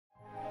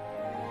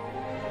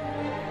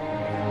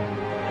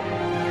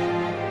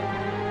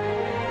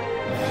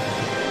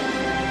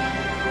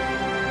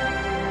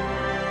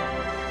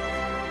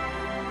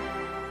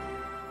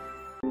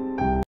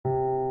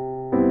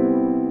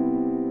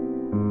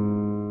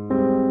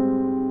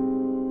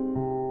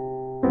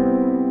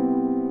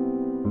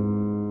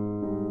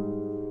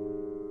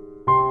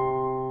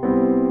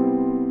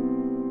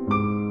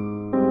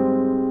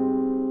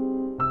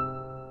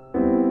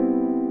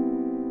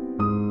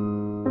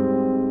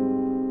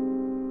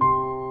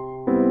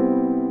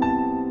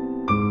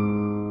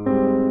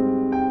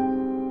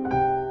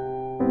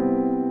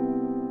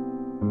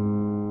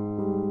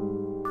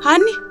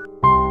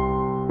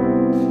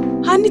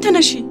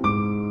ተነሺ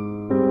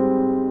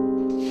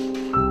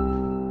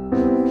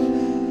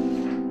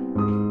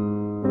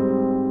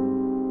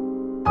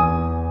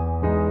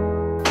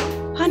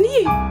ሃኒ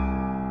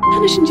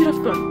ተነሽ እንጂ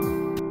ረፍዷል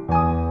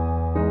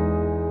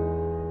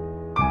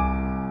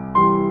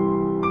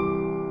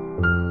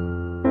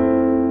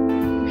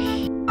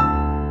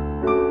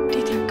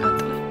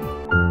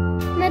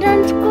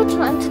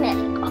አንተ ነህ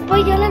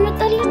አባዬ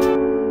ለመጣለት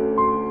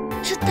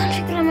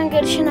ስታልፍ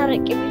ለመንገድሽን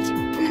አረቄበት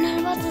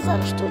ምናልባት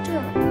ተዛርሽቶት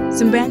ይሆናል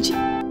ዝም በይ አንቺ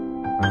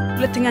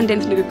ሁለተኛ እንደ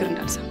አይነት ንግግር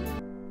እንዳልሰማ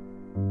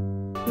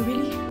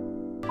ኖቤሊ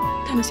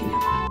ተነስኛ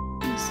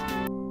ተነስ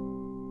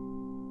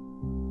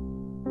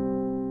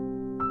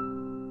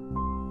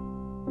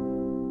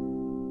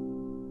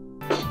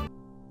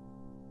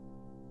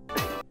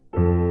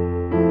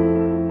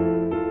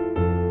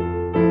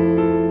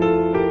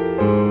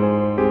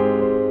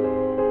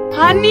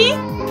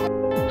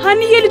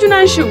ሃኒ የልጁን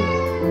አንሺው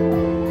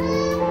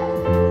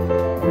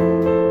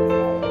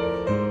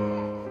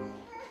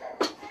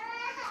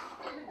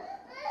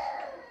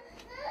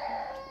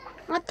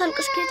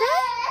አታልቅስ ጌታ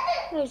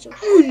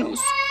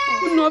ኑስ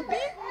ኑቢ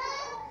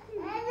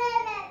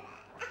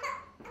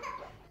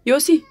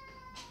ዮሲ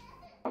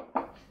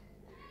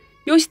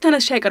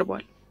ተነሽ ሻይ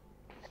ቀርቧል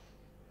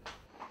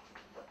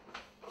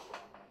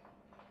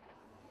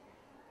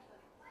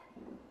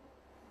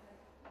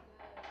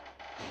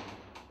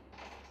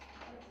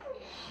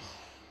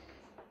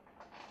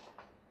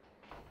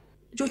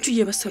ጆቹ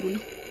እየበሰሉ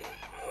ነው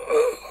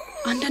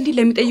አንዳንዴ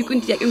ለሚጠይቁኝ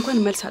ጥያቄ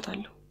እንኳን መልስ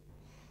አጣለሁ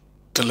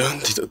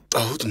ትላንት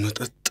የጠጣሁት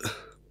መጠጥ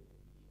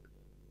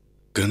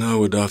ገና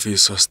ወደ አፌ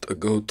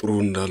ሳስጠጋው ጥሩ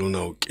እንዳልሆነ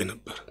አውቄ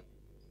ነበር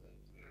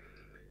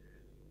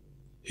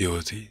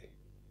ህይወቴ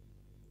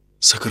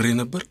ሰክሬ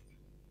ነበር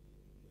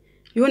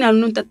ይሁን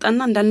ያልነውን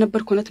ጠጣና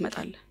እንዳልነበር ኮነ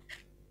ትመጣለህ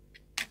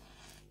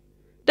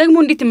ደግሞ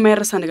እንዴት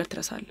የማይረሳ ነገር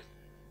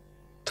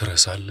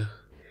ትረሳለህ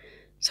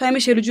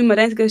ሳይመሽ የልጁን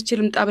መድኃኒት ገዝቼ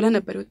ልምጣ ብለህ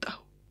ነበር የወጣው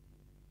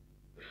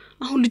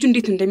አሁን ልጁ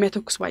እንዴት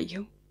እንደሚያተኩስ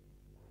ባየው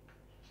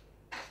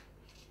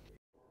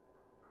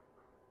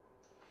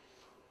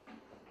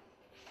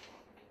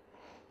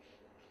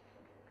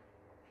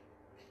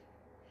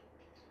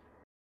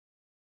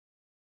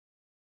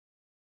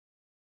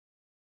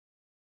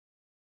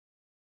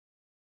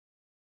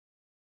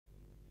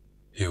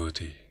ህይወቴ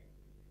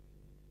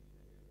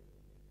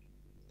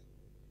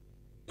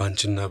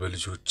ባንቺና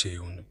በልጆቼ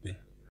ይሁንብኝ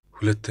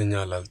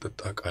ሁለተኛ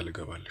ላልጠጣ ቃል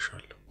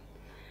ገባልሻለሁ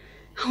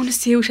አሁንስ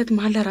የውሸት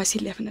መሐላ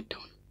ራሴን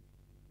ሊያፈነዳው ነው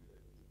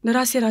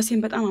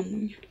ለራሴን በጣም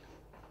አሞኛል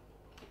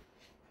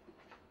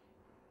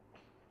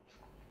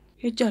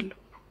ሄጃለሁ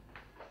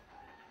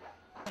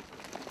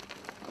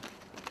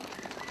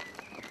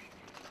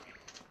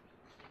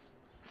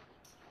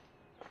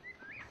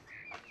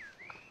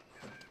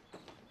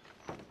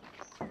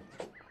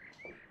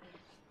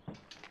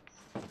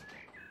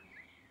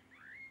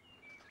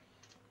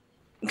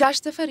ጋሽ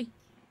ተፈሪ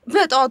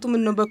በጣውቱ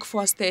ምን ነው በክፉ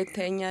አስተያየት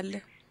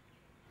ታየኛለህ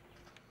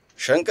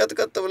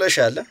ሸንቀጥቀጥ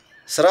ብለሻል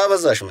ስራ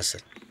በዛሽ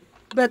መሰል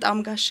በጣም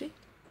ጋሼ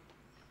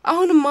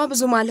አሁንማ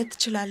ብዙ ማለት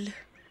ትችላለህ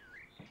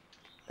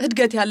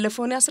እድገት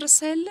ያለፈውን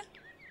ያስረሳየለ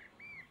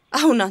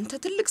አሁን አንተ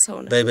ትልቅ ሰው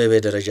ነህ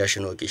በይ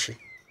ደረጃሽን ወቂሽ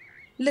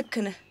ልክ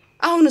ነህ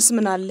አሁንስ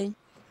ምን አለኝ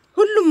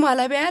ሁሉም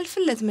ማለቢያ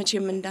ያልፍለት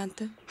መቼም እንዳንተ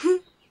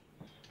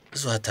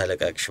ብዙ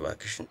አታለቃቅሽ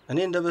ባክሽ እኔ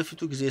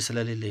እንደበፊቱ ጊዜ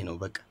ስለሌለኝ ነው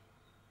በቃ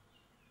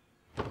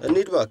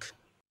እንሂድ ባክ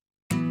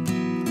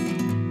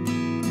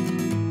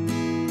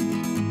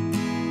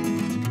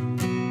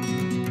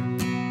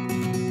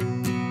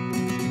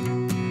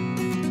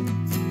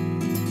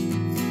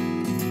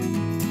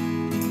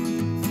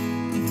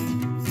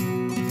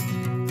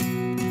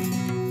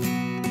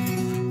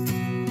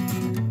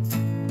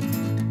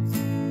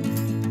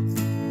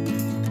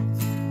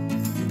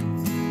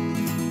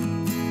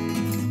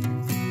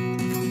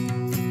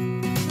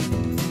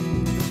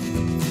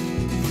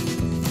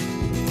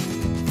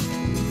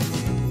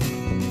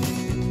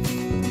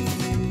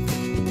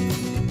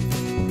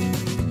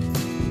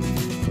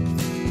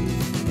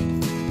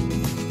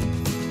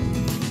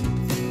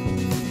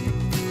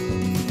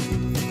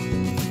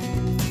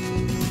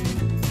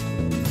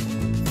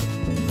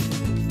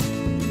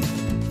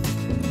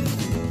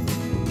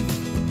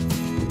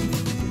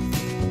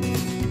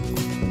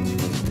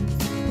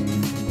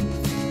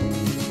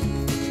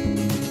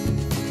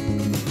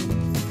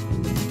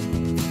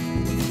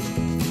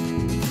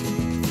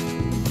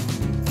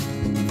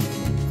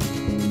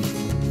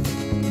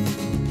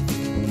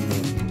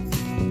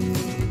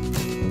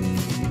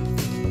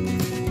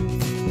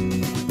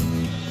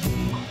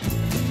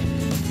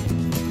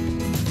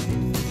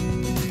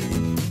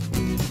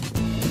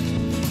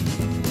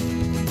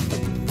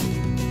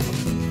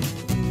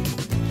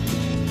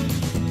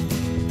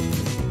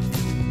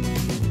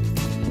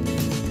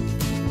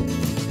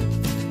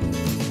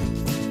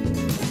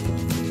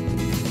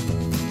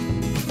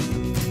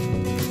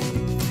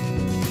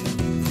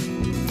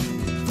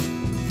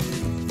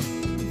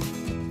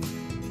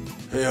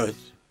ህይወት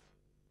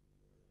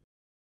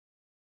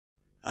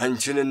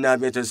አንቺንና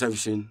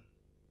ቤተሰብሽን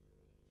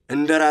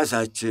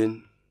እንደራሳችን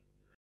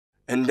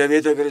እንደ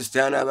ቤተ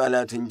ክርስቲያን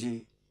አባላት እንጂ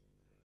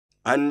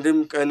አንድም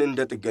ቀን እንደ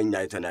ጥገኛ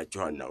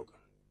አይተናችሁ አናውቅም።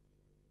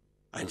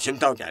 አንቺም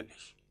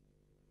ታውቂያለሽ።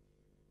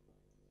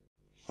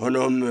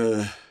 ሆኖም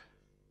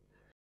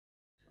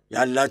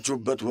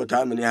ያላችሁበት ቦታ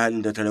ምን ያህል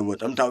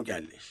እንደተለወጠም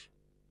ታውቂያለሽ።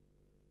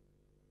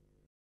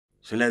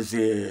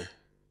 ስለዚህ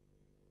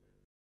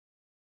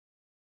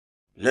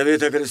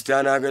ለቤተ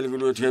ክርስቲያን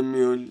አገልግሎት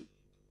የሚውል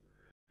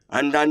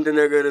አንዳንድ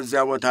ነገር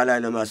እዚያ ቦታ ላይ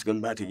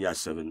ለማስገንባት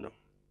እያሰብን ነው።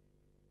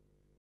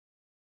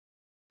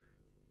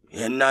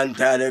 የእናንተ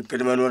ያለ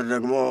ዕቅድ መኖር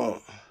ደግሞ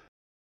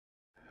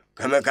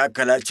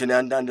ከመካከላችን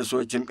አንዳንድ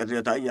ሰዎችን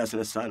ቅሬታ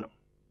እያስነሳ ነው።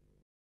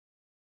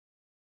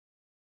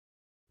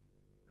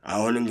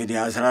 አሁን እንግዲህ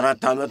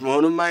 14 ዓመት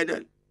መሆኑም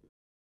አይደል፣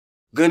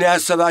 ግን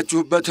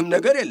ያሰባችሁበትም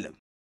ነገር የለም።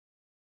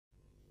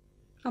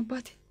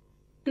 አባቴ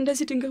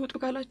እንደዚህ ድንገት ወጡ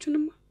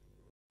ካላችሁንማ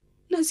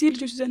ለዚህ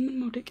ልጆች ዘንድ ምን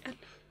መውደቅ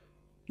ያለ?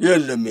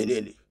 የለም የኔ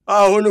ልጅ፣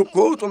 አሁን እኮ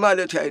ውጡ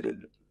ማለት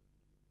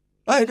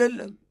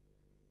አይደለም፣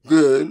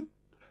 ግን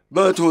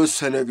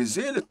በተወሰነ ጊዜ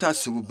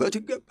ልታስቡበት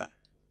ይገባል።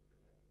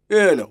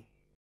 ይሄ ነው።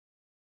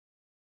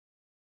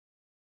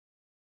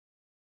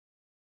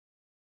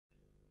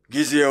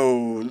 ጊዜው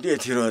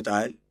እንዴት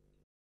ይሮጣል!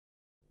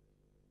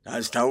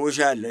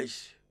 ታስታውሻለሽ?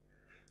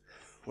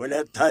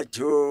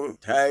 ሁለታችሁ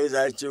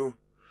ተያይዛችሁ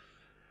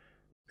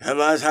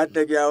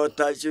ከማሳደጊያ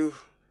ወጣችሁ፣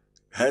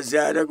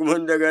 ከዚያ ደግሞ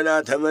እንደገና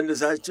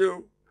ተመልሳችሁ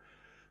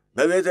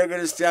በቤተ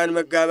ክርስቲያን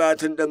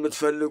መጋባት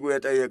እንደምትፈልጉ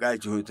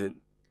የጠየቃችሁትን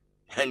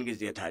ያን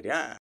ጊዜ ታዲያ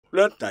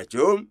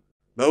ሁለታችሁም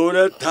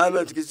በ2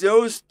 ዓመት ጊዜ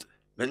ውስጥ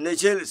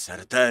ብንችል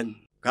ሰርተን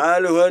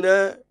ካልሆነ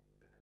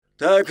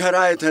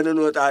ተከራይተን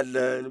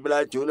እንወጣለን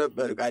ብላችሁ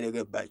ነበር ቃል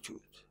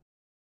የገባችሁት።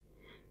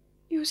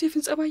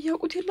 ዮሴፍን ጸባይ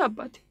ያውቁት የለ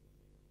አባቴ?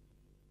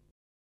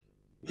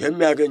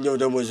 የሚያገኘው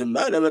ደሞዝማ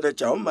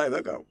ለመጠጫውም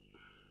አይበቃው።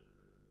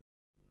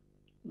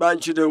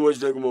 ባንቺ ደሞዝ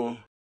ደግሞ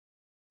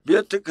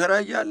ቤት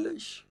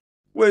ትከራያለሽ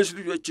ወይስ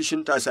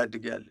ልጆችሽን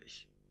ታሳድጊያለሽ?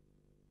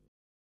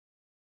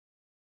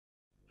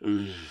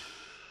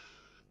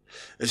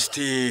 እስቲ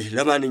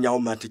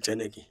ለማንኛውም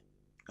አትጨነቂ።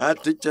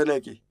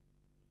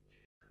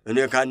 እኔ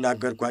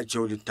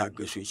ካናገርኳቸው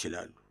ሊታገሱ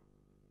ይችላሉ።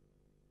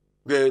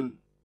 ግን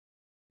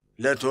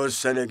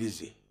ለተወሰነ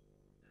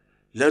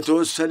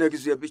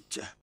ጊዜ ብቻ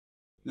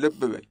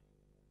ልብ በይ።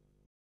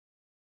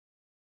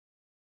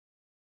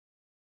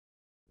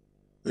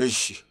 እሺ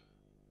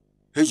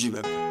ሂጂ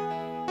በቃ።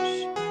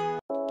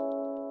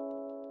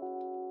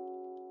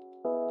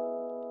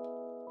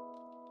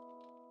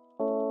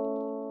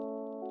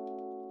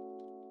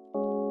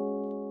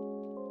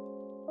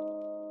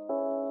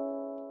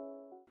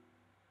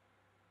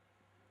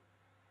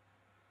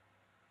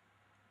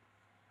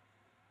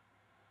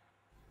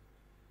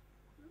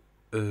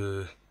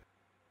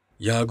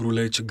 የእግሩ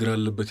ላይ ችግር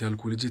አለበት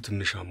ያልኩ ልጅ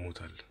ትንሽ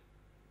አሞታል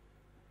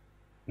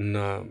እና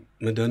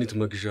መድኃኒት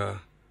መግዣ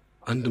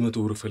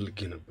 100 ብር ፈልጌ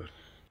ነበር።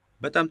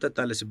 በጣም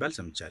ጠጣለ ሲባል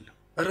ሰምቻለሁ።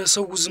 አረ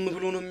ሰው ዝም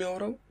ብሎ ነው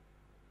የሚያወራው።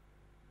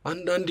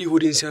 አንዳንዴ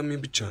ሆዴን ሲያመኝ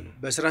ብቻ ነው።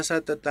 በስራ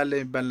ሰዓት ጠጣለ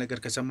የሚባል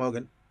ነገር ከሰማው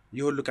ግን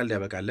ይሁሉ ቀልድ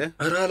ያበቃል።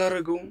 አረ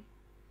አላረገውም።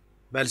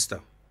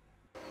 ባልስታው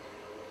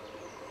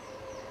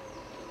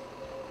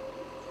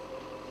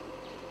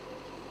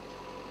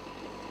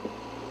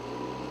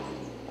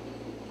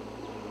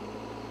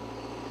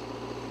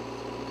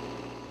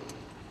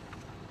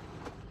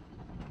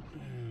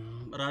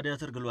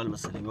ራዲያተር ግሏል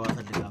መሰለኝ። ውሃ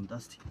ፈልግ አምጣ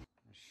እስቲ።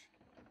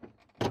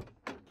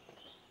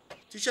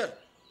 ቲቸር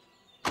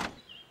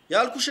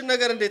ያልኩሽን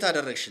ነገር እንዴት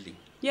አደረግሽልኝ?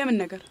 የምን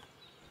ነገር?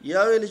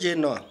 ያው የልጄን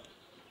ነው።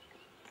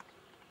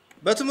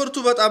 በትምህርቱ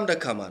በጣም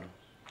ደካማ ነው።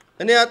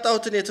 እኔ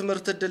ያጣሁትን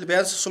የትምህርት እድል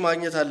ቢያንስ እሱ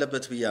ማግኘት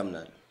አለበት ብዬ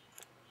አምናለሁ።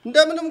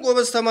 እንደምንም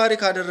ጎበዝ ተማሪ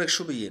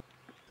ካደረግሽው ብዬ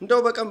እንደው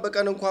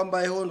በቀን እንኳን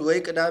ባይሆን ወይ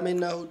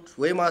ቅዳሜና እሁድ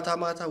ወይ ማታ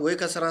ወይ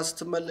ከስራ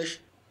ስትመለሽ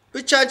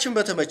ብቻ አንቺን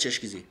በተመቸሽ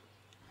ጊዜ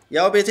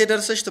ያው ቤቴ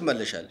ደርሰሽ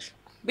ትመለሻለሽ።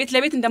 ቤት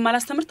ለቤት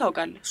እንደማላስተምር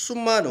ታውቃለህ።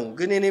 እሱማ ነው፣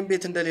 ግን የኔም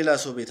ቤት እንደሌላ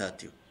ሰው ቤት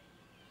አትይው።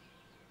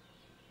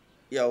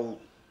 ያው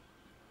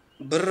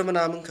ብር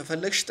ምናምን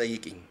ከፈለግሽ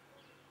ጠይቂኝ።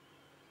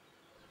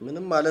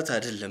 ምንም ማለት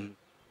አይደለም።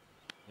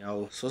 ያው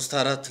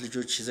 3-4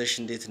 ልጆች ይዘሽ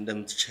እንዴት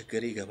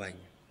እንደምትቸገሪ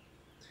ይገባኛል።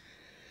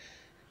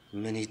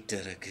 ምን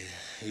ይደረግ፣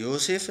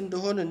 ዮሴፍ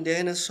እንደሆነ እንዲህ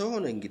አይነት ሰው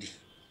ሆነ። እንግዲህ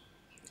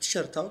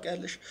ቲቸር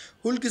ታውቂያለሽ፣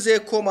 ሁል ጊዜ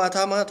እኮ ማታ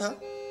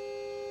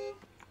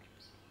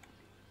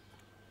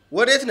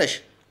ወዴት ነሽ?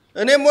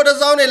 እኔም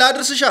ወደዛው ነኝ፣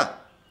 ላድርስሻ።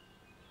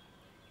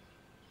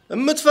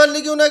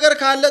 የምትፈልጊው ነገር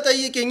ካለ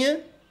ጠይቂኝ፣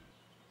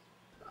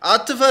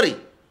 አትፈሪ።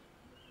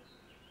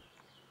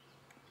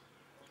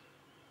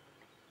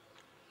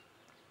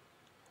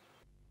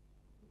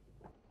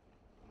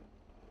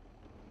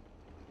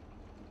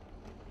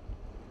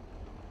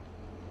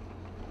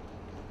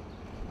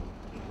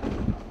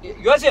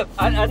 ዮሴፍ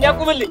አንዴ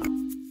አቁምልኝ፣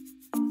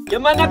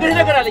 የማናገርህ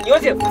ነገር አለኝ።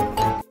 ዮሴፍ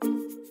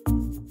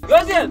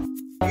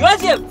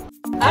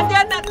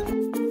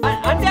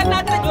አንዴ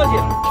አናግረኝ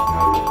ዮሴፍ።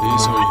 ይህ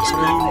ሰው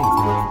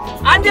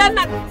አንዴ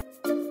አናግረኝ።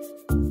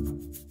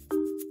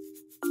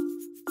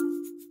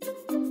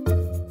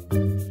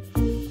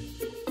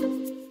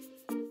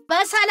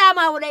 በሳ በሰላም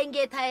አውለኝ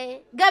ጌታዬ።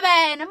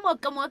 ገበያዬንም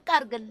ሞቅ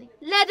አርግልኝ።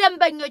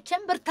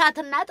 ለደንበኞችም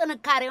ብርታትና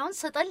ጥንካሬውን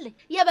ስጥልኝ፣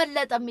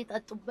 የበለጠ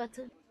የሚጠጡበት።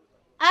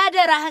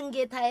 አደራህን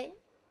ጌታዬ።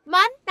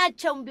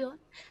 ማናቸውም ቢሆን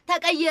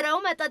ተቀይረው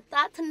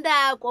መጠጣት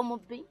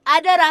እንዳያቆሙብኝ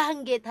አደራህን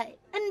ጌታዬ።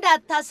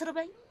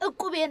 እንዳታስርበኝ፣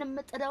 እቁቤን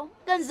የምጥለው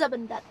ገንዘብ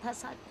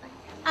እንዳታሳጣኝ።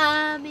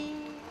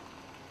 አሜን።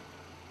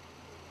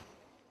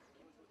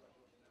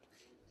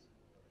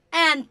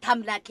 አንተ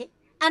አምላኬ፣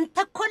 አንተ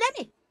እኮ ለኔ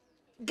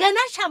ገና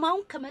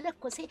ሻማውን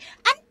ከመለኮሴ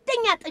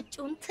አንደኛ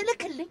ጠጪውን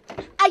ትልክልኝ።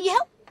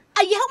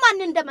 አየኸው ማን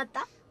እንደመጣ።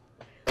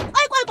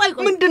 ቆይ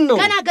ምንድነው?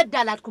 ገና ገድ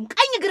አላልኩም።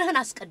 ቀኝ እግርህን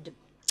አስቀድም።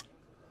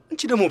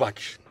 አንቺ ደግሞ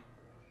ባክሽ።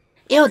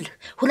 ይኸውልህ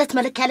 2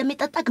 መለኪያ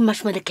ለሚጠጣ ግማሽ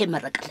መለኪያ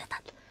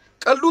ይመረቅለታል።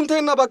 ቀልዱን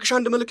ተይና ባክሽ፣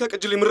 1 መለኪያ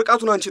ቅጅልኝ።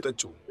 ምርቃቱን አንቺ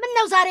ጠጪው። ምን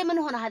ነው ዛሬ ምን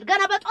ሆነሃል?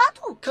 ገና በጧቱ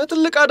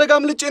ከትልቅ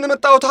አደጋም ልጬ ነው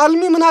የመጣሁት።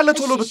 አልሚ ምን አለ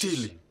ቶሎ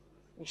ብትይልኝ።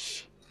 እሺ።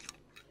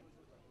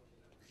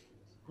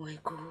 ወይ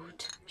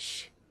ጉድ። እሺ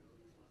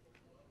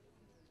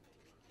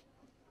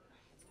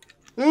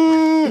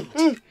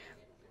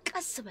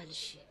ቀስ በል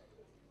እሺ።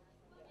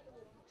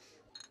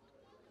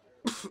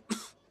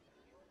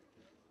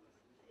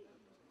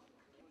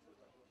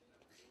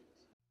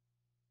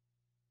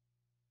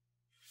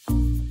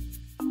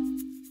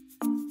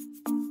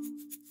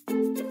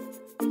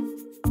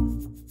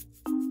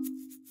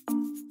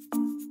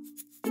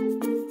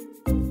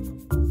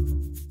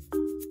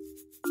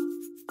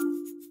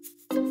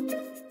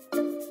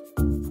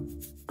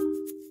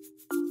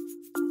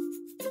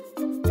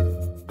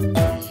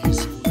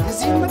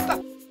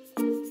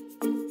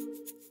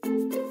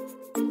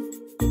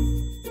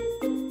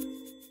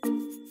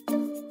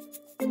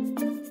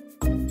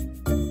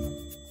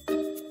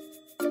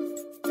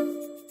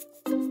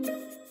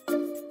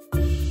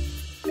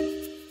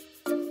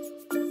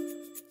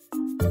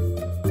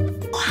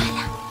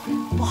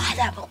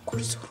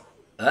 በኩል ዙሩ።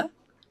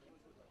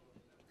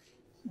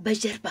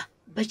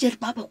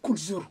 በጀርባ በኩል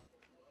ዙሩ።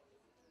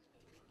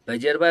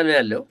 በጀርባ ነው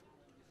ያለው።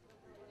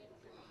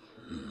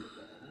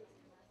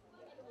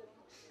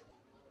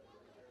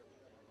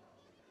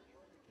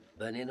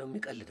 በእኔ ነው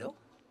የሚቀልደው።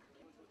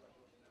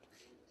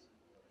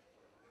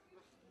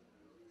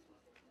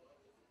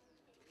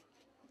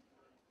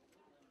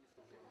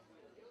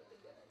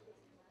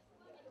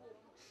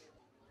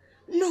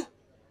 ኑ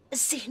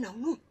እዚህ ነው።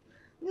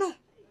 ኑ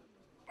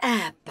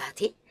አባቴ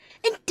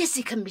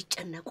እንደዚህ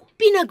ከሚጨነቁ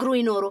ቢነግሩ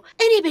ይኖሮ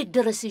እኔ ቤት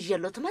ድረስ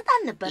ይዤለው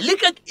ትመጣል ነበር።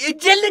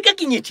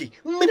 ልቀቅኝ። እቺ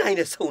ምን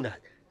አይነት ሰው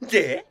ናት እንዴ?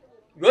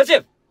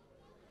 ዮሴፍ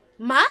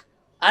ማ?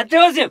 አንተ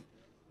ዮሴፍ?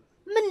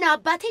 ምን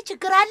አባቴ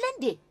ችግር አለ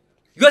እንዴ?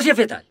 ዮሴፍ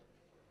የታል?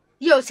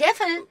 ዮሴፍ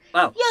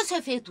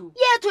የቱ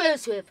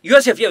ዮሴፍ?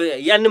 ዮሴፍ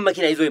ያንን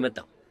መኪና ይዞ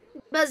የመጣው።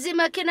 በዚህ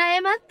መኪና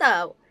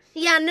የመጣው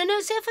ያንን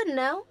ዮሴፍ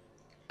ነው?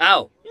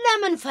 አዎ።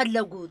 ለምን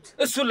ፈለጉት?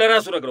 እሱን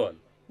ለራሱ ነግረዋል።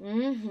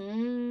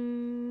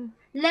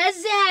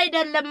 ለዚህ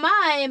አይደለማ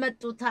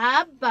የመጡት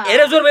አባ።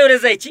 ዞር በይ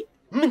ወደዛ። ይቺ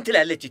ምን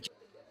ትላለች? ይቺ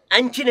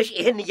አንቺ ነሽ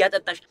ይሄን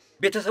እያጠጣሽ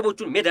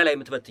ቤተሰቦቹን ሜዳ ላይ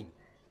የምትበትኝ።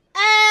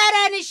 ኧረ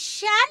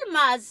ንሻል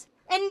ማዝ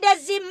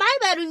እንደዚህማ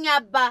አይበሉኝ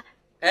አባ።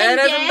 ኧረ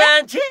ዝም በይ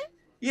አንቺ።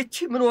 ይቺ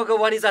ምን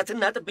ወገቧን ይዛ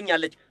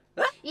ትናጥብኛለች?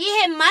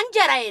 ይሄማ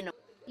እንጀራዬ ነው።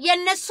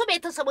 የእነሱ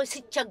ቤተሰቦች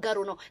ሲቸገሩ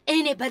ነው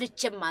እኔ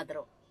በልቼም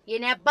ማድረው።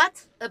 የኔ አባት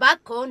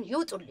እባክዎን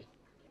ይውጡልኝ።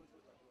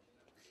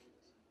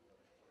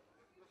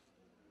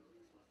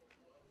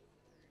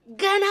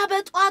 ገና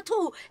በጧቱ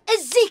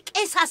እዚህ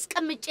ቄስ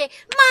አስቀምጬ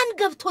ማን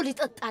ገብቶ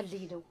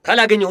ሊጠጣልኝ ነው?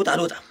 ካላገኘሁት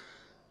አልወጣም።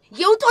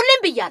 ይውጡልኝ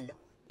ብያለሁ።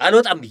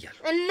 አልወጣም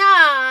ብያለሁ። እና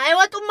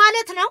አይወጡም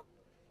ማለት ነው?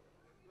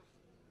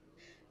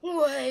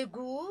 ወይ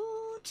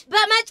ጉድ!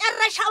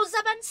 በመጨረሻው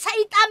ዘመን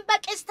ሰይጣን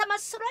በቄስ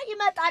ተመስሎ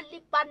ይመጣል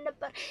ይባል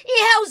ነበር።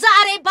 ይሄው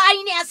ዛሬ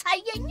በአይኔ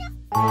ያሳየኛ።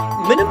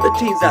 ምንም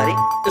ብትይኝ ዛሬ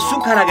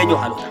እሱን ካላገኘሁ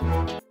አልወጣም።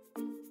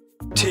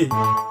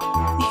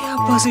 ይሄ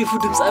አባ ሰይፉ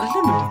ድምፅ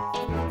አይደለም እንዴ?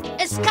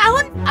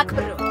 እስካሁን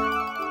አክብሬው።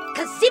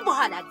 ከዚህ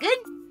በኋላ ግን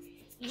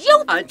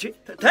ይውጡ። አንቺ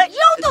ተይ።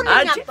 ይውጡ ነው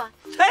አንቺ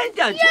ተይ እንጂ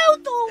አንቺ።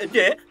 ይውጡ። እንዴ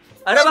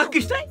ኧረ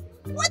እባክሽ ተይ።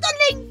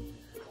 ውጡልኝ።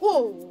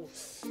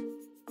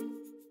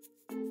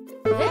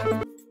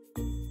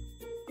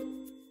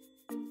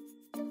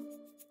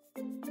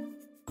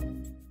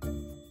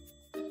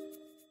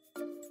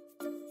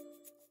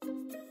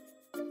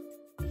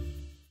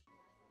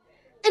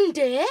 እንዴ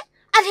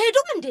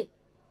አልሄዱም እንዴ?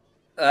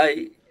 አይ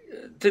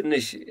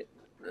ትንሽ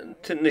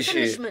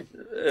ምን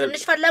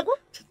ትንሽ ፈለጉ?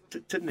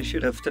 ትንሽ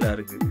ረፍት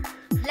ላድርግ።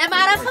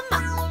 ለማረፍማ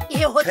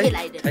ይሄ ሆቴል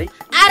አይደለም፣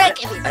 አረቄ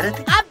ቤት።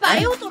 አባ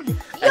ይውጡልኝ፣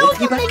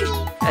 ይውጡልኝ።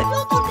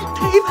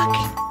 ተይ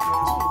እባክሽ።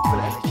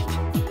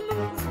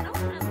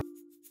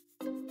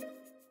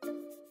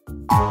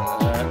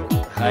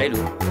 ኃይሉ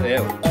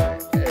ያው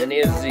እኔ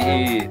እዚህ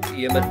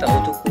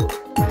የመጣሁት እኮ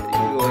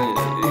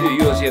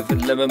ዮሴፍን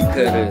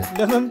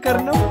ለመምከር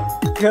ነው።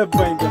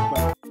 ገባኝ።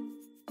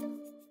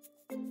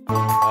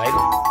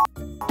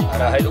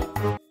 ኧረ ኃይሉ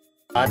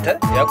አንተ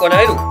ዲያቆን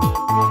ኃይሉ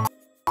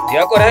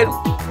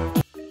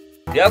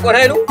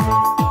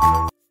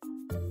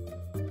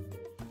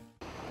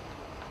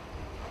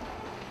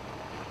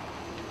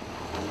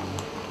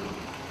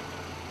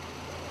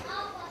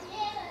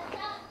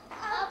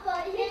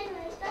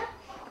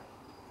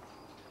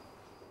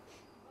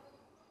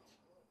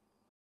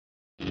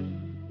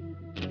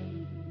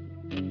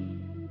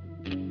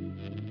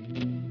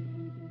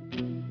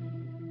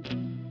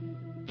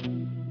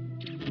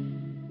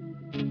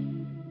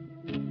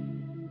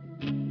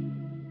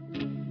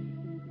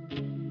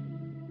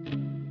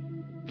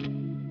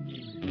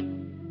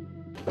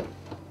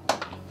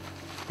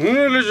ኑ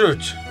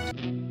ልጆች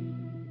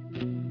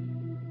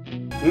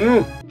ኑ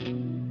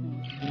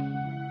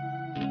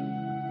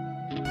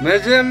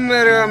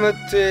መጀመሪያ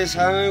መጥቶ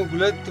የሳመኝ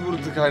 2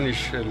 ብርቱካን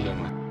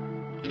ይሸለማል።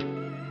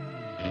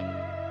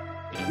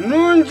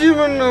 ኑ እንጂ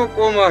ምነው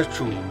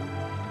ቆማችሁ?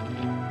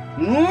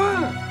 ኑ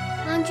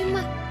አንቺማ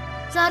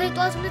ዛሬ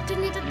ጠዋት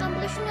ሁለተኛ የጠጣን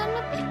ብለሽኛል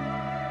ነበር።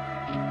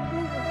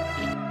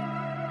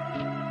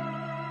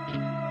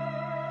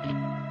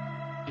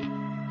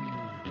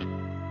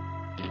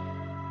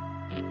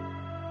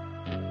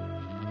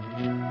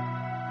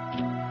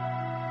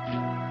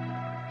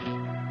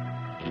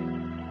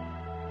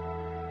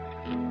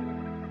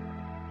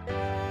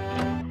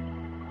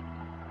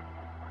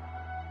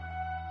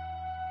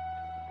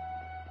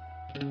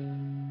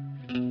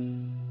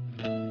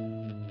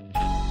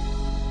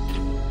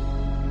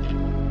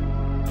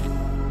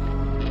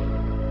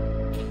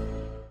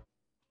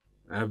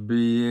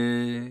 አብዬ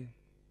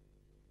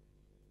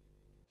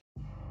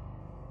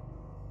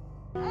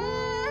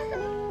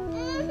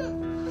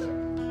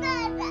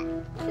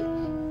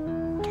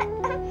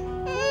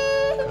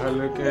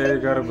አለቃዬ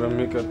ጋር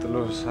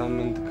በሚቀጥለው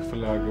ሳምንት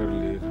ክፍለ ሀገር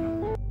ልሄድ ነው።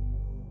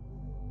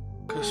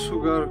 ከሱ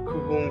ጋር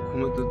ከሆንኩ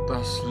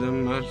መጠጣት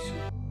ስለማልችል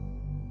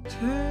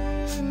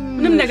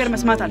ምንም ነገር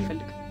መስማት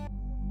አልፈልግም።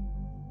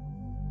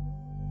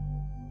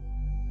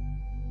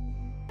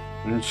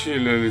 እንቺ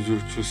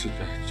ለልጆቹ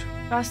ስጣቸው።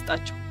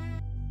 ራስጣቸው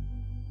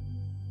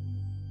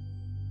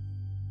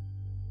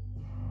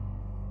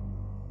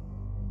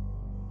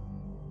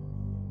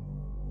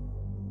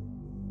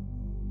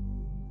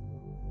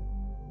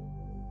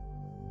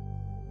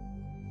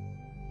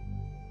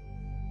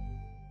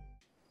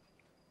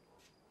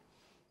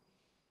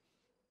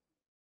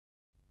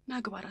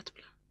ናግባራት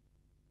ብላ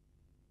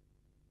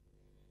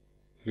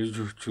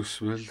ልጆቹስ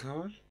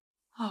በልተዋል?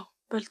 አዎ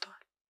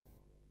በልተዋል።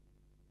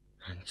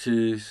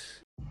 አንቺስ?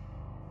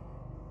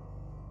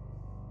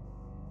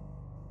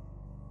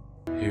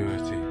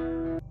 ህይወቴ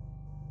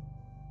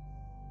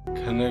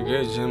ከነገ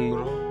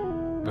ጀምሮ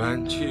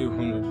ባንቺ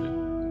ይሁንልኝ።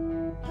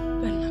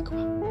 በልናግባ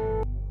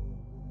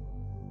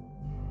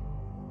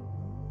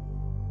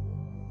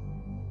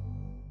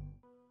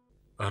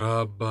ኧረ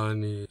አባ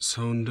እኔ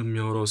ሰው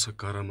እንደሚያወራው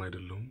ሰካራም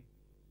አይደለሁም።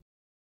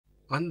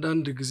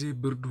 አንዳንድ ጊዜ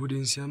ብርድ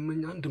ሆዴን ሲያመኝ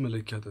 1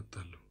 መለኪያ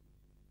ጠጣለሁ።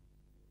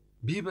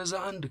 ቢበዛ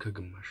 1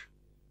 ከግማሽ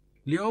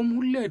ሊያውም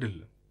ሁሌ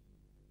አይደለም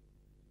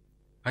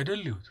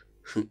አይደልሁት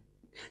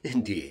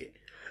እንዴ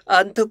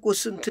አንተ እኮ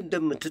ስንት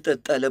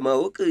እንደምትጠጣ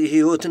ለማወቅ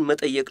ህይወትን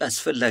መጠየቅ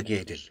አስፈላጊ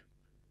አይደለም።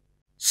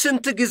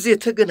 ስንት ጊዜ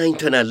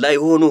ተገናኝተናል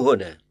አይሆኑ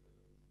ሆነ።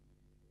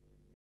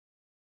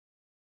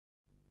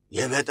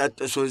 የመጠጥ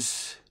ሱስ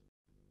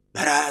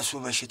በራሱ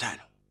በሽታ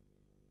ነው።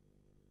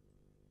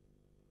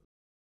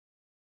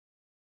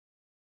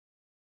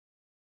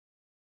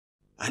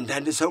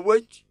 አንዳንድ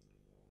ሰዎች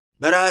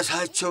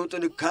በራሳቸው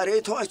ጥንካሬ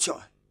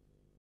ተዋቸዋል።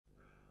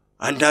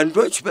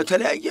 አንዳንዶች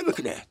በተለያየ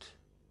ምክንያት፣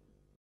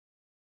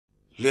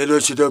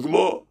 ሌሎች ደግሞ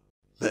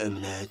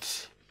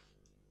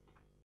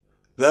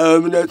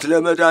በእምነት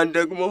ለመዳን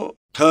ደግሞ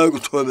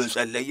ተግቶ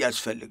መጸለይ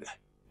ያስፈልጋል።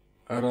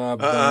 ኧረ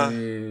አባዬ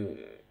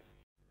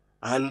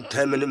አንተ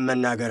ምንም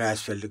መናገር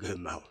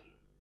አያስፈልግህም። አሁን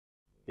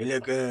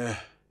ይልቅ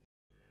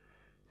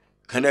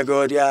ከነገ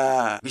ወዲያ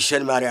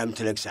ግሸን ማርያም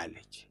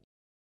ትነግሳለች።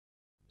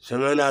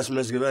 ስምን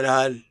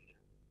አስመዝግበናል፣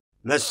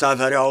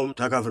 መሳፈሪያውም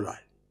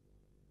ተከፍሏል።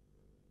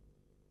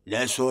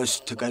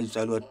 ለ3 ቀን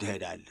ጸሎት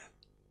ትሄዳለህ።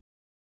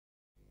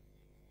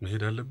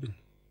 መሄድ አለብኝ?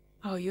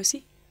 አዎ ዮሲ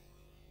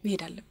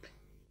መሄድ አለብህ።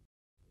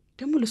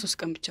 ደግሞ ለ3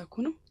 ቀን ብቻ እኮ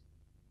ነው።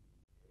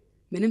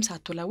 ምንም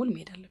ሳትወላውል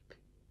መሄድ አለብህ።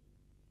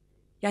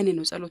 ያኔ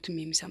ነው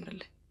ጸሎቱም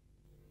የሚሰምርልህ።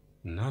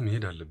 እና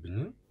መሄድ አለብኝ?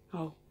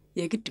 አዎ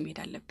የግድ መሄድ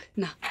አለብህ።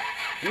 ና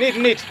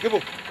እንሂድ ግቡ።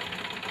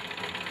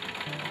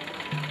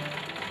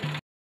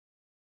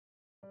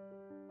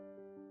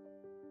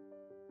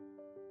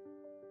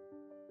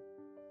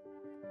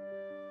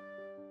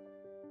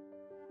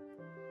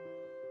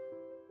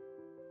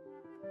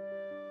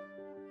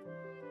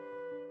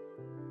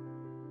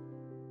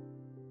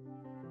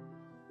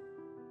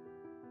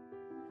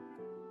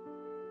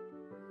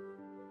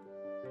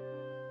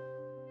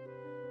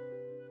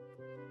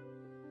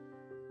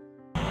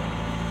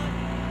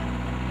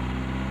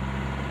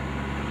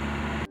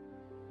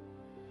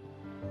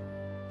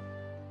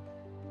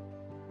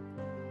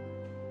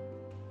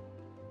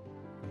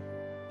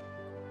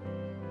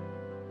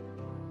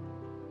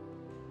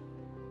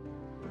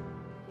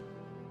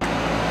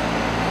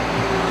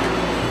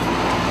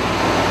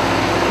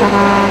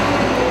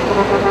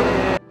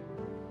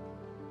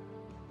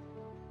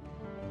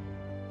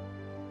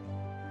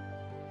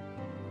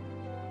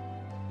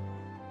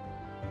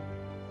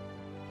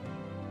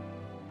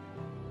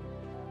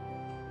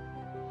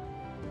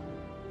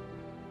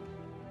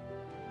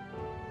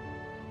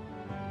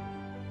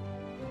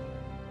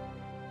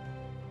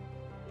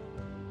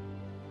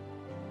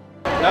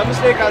 ለ5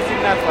 ደቂቃ እዚህ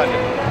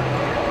እናልፋለን።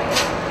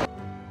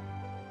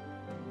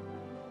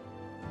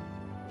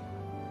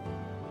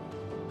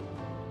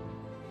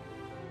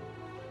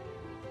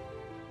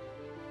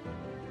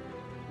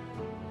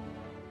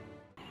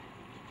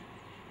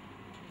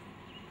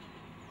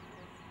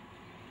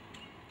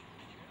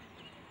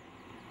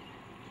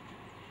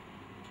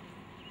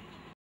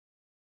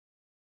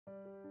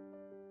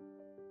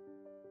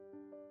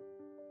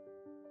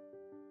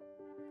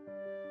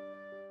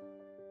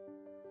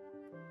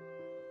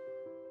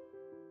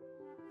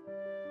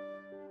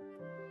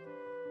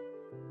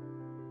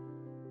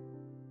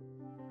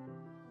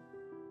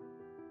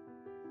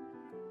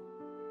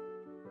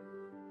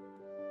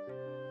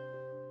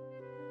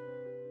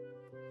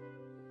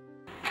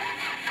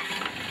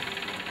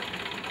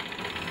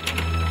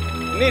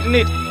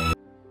 እንሂድ።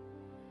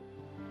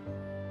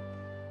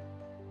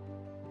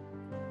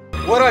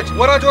 ወራጅ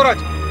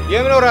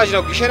የምን ወራጅ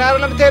ነው? ግሸን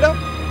አይደለም የምትሄደው?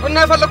 እና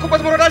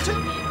የፈለኩበት መውረድ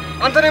አልችልም?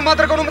 አንተ ነው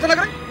የማደርገው ነው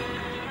የምትነግረኝ?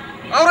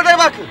 አውረዳይ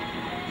እባክህ።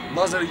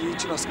 ማዘርዬ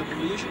ይህችን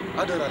አስገብልሽ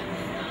አደራ።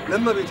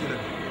 ለመቤት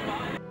ይነግር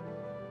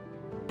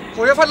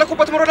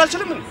የፈለኩበት መውረድ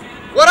አልችልም?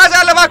 ወራጅ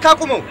አለ፣ እባክህ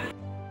አቁመው።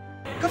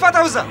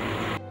 ክፈተው፣ እዛ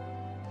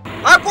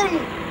አቁም።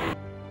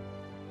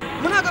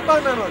 ምን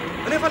አገባህና ነው አንተ?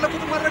 እኔ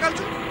የፈለኩትን ማድረግ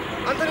አልችልም?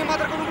 አንተ ነው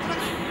የማደርገው ነው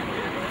የምትነግረኝ?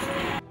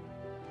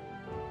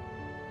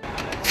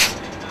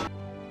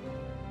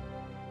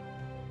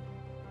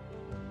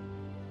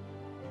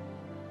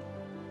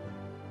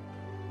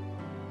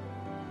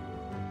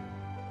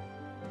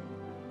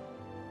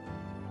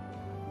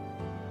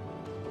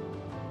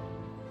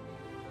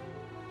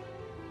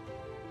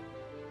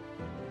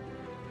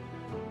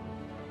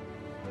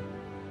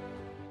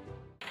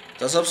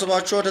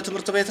 ተሰብስባችሁ ወደ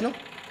ትምህርት ቤት ነው?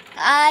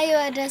 አይ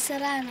ወደ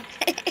ስራ ነው።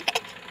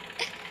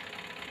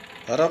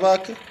 ኧረ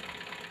እባክህ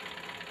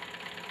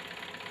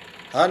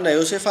ሀና፣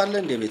 ዮሴፍ አለ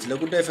እንዴ ቤት?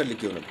 ለጉዳይ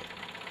ፈልጌው ነበር።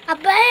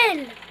 አባዬል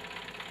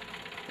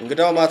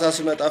እንግዳው ማታ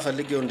ሲመጣ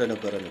ፈልጌው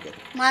እንደነበረ ነገር።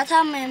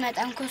 ማታም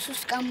አይመጣም፣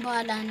 ከ3 ቀን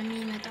በኋላ ነው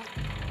የሚመጣው።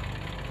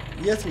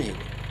 የት ነው?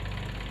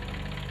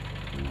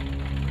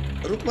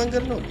 ሩቅ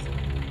መንገድ ነው እንዴ?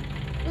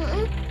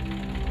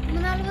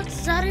 ምናልባት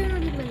ዛሬ ነው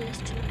ሊመለስ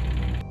ይችላል።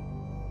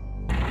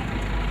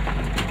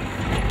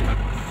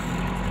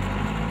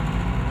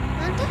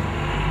 አንተ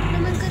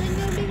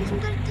ለመንገደኛው ልጅ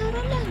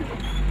ታወራለህ?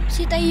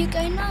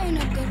 ሲጠይቀኝ ነው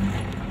የነገርኩህ።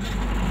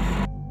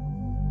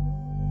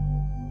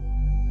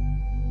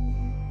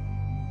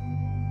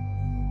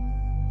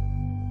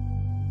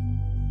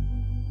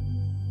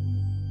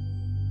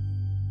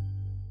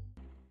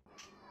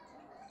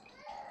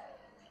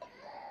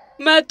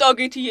 መጣው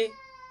ጌትዬ፣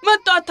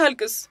 መጣው።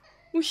 አታልቅስ።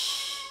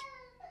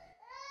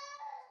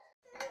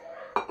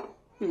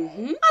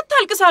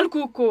 አታልቅስ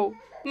አልኩህ እኮ።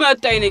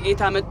 መጣው የኔ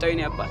ጌታ፣ መጣው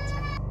የኔ አባት።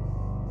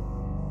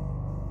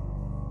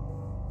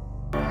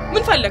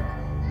 ምን ፈለክ?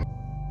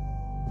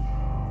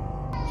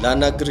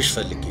 ላናግርሽ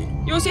ፈልጌ ነው።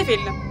 ዮሴፍ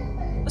የለም፣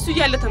 እሱ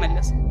እያለ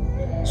ተመለሰ።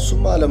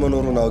 እሱማ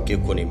አለመኖሩን አውቄ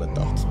እኮ ነው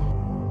የመጣሁት።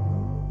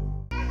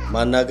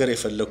 ማናገር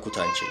የፈለኩት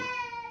አንቺ ነው፣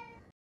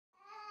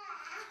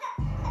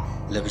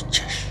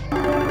 ለብቻሽ።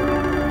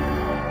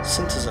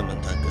 ስንት ዘመን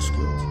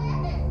ታገስኩት፣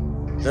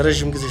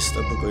 ለረጅም ጊዜ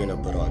ስጠብቀው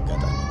የነበረው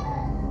አጋጣሚ።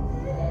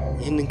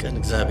 ይህንን ቀን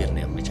እግዚአብሔር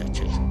ነው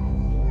ያመቻቸልኝ።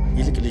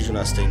 ይልቅ ልጁን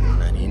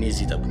አስተኝና እኔ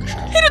እዚህ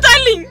እጠብቅሻለሁ።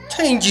 ሂድታልኝ።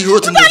 ተይ እንጂ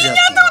ህይወት እንደዚህ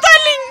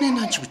አትውጣልኝ። እኔና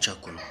አንቺ ብቻ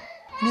እኮ ነው።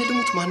 እኔ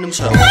ልሙት ማንም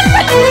ሰው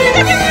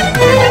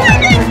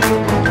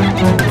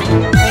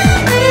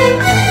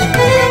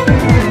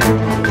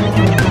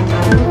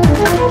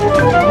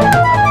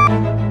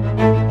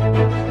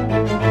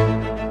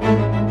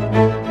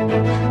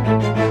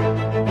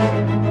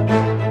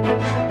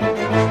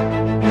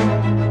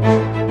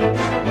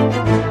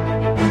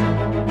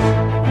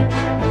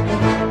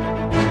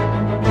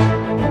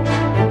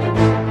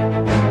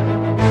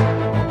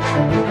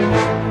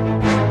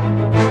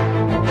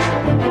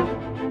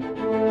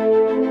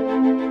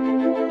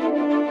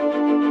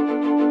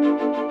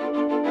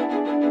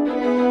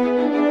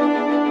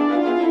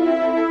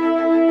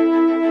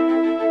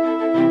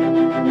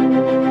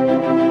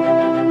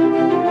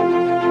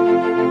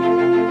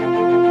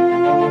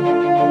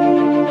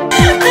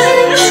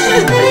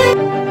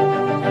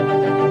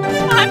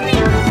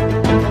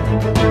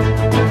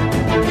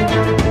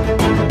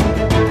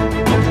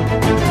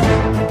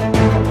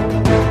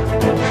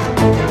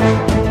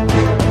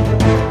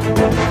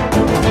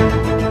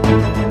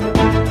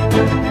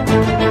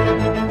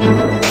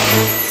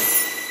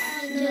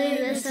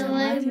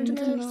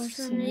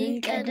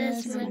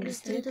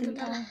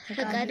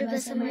ፈቃድ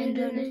በሰማይ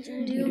እንደሆነች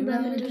እንዲሁም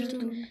በምድር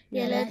ትሁን።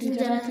 የዕለት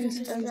እንጀራችንን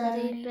ስጠን ዛሬ፣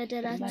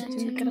 በደላችንን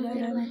ይቅር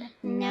በለን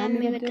እኛም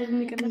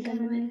የበደሉንን ይቅር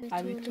እንደምንል፣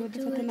 አቤቱ ወደ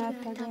ፈተና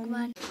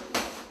አታግባን።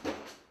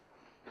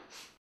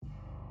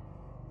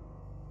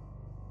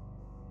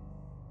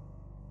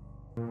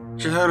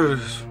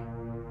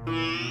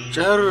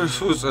 ጨርሱ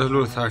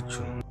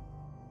ጸሎታችሁ።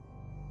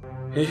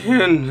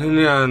 ይህንን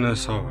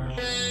ያነሳዋል።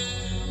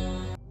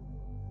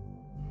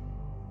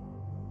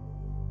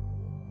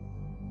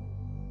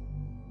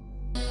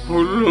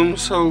 ሁሉም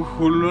ሰው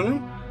ሁሉንም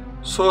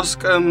 3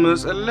 ቀን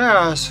መጸለይ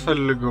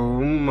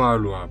አያስፈልገውም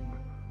አሉ አባ።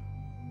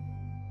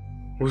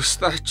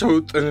 ውስጣቸው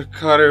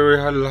ጥንካሬው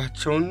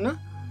ያላቸውና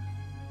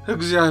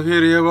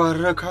እግዚአብሔር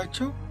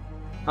የባረካቸው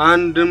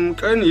አንድም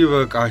ቀን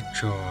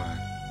ይበቃቸዋል።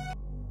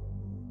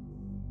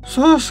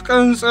 3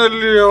 ቀን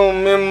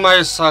ጸልየውም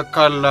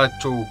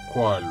የማይሳካላቸው እኮ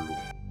አሉ።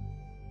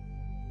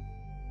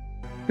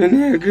 እኔ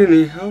ግን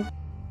ይኸው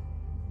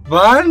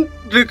በአንድ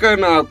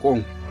ቀን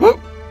አቆምኩ።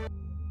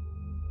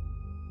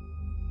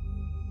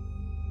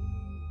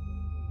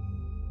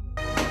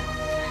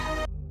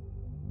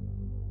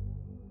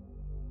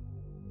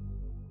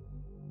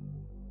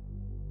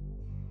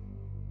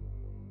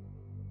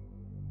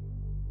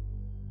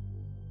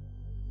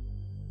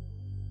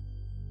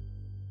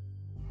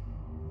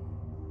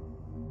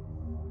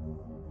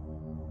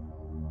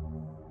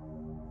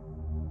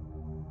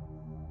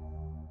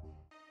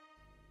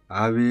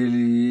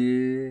 አቤልዬ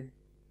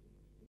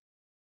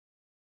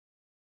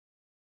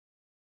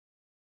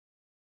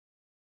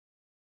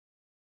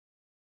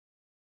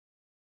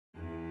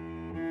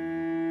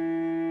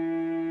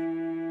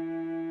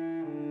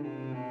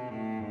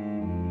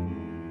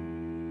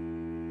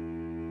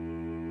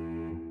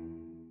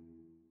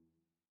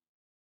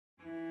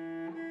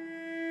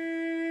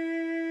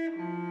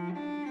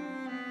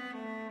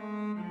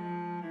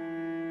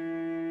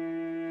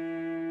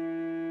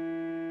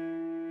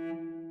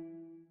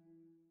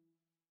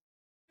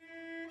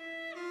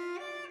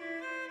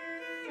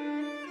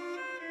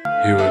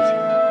ህይወት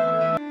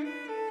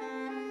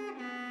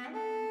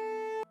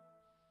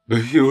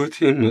በህይወቴ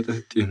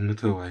መጠጥ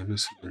የምተው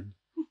አይመስለኝም።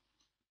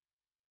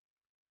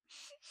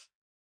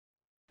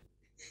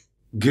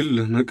 ግን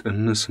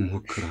ለመቀነስ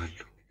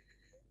ሞክራለሁ።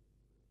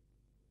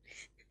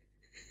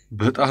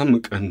 በጣም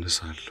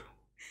እቀንሳለሁ።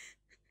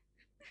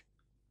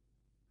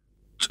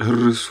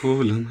 ጨርሶ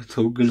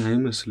ለመተው ግን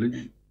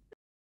አይመስለኝም።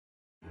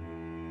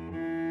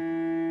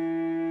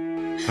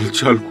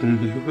 አልቻልኩም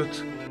ህይወት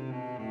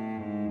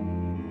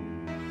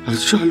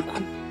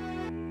አልቻልኩም።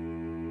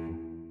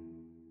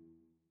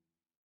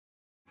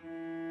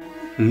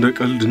 እንደ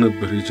ቀልድ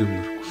ነበር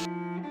የጀመርኩት።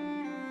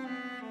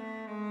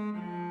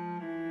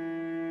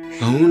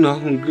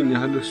 አሁን ግን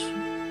ያለሱ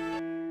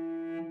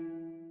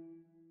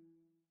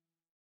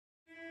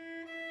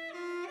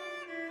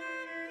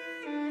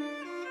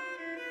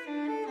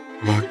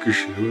እባክሽ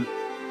ህይወት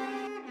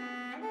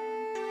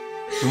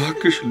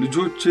እባክሽ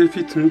ልጆቼ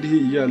ፊት እንዲህ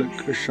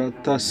እያለቀሽ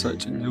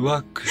አታሳጭኝ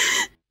እባክሽ።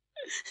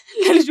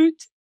 ለልጆች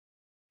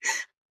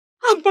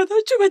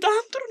አባታችሁ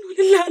በጣም ጥሩ ነው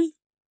ልላል።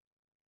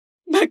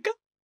 በቃ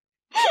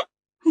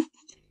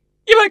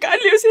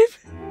ይበቃል ዮሴፍ።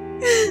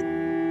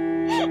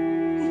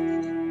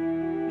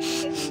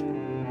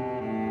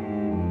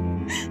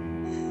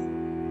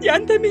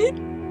 ያንተ መሄድ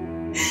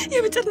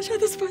የመጨረሻ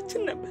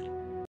ተስፋችን ነበር።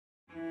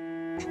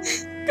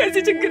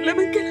 ከዚህ ችግር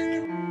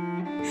ለመገላገል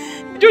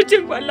ልጆች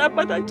እንኳን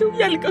ለአባታቸው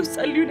ያልቀው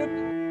ጸልዩ ነበር።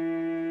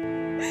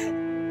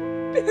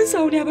 ቢያንስ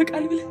አሁን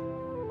ያበቃል ብለን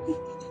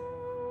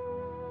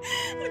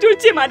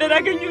ልጆቼ ማደር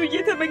አገኙ ብዬ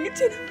ተመኝቼ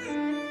ነበር።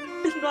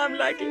 ነው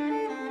አምላኬ።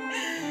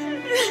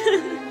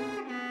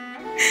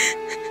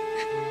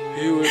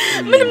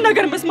 ምንም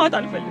ነገር መስማት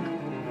አልፈልግም።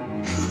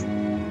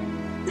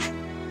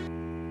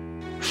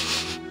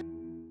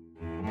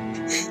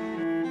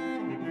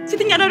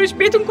 ሴተኛ አዳሪዎች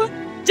ቤት እንኳን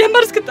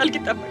ጀመር እስክትጠልቅ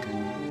ይጠበቃል።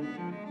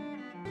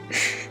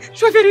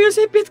 ሾፌር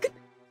ዮሴፍ ቤት ግን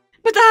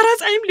በጣራ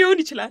ፀሐይም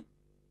ሊሆን ይችላል።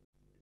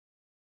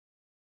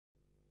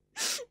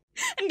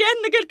 እንዲህ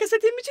አይነት ነገር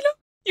ከሰት የሚችለው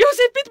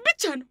ዮሴፍ ቤት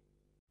ብቻ ነው።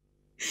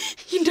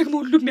 ይህን ደግሞ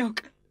ሁሉም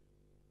ያውቃል።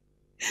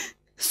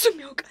 እሱም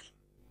ያውቃል።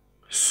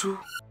 እሱ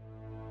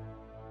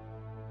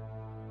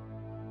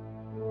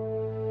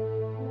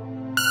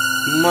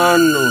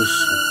ማን ነው? እሱ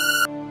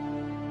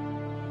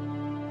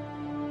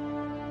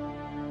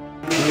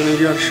ምን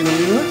እያልሽ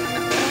ነው?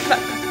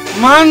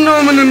 ማን ነው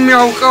ምን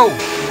የሚያውቀው?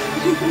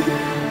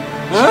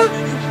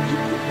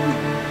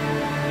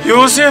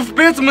 ዮሴፍ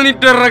ቤት ምን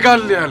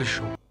ይደረጋል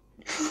ያልሽው?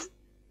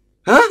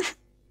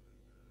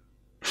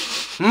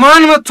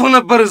 ማን መጥቶ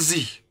ነበር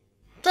እዚህ?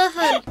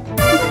 ተፈሪ።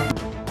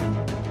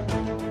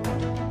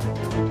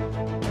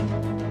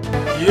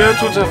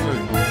 የቱ ተፈሪ?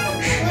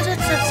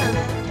 ተሰብሰብ።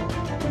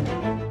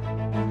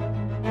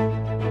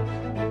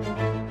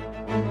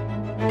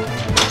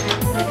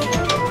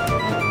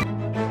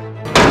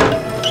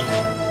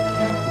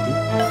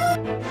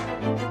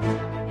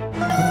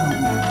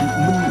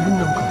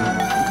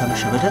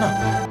 በደና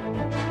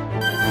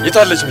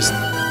የታለች ሚስት?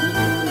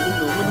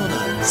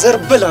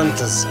 ዘርበል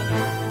አንተስ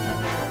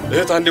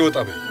እህት አንዴ ወጣ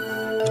በይ።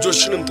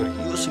 ልጆችንም ጥሪ።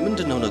 ዮሲ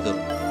ምንድነው ነገሩ?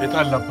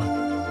 የታለ አባት?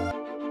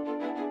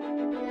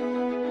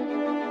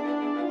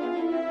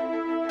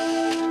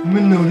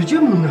 ምን ነው ልጄ?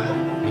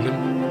 ምንም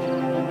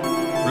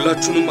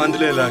ሁላችሁንም አንድ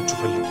ላይ ላያችሁ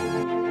ፈልጊ።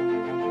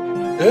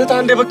 እህት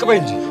አንዴ በቅ በይ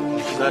እንጂ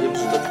ዛሬ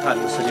ብዙ ተጥታል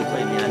መሰለኝ።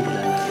 ቆይ እኔ አንድ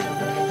ላይ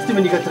እስቲ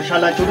ምን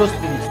ይከተርሻላችሁ? ወስጥ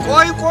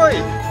ቆይ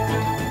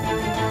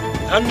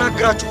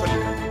አናግራችሁ ፈልጊ።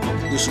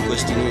 ዮሲ ቆይ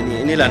እስቲ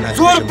እኔ ላናግር።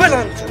 ዞር በል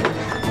አንተ።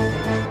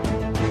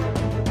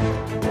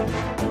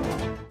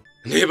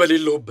 እኔ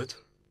በሌለሁበት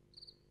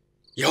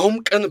ያውም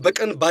ቀን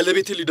በቀን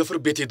ባለቤቴ ሊደፍር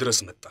ቤቴ ድረስ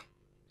መጣ።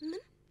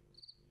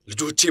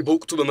 ልጆቼ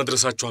በወቅቱ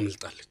በመድረሳቸው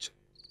አምልጣለች።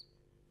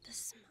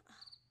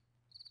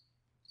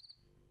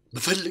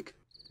 ብፈልግ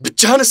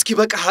ብቻህን እስኪ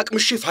በቃ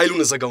አቅምሼ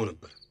ፋይሉን እዘጋው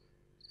ነበር።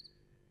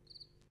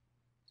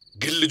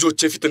 ግን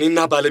ልጆቼ ፊት እኔና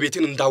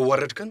ባለቤቴን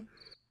እንዳዋረድከን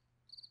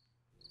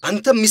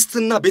አንተ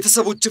ሚስትና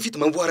ቤተሰቦች ፊት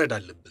መዋረድ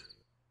አለብህ።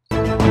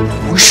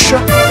 ውሻ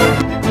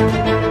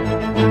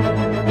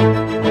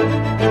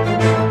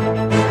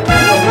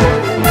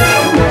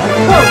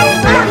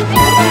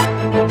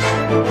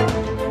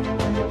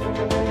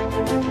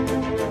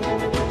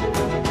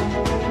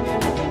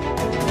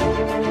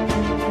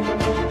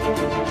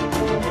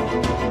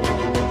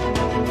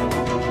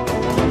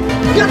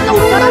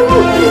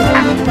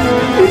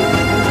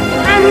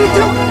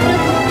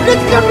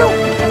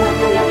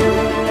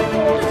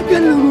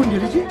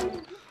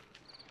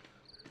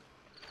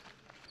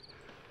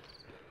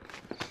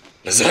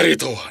ለዛሬ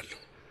ተውሃለሁ።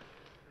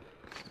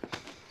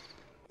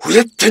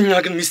 ሁለተኛ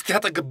ግን ሚስቴ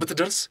አጠገብ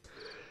ብትደርስ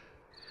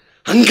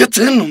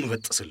አንገትህን ነው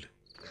የምበጥስልህ።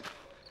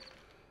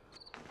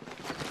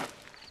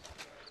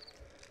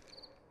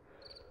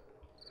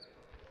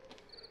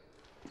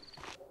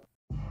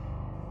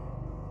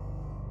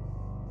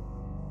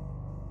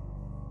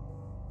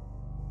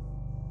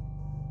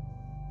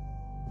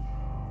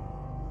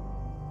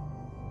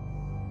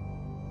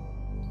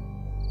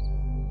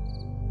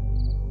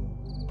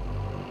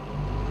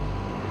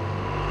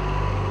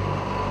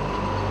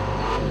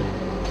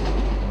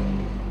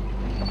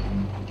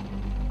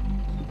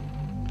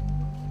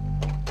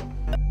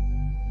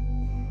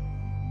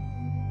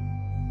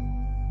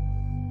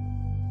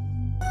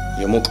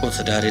 የሞቀው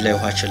ትዳሬ ላይ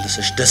ውሃ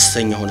ቸልሰሽ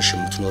ደስተኛ ሆነሽ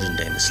የምትኖር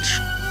እንዳይመስልሽ።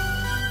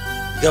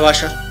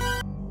 ገባሻል?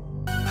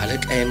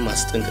 አለቃዬን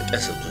ማስጠንቀቂያ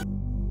ሰጥቶኝ፣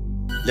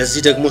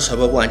 ለዚህ ደግሞ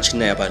ሰበቡ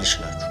አንቺና ያባልሽ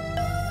ናችሁ።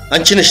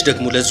 አንቺ ነሽ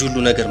ደግሞ ለዚህ ሁሉ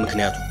ነገር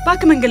ምክንያቱ።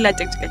 ባክ መንገድ ላይ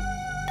አጨቅጭቀኝ።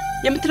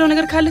 የምትለው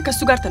ነገር ካለ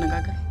ከሱ ጋር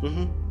ተነጋገር።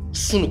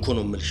 እሱን እኮ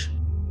ነው የምልሽ።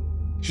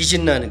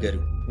 ሂጂና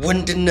ንገሪው፣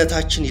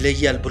 ወንድነታችን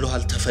ይለያል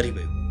ብሎሃል ተፈሪ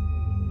በዩ።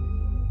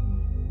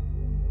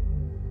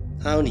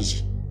 አሁን ሂጂ፣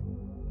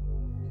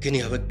 ግን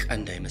ያበቃ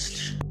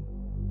እንዳይመስልሽ።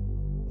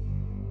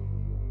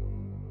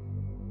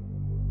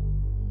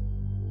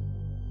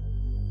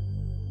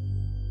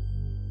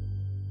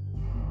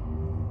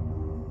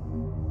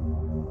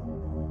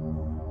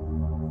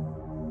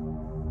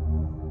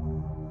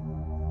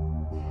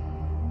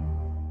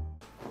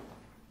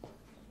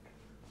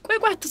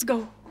 ቆይ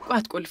አትዝጋው። ቆይ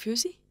አትቆልፊው።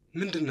 እዚህ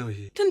ምንድነው ይሄ?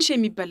 ትንሽ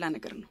የሚበላ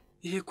ነገር ነው።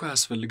 ይሄ እኮ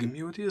አያስፈልግም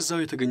ህይወቴ። እዛው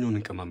የተገኘውን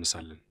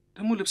እንቀማመሳለን።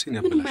 ደግሞ ልብሴን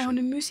ያበላሽ። ምንም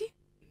አይሆንም ዩሲ።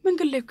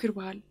 መንገድ ላይ እኮ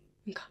ይርባሃል።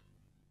 እንካ።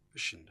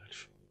 እሺ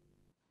እንዳልሽ።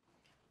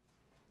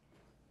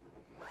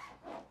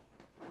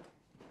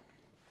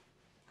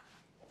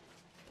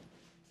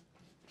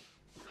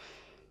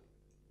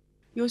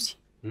 ዮሲ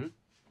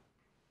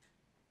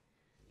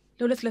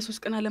ለሁለት ለሶስት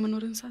ቀን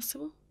አለመኖርን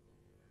ሳስበው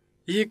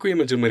ይሄ እኮ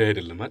የመጀመሪያ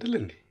አይደለም አይደል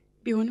እንዴ?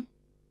 ቢሆንም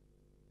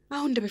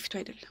አሁን እንደ በፊቱ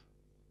አይደለም።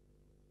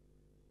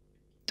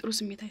 ጥሩ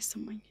ስሜት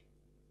አይሰማኝም።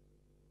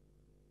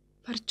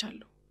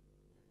 ፈርቻለሁ።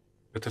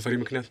 በተፈሪ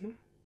ምክንያት ነው?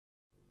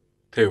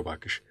 ተይው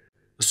እባክሽ።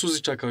 እሱ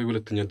እዚች አካባቢ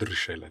ሁለተኛ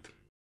ድርሻ አይላትም።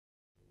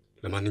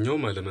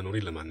 ለማንኛውም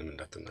አለመኖሬን ለማንም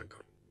እንዳትናገሩ።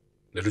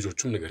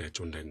 ለልጆቹም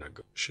ንገሪያቸው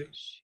እንዳይናገሩ። እሺ?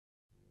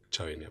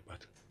 ቻው የኔ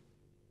አባት።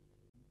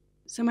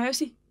 ስማ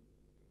ዮሲ፣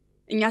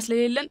 እኛ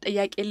ስለሌለን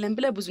ጥያቄ የለን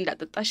ብለህ ብዙ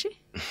እንዳጠጣሽ።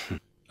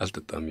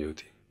 አልጠጣም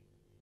ህይወቴ።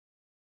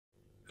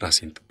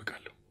 ራሴን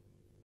እጠብቃለሁ።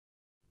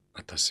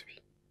 አታስቢ።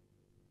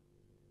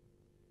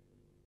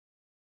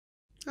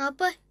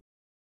 አባይ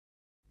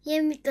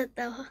የሚጠጣ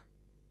ውሃ።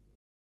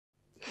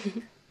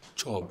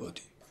 ቻው አባቴ።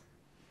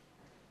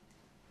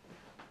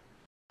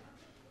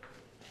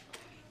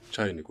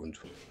 ቻው የኔ ቆንጆ።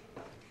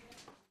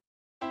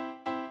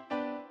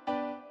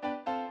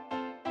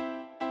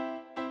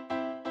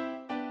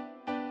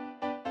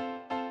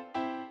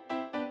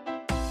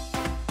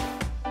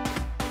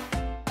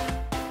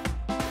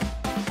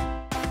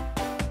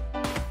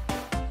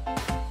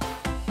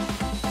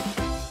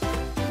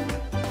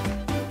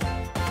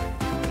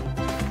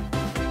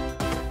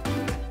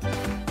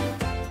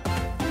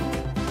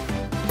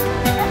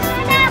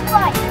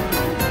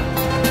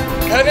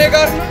 ከኔ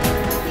ጋር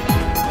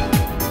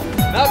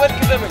ና በልክ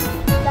ዘመን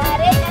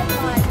ዛሬ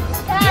ደስማል።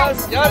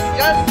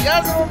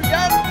 ያዝ ሮብ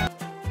ያዝ።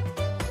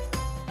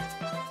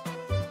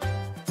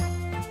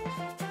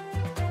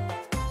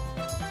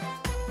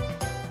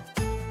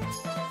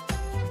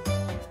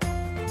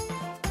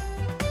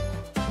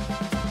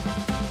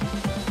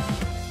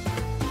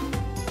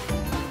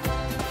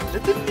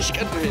 ለትንሽ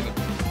ቀን ነው ይሄ ነው።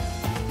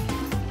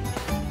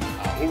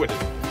 አሁን ወደ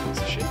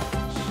እሺ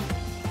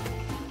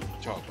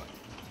ቻው አባ።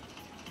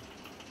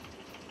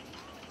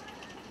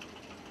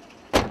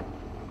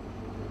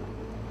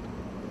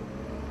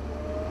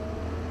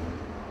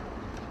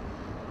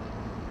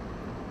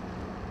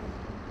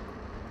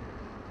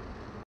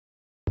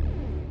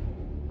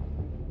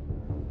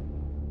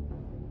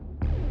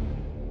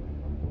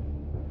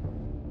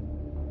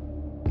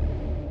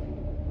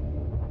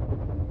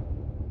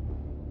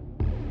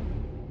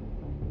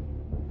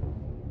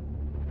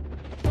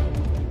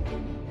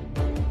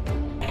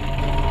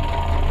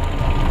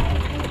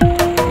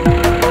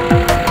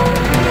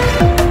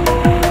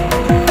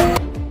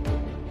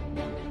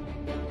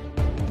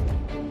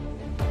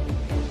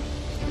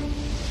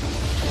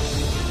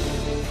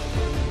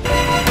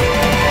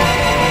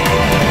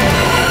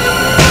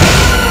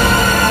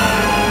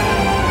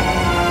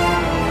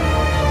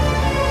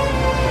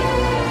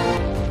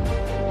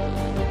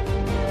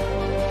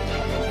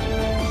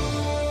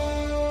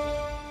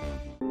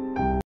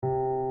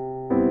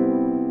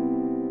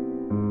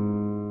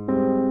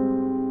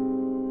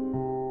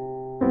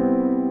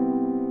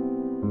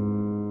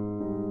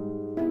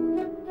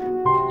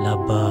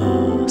 ላባ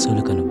ሰው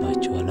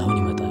ልከንባቸዋል። አሁን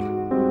ይመጣሉ።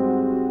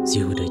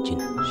 እዚህ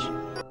ወደጅን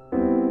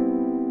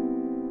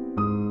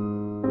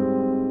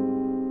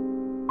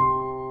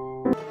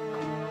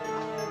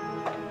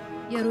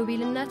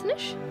የሮቤል እናት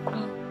ነሽ?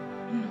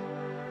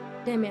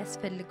 ደም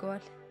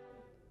ያስፈልገዋል።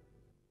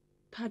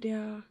 ታዲያ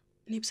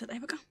እኔ ብሰጥ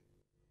አይበቃም?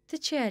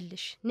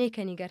 ትችያለሽ። ነይ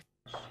ከኔ ጋር።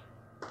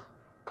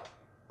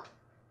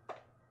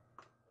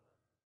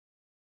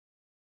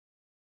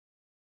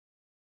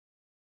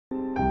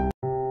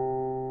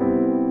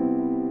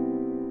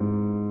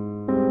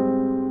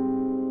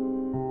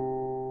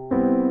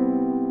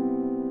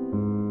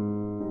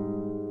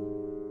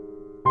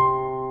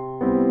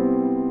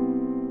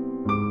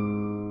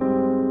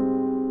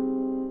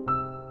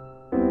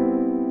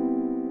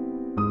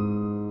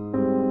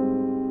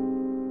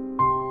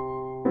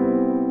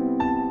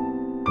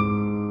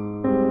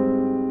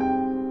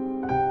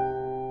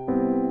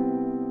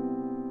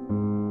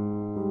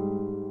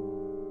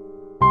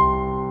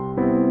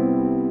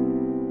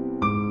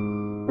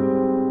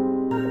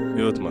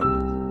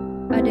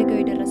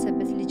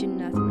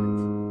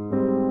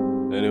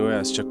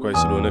 አስቸኳይ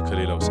ስለሆነ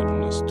ከሌላው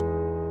ሰዱና ስጡ።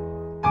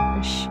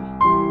 እሺ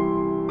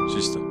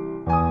ሲስተር፣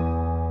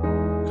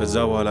 ከዛ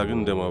በኋላ ግን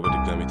እንደማ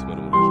በድጋሚ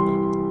ተመርምሮ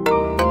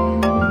ይረጋገጥ።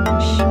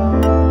 እሺ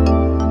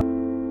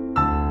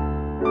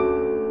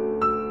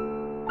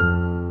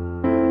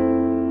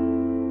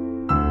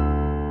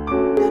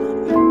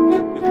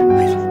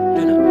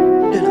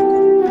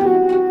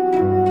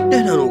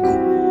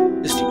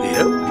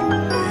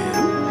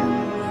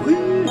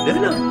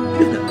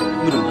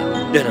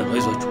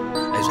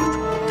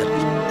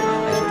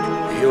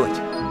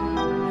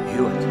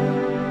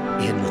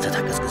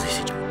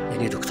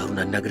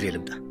አናግሬ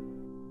ልምጣ።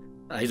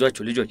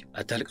 አይዟችሁ ልጆች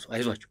አታልቅሱ፣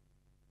 አይዟችሁ።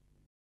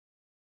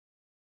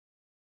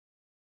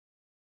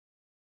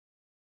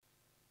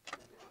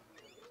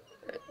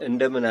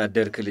 እንደምን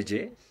አደርክ ልጄ?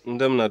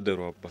 እንደምን አደሩ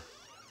አባ።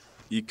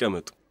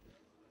 ይቀመጡ።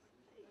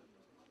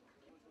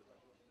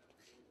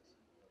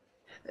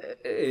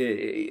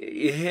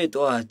 ይሄ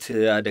ጠዋት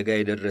አደጋ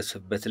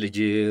የደረሰበት ልጅ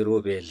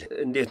ሮቤል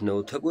እንዴት ነው?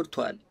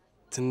 ተጎድቷል?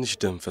 ትንሽ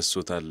ደም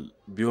ፈሶታል።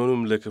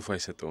 ቢሆንም ለክፉ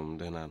አይሰጠውም።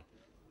 ደህና ነው።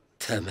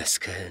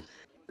 ተመስገን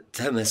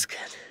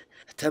ተመስገን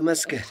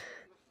ተመስገን።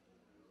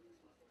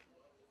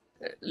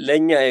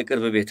 ለእኛ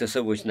የቅርብ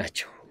ቤተሰቦች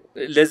ናቸው።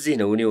 ለዚህ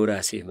ነው እኔው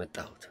ራሴ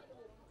የመጣሁት።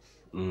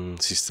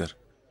 ሲስተር፣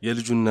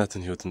 የልጁ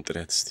እናትን ህይወትን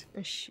ጥሪያት እስቲ።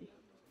 እሺ።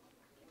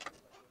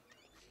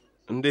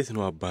 እንዴት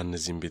ነው አባ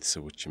እነዚህን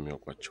ቤተሰቦች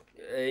የሚያውቋቸው?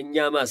 እኛ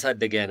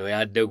ማሳደጊያ ነው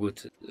ያደጉት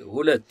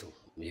ሁለቱ፣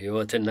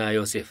 ህይወትና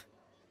ዮሴፍ።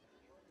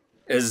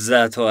 እዛ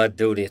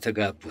ተዋደው ነው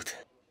የተጋቡት።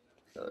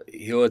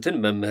 ህይወትን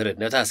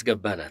መምህርነት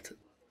አስገባናት።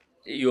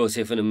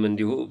 ዮሴፍንም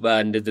እንዲሁ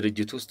በአንድ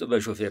ድርጅት ውስጥ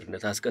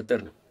በሾፌርነት አስቀጠር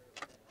ነው።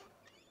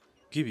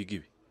 ግቢ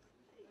ግቢ።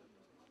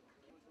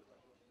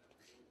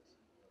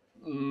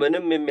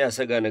 ምንም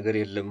የሚያሰጋ ነገር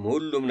የለም፣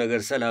 ሁሉም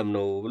ነገር ሰላም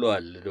ነው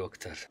ብለዋል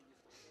ዶክተር።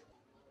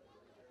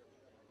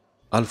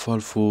 አልፎ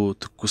አልፎ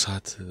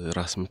ትኩሳት፣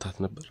 ራስ ምታት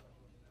ነበር?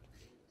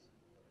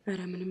 ኧረ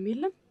ምንም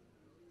የለም።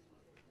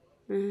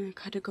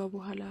 ካደጋው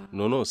በኋላ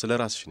ኖ ስለ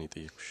ራስሽ ነው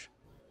የጠየኩሽ።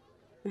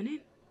 እኔን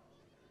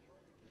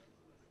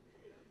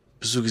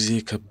ብዙ ጊዜ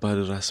ከባድ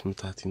ራስ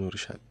ምታት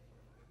ይኖርሻል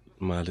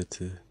ማለት?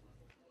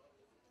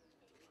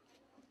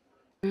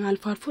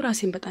 አልፎ አልፎ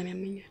ራሴን በጣም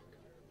ያመኛል።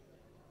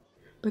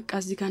 በቃ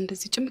እዚህ ጋር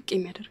እንደዚህ ጭምቅ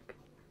የሚያደርግ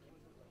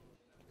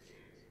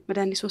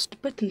መድኃኒት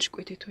ስወስድበት ትንሽ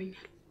ቆይቶ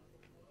ይተወኛል።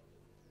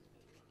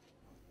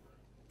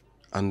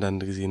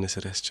 አንዳንድ ጊዜ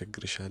ነስር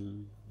ያስቸግርሻል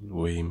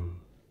ወይም?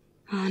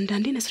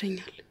 አንዳንዴ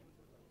ነስረኛል፣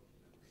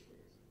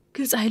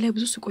 ግን ፀሐይ ላይ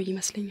ብዙ ስቆይ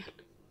ይመስለኛል።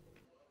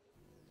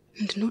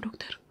 ምንድነው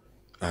ዶክተር?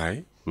 አይ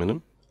ምንም።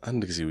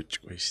 አንድ ጊዜ ውጭ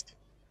ቆይ እስቲ።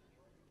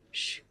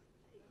 እሺ።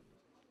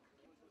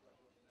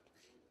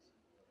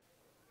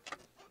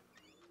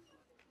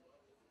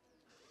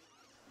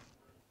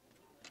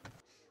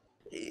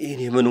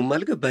 እኔ ምንም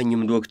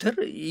አልገባኝም ዶክተር።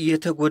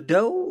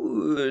 የተጎዳው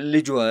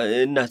ልጇ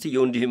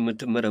እናትየው እንዲህ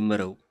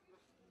የምትመረመረው?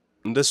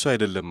 እንደሱ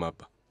አይደለም አባ።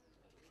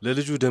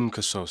 ለልጁ ደም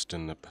ከሷ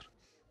ወስደን ነበር።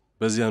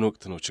 በዚያን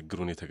ወቅት ነው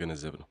ችግሩን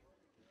የተገነዘብነው።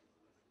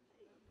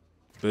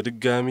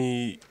 በድጋሚ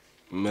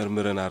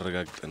መርምረን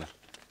አረጋግጠናል።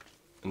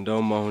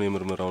 እንደውም አሁን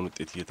የምርመራውን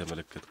ውጤት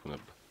እየተመለከትኩ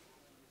ነበር።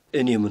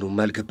 እኔ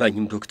ምንም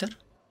አልገባኝም ዶክተር።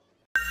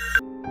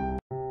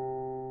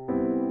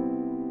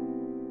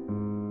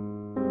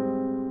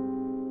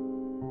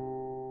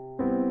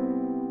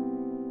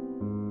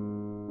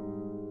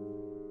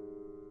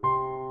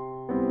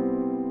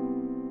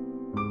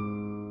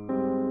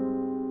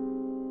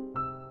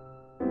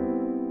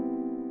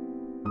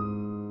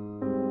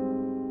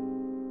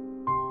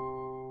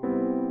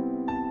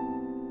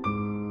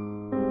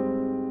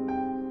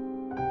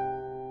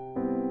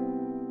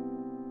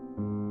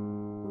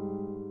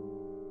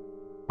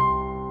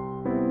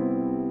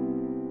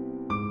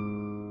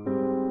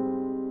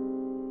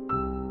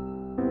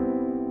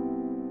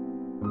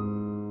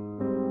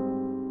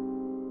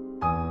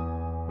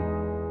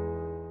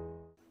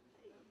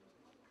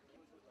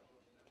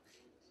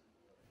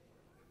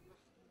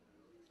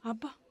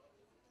 አባ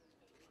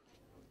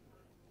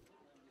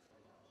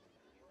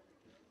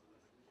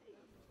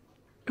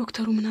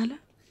ዶክተሩ ምን አለ?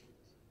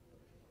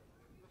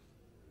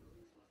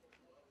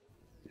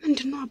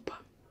 ምንድነው አባ?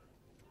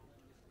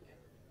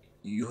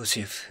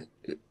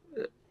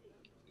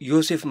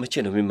 ዮሴፍ መቼ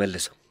ነው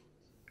የሚመለሰው?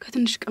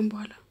 ከትንሽ ቀን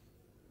በኋላ።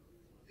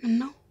 ምን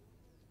ነው?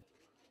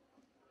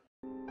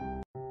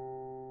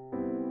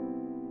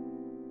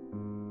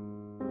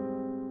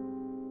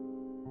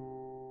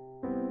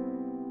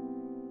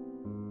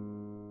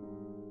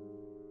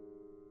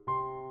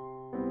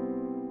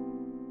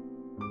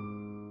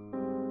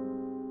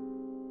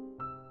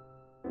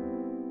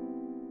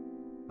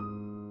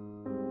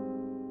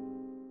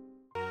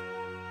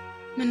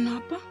 ምን ነው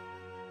አባ?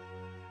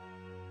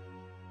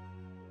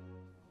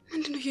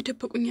 ምንድነው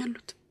እየደበቁኝ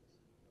ያሉት?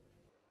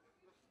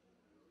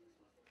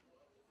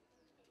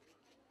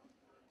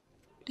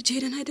 ልጄ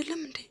ደህና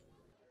አይደለም እንዴ?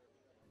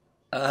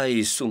 አይ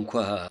እሱ እንኳ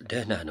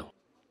ደህና ነው።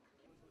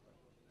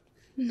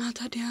 እና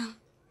ታዲያ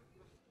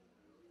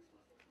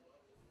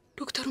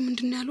ዶክተሩ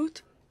ምንድነው ያሉት?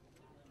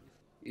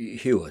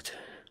 ህይወት፣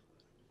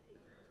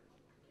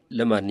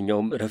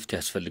 ለማንኛውም እረፍት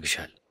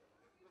ያስፈልግሻል።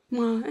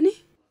 እኔ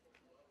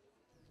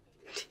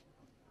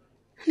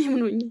እኔ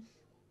ምን ሆኜ?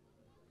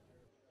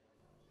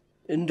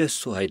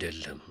 እንደሱ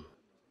አይደለም።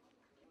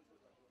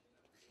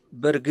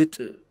 በርግጥ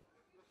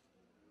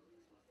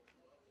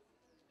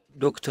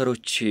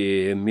ዶክተሮች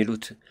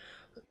የሚሉት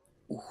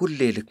ሁሌ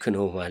ልክ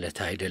ነው ማለት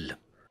አይደለም።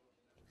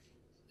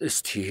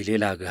 እስቲ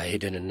ሌላ ጋር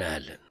ሄደን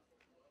እናያለን።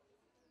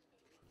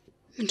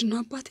 ምንድነው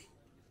አባቴ?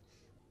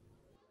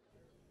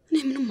 እኔ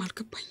ምንም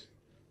አልገባኝ።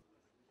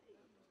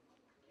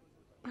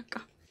 በቃ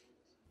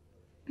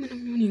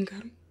ምንም ይሁን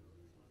ይንገሩኝ።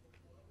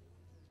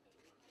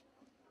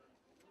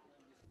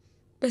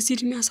 በዚህ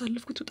እድሜ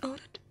ያሳለፍኩት ውጣ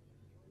ውረድ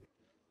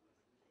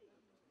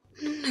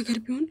ምንም ነገር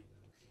ቢሆን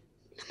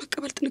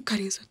ለመቀበል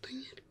ጥንካሬን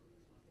ሰጥቶኛል።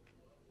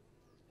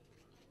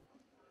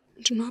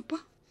 ምንድነው አባ?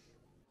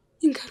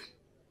 ይንገሩኝ።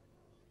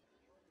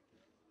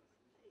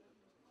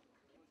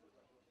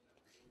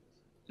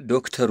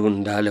 ዶክተሩ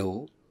እንዳለው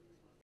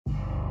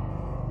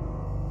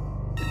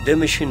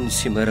ደምሽን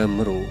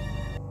ሲመረምሩ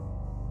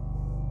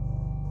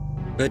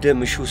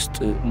በደምሽ ውስጥ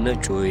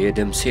ነጩ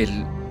የደም ሴል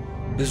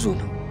ብዙ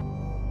ነው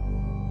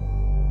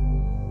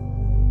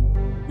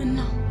እና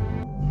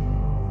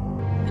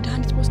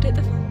መድኃኒት ወስደ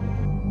አይጠፋም?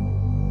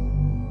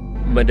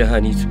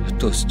 መድኃኒት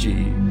ብትወስጂ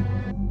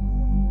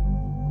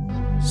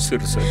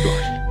ስር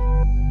ሰዷል።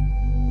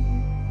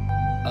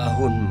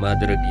 አሁን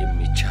ማድረግ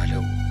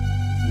የሚቻለው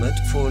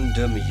መጥፎን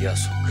ደም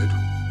እያስወገዱ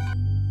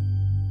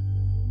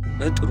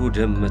በጥሩ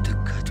ደም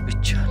መተካት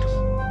ብቻ ነው።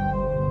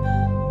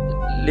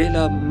 ሌላ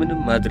ምንም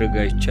ማድረግ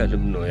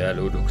አይቻልም ነው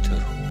ያለው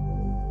ዶክተሩ።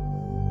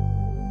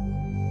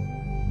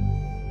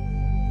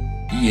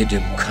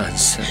 የደም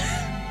ካንሰር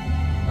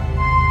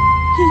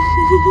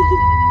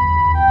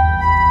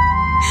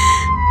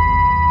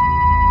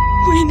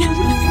ወይኔ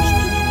አምላኬ!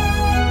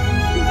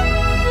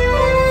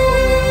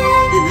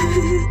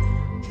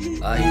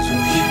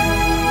 አይዞሽ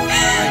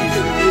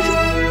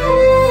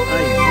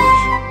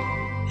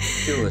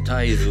ሕይወት፣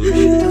 አይዞሽ፣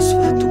 ተስፋ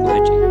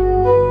አትቁረጪ።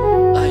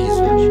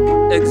 አይዞሽ፣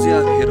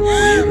 እግዚአብሔር እኮ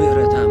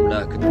የምህረት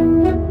አምላክ ነው።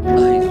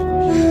 አይዞሽ።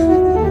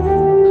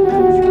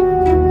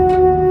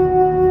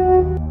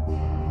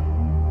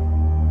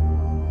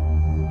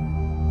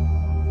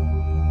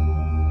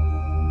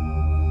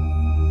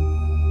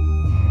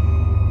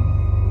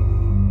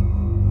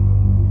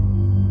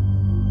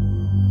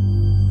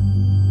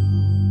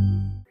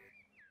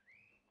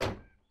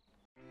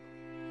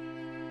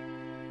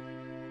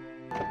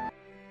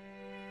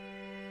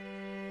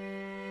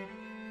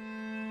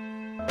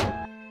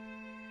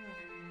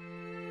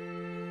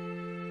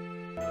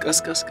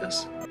 ቀስ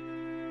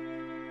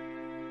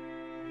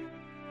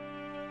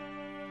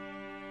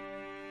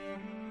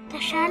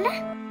ተሻለ?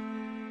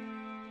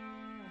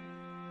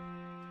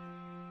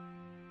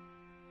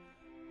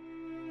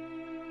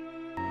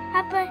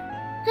 አባይ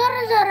ዞር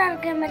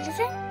አድርገህ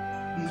መልሰኝ።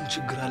 ምን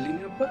ችግር አለኝ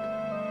አባት?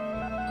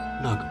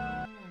 ናግ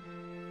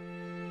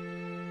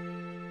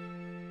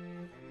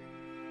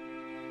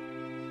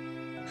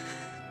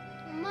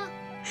እማ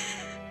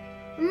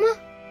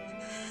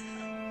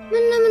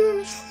ምን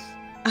ሆነሽ?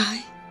 አይ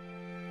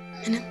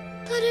ምንም።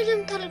 ታዲያ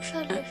ለምን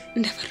ታለቅሻለሽ?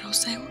 እንደፈራው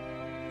ሳይሆን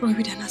ሮቢ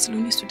ደህና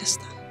ስለሆነ እሱ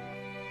ደስታ ነው።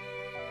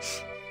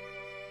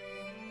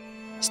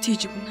 እስቲ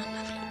ሂጂ ቡና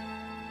እናፍላ፣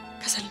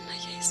 ከሰልና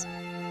እያይዝ።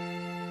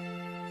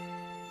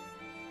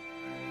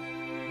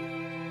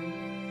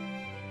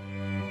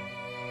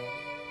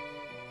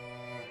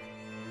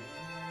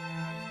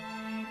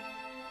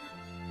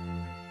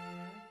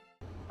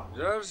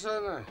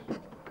 ደርሰናል።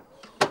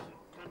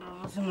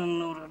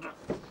 እንውረድ።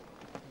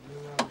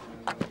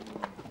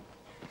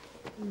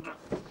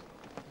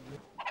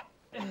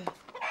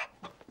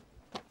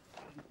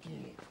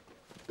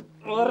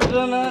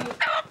 ወርደናል።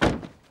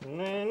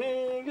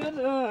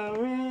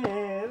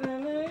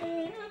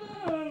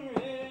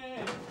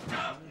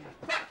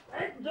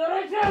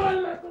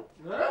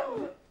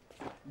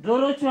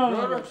 ዶሮቹ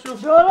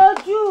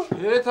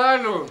የት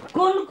አሉ?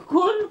 ኩል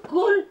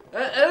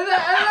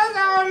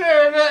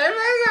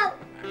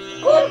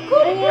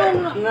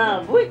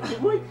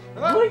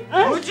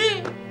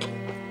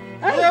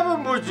የምን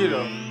ቡቺ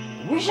ነው?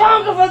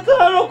 ውሻውን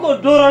ከፈተነው እኮ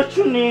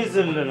ዶሮቹን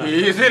ይይዝልናል።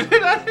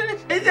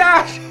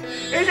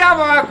 እኛ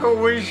እባክህ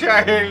ውሻ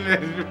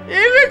የለን።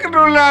 ይልቅ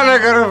ዱላ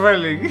ነገር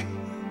ፈልግ።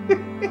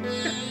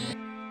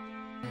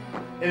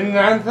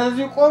 እናንተ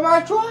እዚህ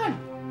ቆማችኋል።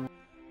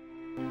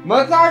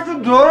 መታችሁ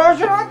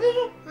ዶሮዎችን አትይዙ።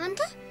 አንተ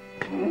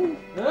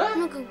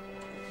ምግቡ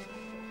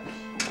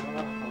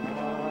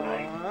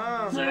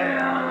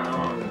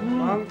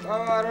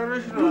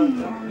ማንቀባረርሽ ነው።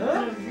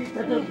 እዚህ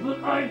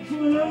ተደብቃችሁ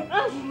ነው።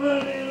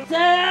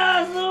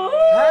 ተያዙ።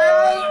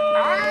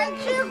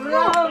 አንቺ እኮ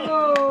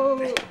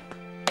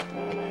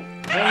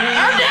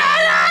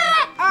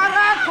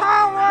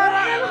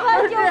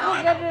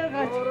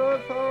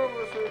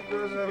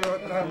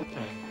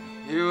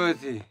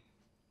ሕይወቴ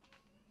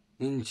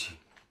እንጂ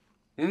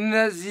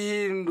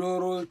እነዚህን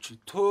ዶሮዎች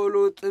ቶሎ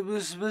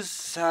ጥብስብስ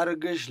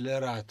አድርገሽ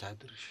ለራት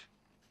አድርሽ።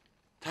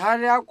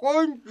 ታዲያ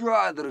ቆንጆ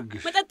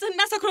አድርግሽ።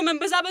 መጠጥህና ሰክሮ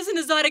መንበዛበዝን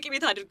እዛው አረቄ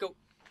ቤት አድርገው።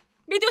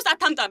 ቤቴ ውስጥ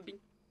አታምጣብኝ።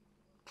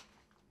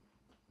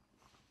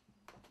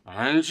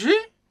 አንቺ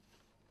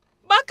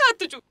እባክህ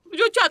አትጩ፣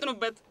 ልጆቹ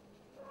አጥኑበት።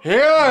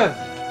 ህይወት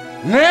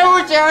ነይ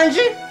ውጪ አንቺ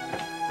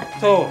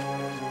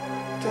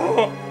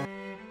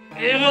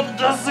ህይወት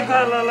ደስ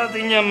ካላላት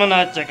እኛ ምን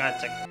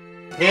አጨቃጨቅ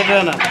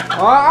ሄደናል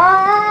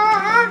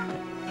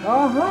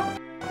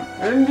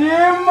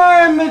እንዲህማ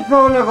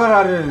የምትተው ነገር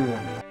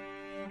አይደለም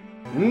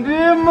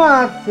እንዲህማ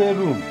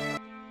አትሄዱም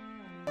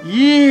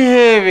ይሄ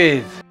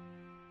ቤት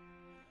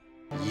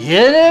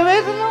የኔ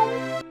ቤት ነው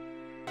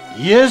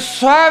የእሷ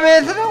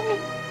ቤት ነው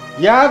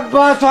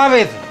የአባቷ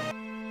ቤት ነው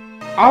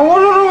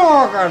አሁኑኑ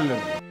አውቃለሁ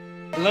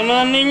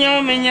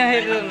ለማንኛውም እኛ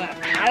ሄደናል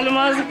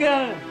አልማዝ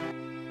ጋር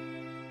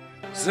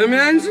ስሚ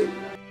አንቺ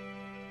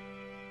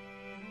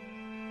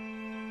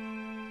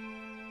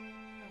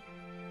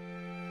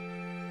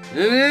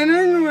እኔ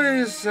ነኝ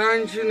ወይስ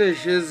አንቺ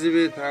ነሽ የዚህ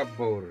ቤት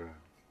አባወራ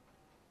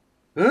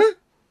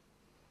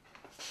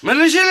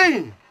መልሽልኝ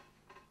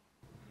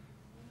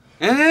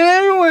እኔ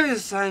ነኝ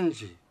ወይስ አንቺ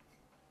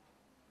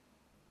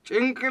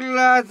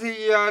ጭንቅላት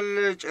እያለ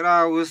ጭራ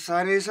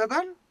ውሳኔ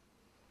ይሰጣል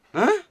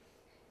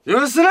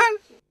ይወስናል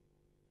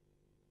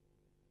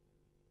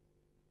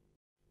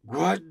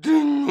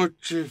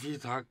ጓደኞቼ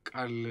ፊት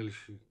አቃለልሽ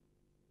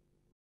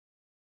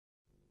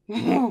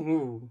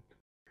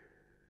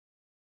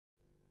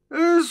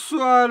እሱ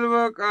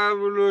አልበቃ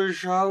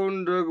ብሎሽ አሁን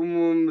ደግሞ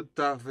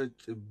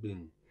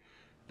የምታፈጭብኝ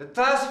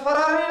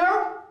ልታስፈራሪ ነው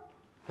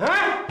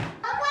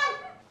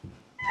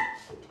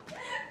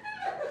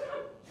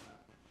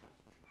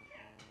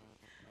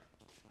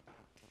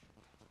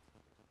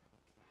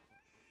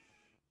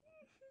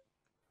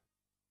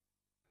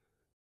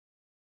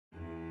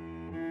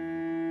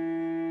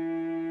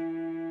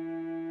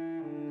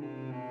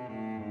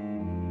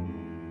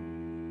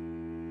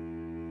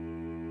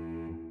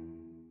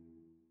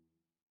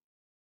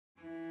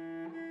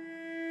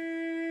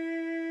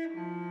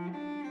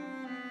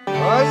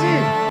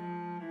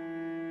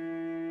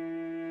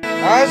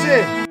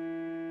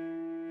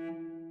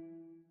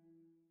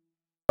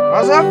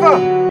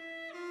Asafa!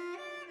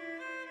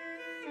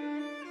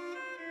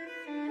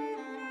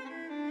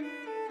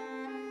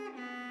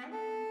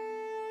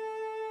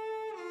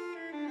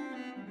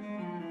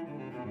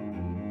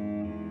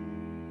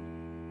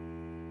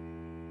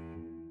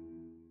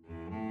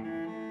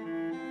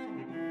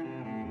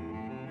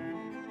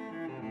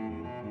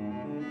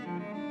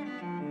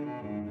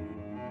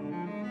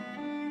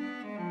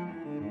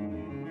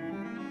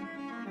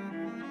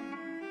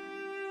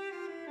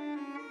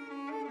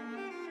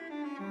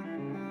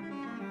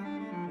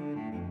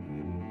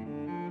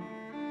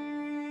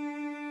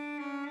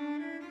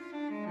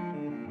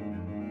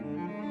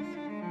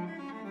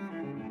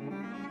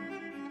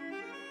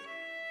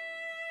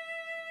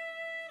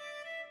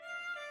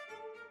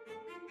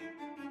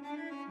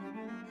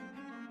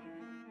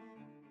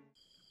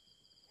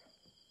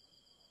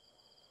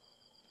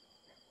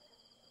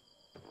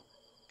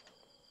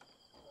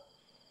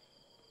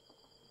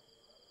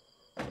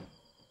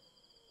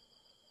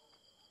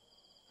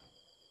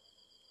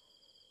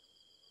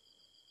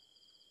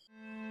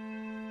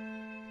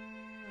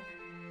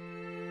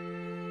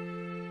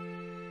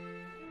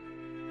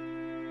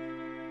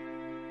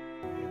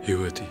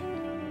 ህይወቴ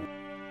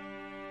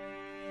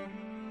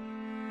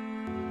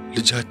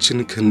ልጃችን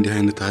ከእንዲህ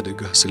አይነት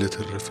አደጋ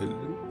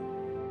ስለተረፈልን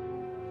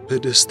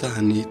በደስታ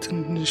እኔ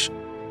ትንሽ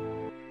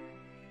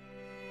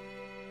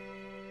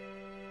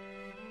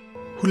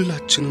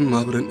ሁላችንም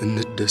አብረን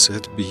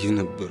እንደሰት ብዬ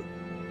ነበር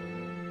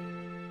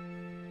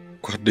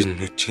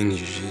ጓደኞቼን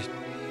ይዤ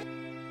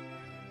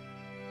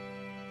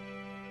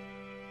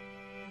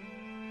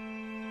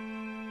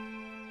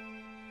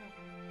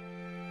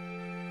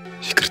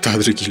ይቅርታ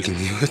አድርጊልኝ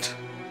ህይወት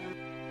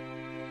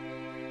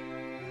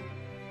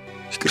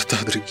ይቅርታ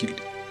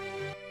አድርጊልኝ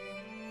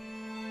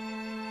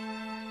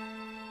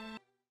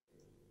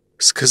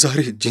እስከ ዛሬ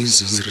እጄን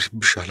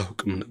ሰንዝሬብሽ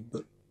አላውቅም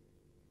ነበር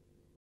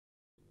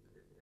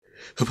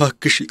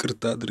እባክሽ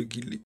ይቅርታ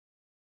አድርጊልኝ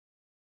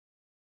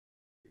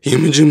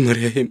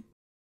የመጀመሪያዬም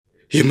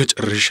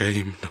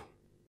የመጨረሻዬም ነው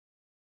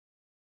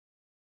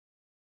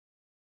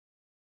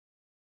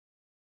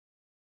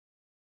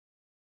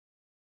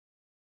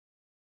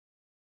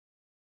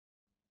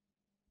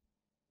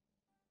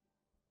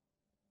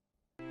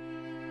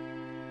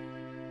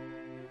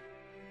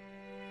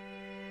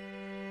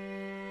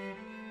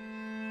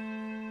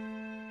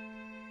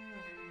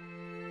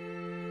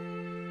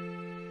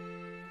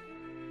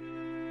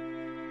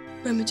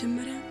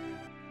በመጀመሪያ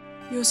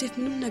ዮሴፍ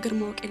ምንም ነገር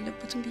ማወቅ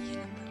የለበትም ብዬ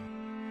ነበር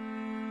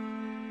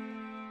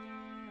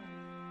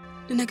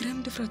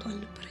ለነገርም ድፍረቱ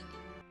አልነበረኝ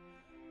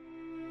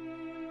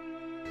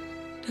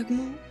ደግሞ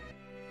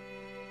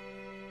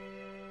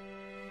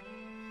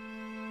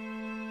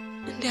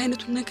እንዲህ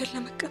አይነቱን ነገር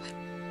ለመቀበል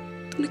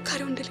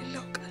ጥንካሬው እንደሌለ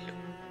አውቃለሁ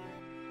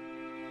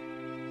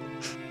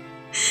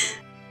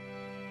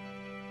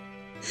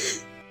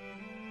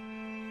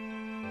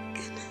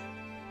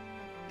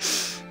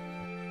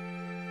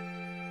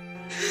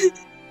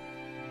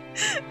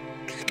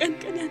ከቀን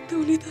ያንተ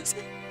ሁኔታ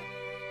ሳይ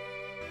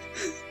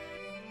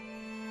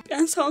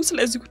ቢያንስ አሁን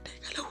ስለዚህ ጉዳይ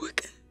ካላወቀ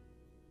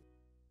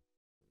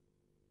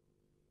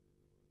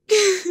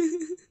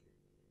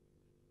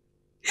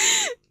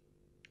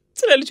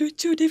ስለ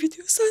ልጆቼ ወደፊት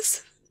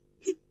ይወሳስብ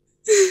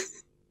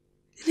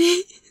እኔ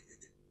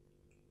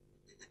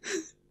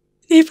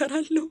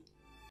እፈራለሁ።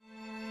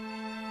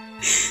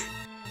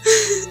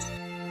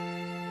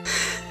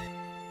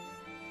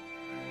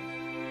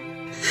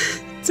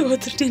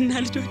 ዘወትር እኔና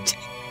ልጆቼ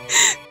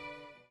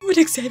ወደ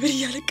እግዚአብሔር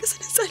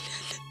እያለቀስን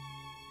እንጸልያለን።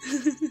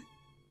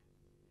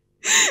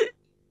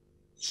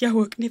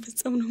 ያወቅን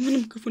የፈጸምነው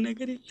ምንም ክፉ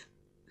ነገር የለም።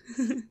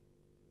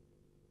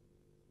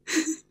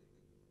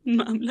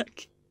 ማምላክ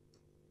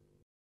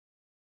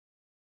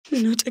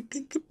ነው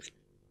ጨከንክብን።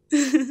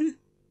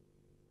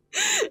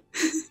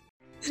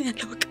 እኔ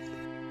አላውቅም።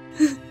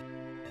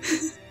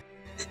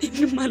 እኔ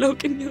ምንም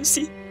አላውቅም ዮሲ።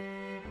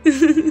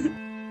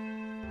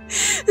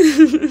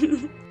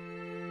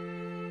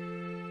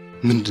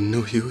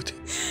 ምንድነው ህይወቴ?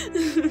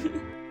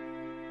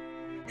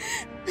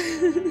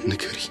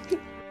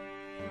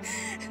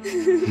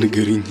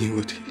 ንገሪኝ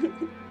ህይወቴ።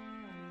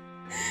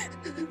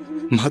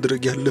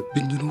 ማድረግ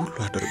ያለብኝን ሁሉ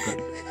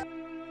አደርጋለሁ።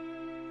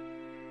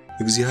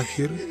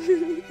 እግዚአብሔር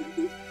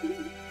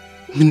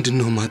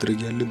ምንድነው ማድረግ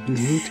ያለብኝ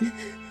ህይወቴ?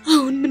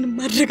 አሁን ምንም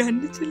ማድረግ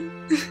አንችልም።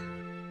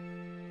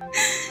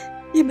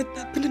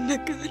 የመጣብንን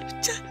መቀበል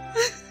ብቻ ነው።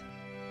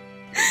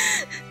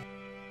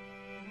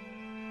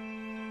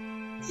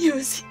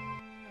 ዮሲ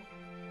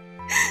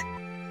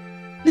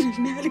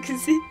ምንም ያህል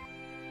ጊዜ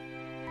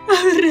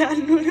አብሬ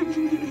አልኖርም።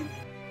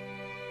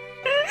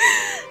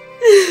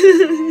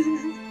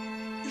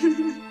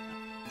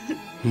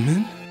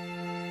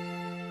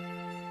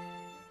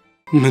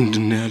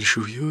 ምንድነው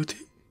ያልሽው ህይወቴ?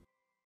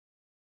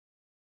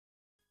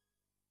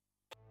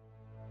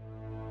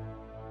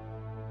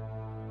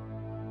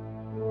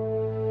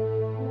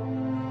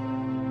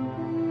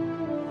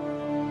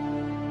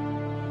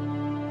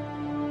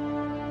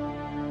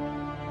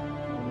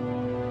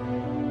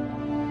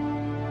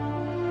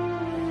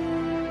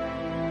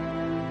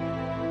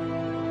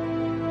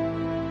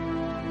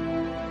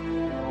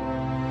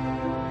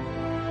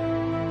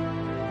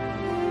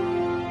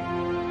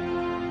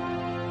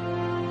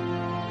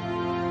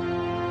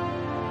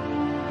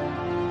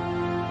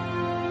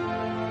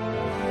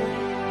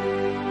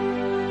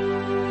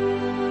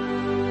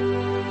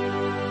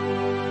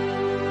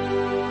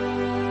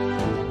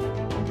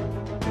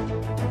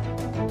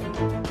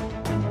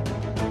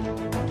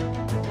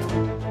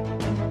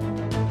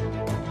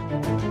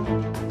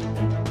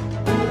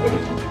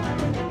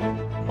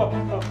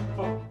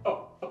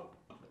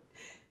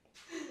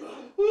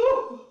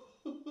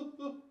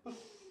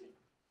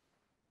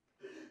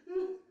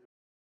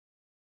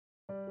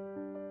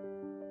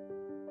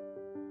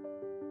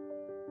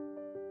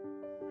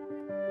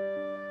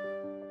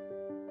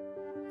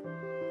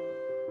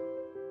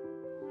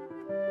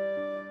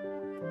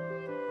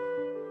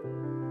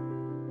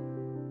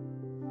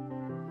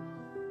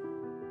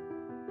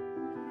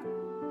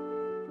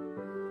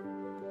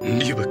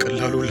 እንዲህ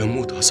በቀላሉ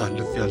ለሞት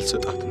አሳልፌ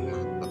አልሰጣትም።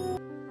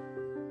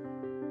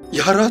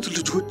 የአራት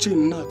ልጆቼ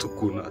እናት እኮ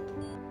ናት።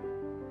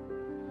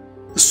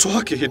 እሷ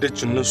ከሄደች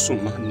እነሱ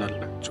ማን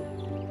አላቸው?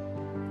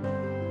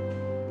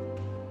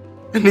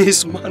 እኔስ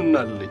ማን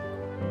አለኝ?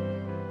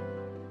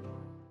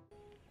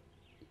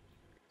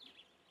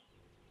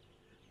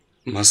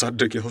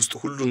 ማሳደጊያ ውስጥ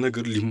ሁሉ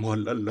ነገር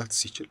ሊሟላላት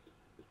ሲችል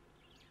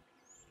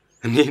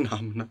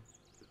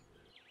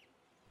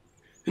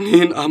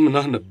እኔን አምና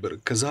ነበር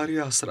ከዛሬ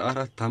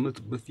 14 ዓመት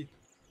በፊት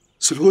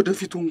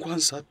ስለወደፊቱ እንኳን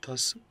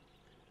ሳታስብ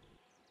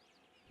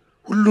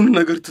ሁሉን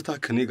ነገር ትታ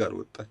ከኔ ጋር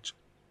ወጣች።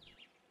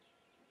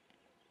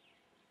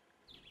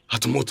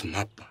 አትሞትም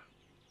አባ፣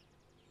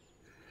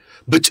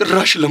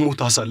 በጭራሽ ለሞት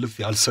አሳልፌ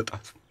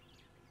አልሰጣትም።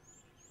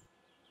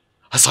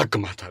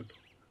 አሳክማታለሁ።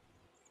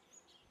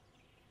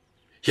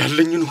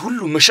 ያለኝን ሁሉ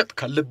መሸጥ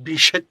ካለብኝ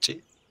ሸጬ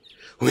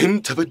ወይም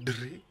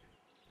ተበድሬ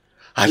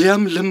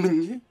አሊያም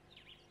ለምኜ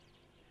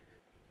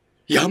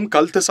ያም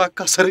ካልተሳካ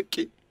ሰርቄ፣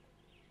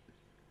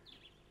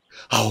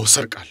 አዎ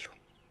ሰርቃለሁ፣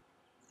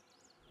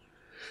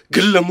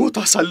 ግን ለሞት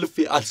አሳልፌ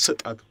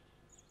አልሰጣትም።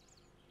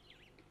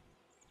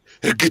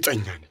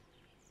 እርግጠኛ ነኝ።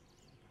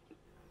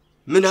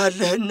 ምን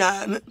አለህና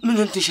ምን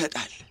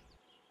ትሸጣለህ?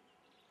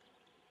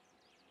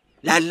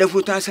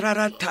 ላለፉት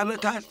 14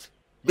 ዓመታት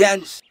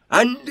ቢያንስ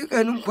አንድ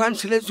ቀን እንኳን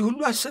ስለዚህ ሁሉ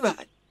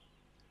አስበሃል?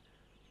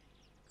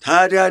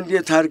 ታዲያ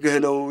እንዴት አድርገህ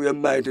ነው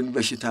የማይድን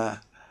በሽታ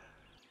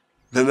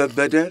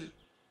በመበደር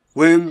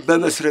ወይም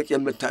በመስረቅ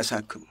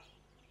የምታሳክመው?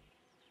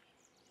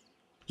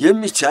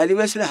 የሚቻል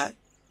ይመስልሃል?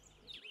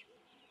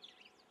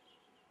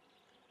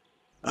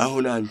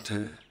 አሁን አንተ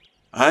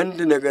አንድ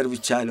ነገር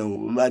ብቻ ነው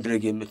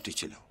ማድረግ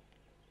የምትችለው።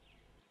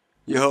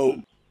 ይኸው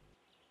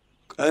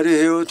ቀሪ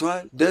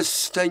ሕይወቷን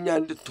ደስተኛ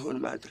እንድትሆን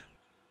ማድረግ።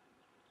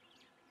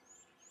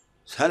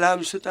 ሰላም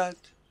ስጣት፣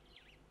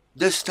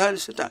 ደስታን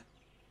ስጣት።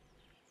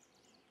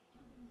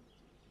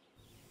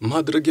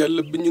 ማድረግ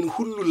ያለብኝን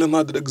ሁሉ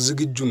ለማድረግ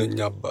ዝግጁ ነኝ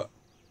አባ።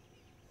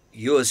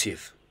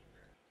 ዮሴፍ፣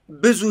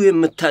 ብዙ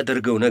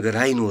የምታደርገው ነገር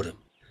አይኖርም።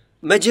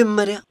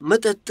 መጀመሪያ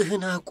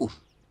መጠጥህን አቁም።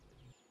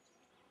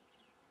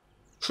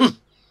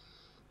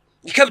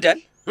 ይከብዳል።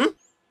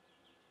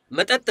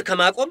 መጠጥ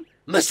ከማቆም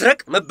መስረቅ፣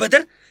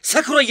 መበደር፣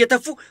 ሰክሮ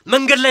እየተፉ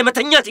መንገድ ላይ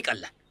መተኛት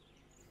ይቀላል።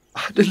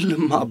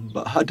 አይደለም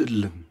አባ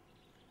አይደለም።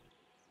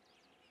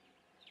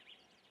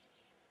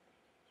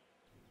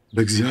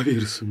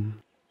 በእግዚአብሔር ስም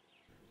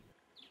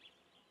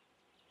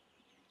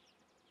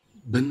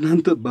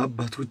በእናንተ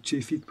በአባቶቼ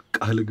ፊት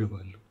ቃል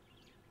እገባለሁ።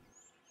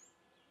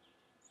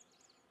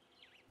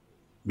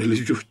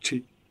 በልጆቼ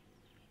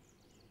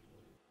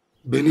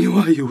በኔዋ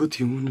ሕይወት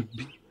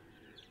ይሁንብኝ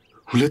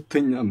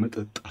ሁለተኛ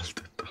መጠጥ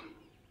አልጠጣም፣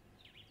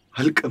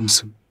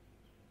 አልቀምስም።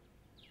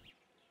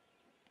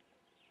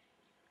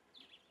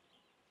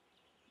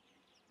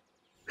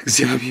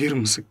 እግዚአብሔር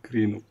ምስክሬ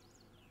ነው።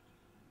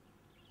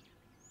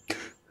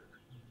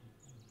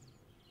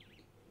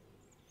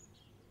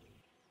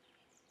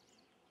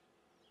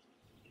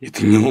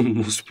 የትኛውም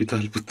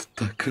ሆስፒታል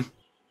ብትታከም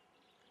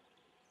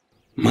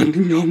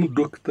ማንኛውም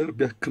ዶክተር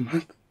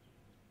ቢያክማት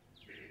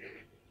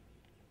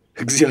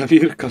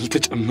እግዚአብሔር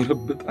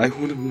ካልተጨመረበት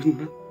አይሆንምና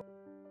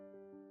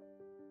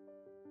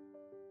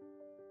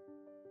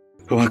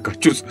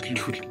እባካችሁ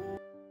ጸልዩልኝ።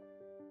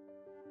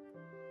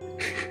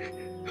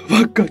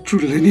 እባካችሁ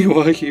ለኔዋ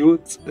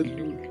ሕይወት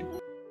ጸልዩልኝ።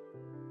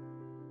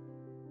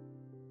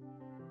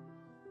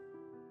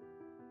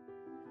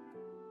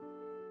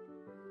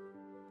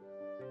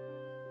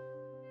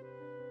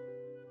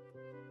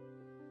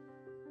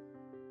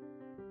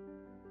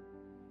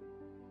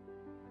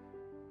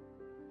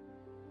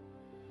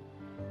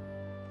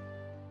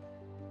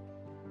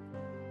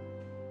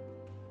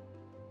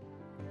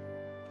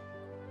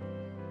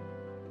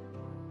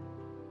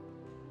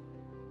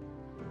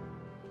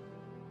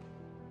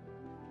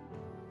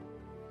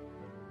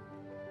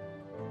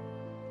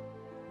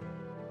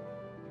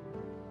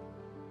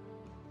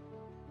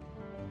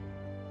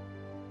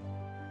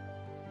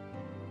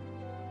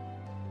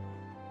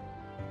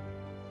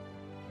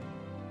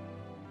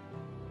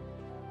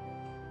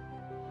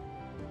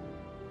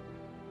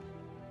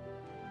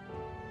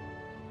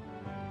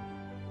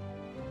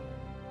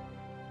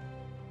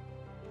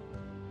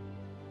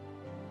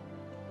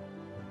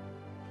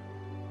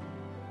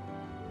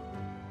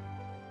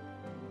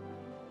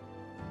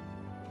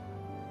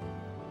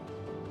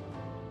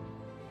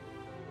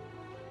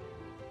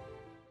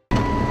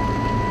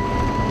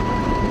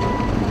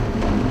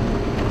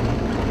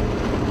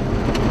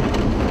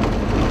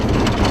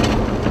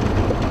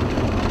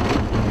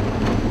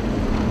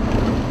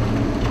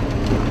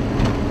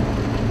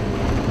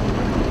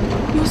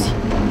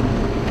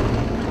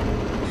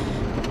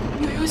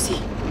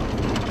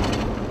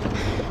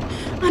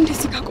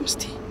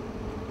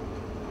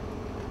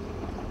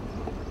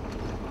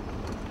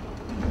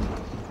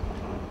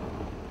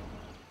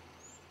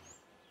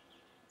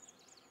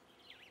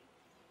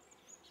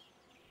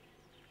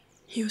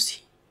 ዮሲ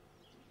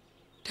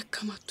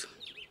ደካማቱ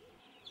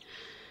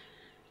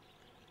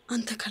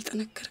አንተ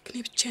ካልጠነከርክ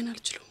እኔ ብቻዬን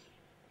አልችልም።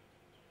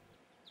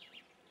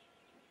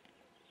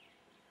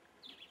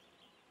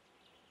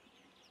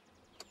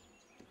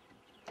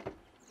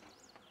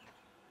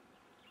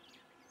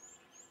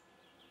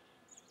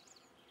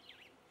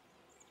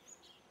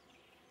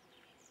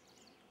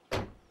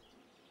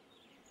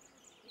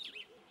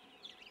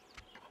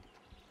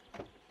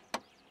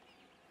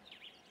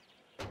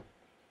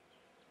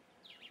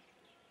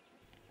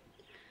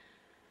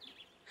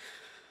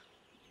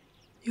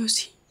 ዮሲ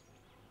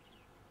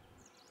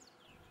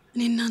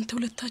እኔ እናንተ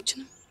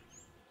ሁለታችንም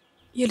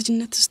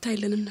የልጅነት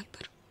ስታይልንም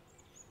ነበር።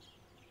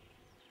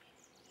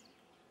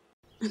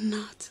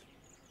 እናት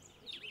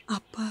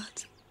አባት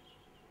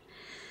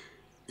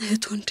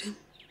እህት ወንድም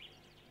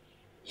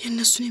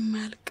የነሱን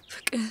የማያልቅ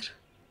ፍቅር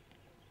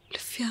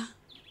ልፊያ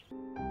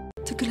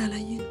ትግል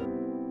አላየን።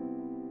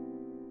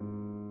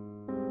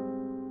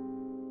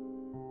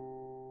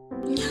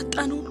 እኛ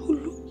ያጣነውን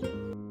ሁሉ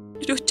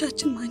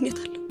ልጆቻችን ማግኘት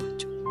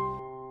አለባቸው።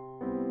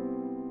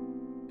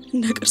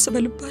 እንደ ቅርስ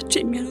በልባቸው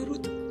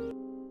የሚያኖሩት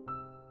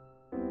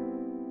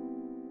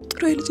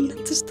ጥሩ የልጅነት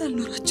ትዝታ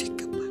ሊኖራቸው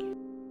ይገባል።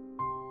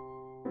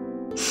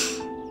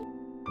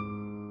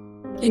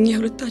 የኛ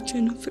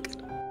ሁለታችንን ፍቅር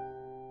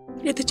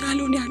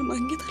የተቻለውን ያህል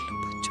ማግኘት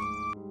አለባቸው።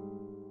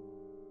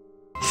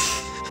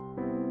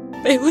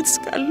 በህይወት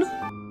እስካለሁ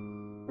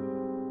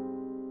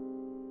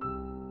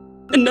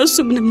እነሱ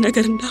ምንም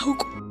ነገር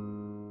እንዳያውቁ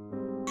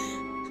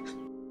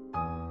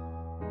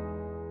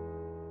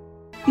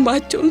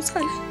ማቸውን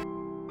ሳለ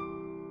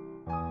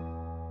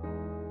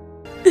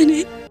እኔ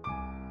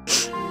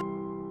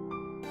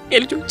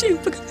የልጆቼን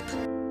ፈገግታ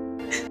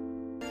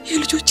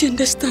የልጆቼን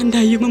ደስታ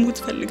እንዳየ መሞት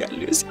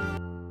ፈልጋለሁ። ዮሲ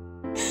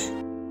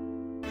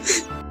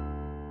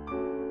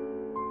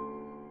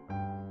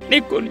እኔ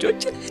እኮ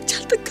ልጆቼን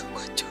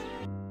አልጠቀምኳቸው።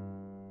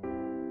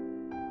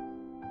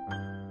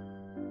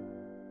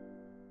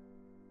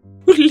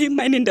 ሁሌም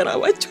አይኔ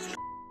እንደራባቸው ነው።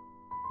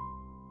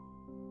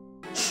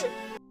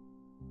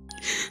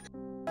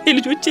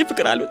 የልጆቼ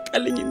ፍቅር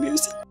አልወጣልኝም።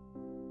 ዮሲ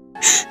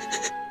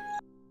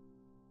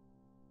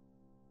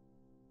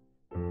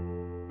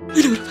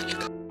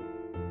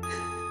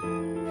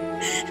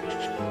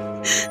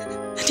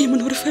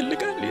መኖር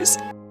እፈልጋለሁ። ዮሲ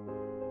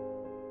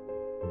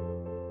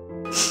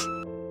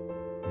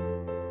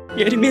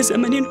የእድሜ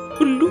ዘመኔን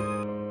ሁሉ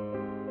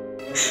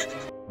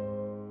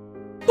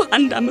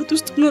 1 ዓመት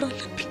ውስጥ መኖር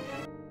አለብኝ።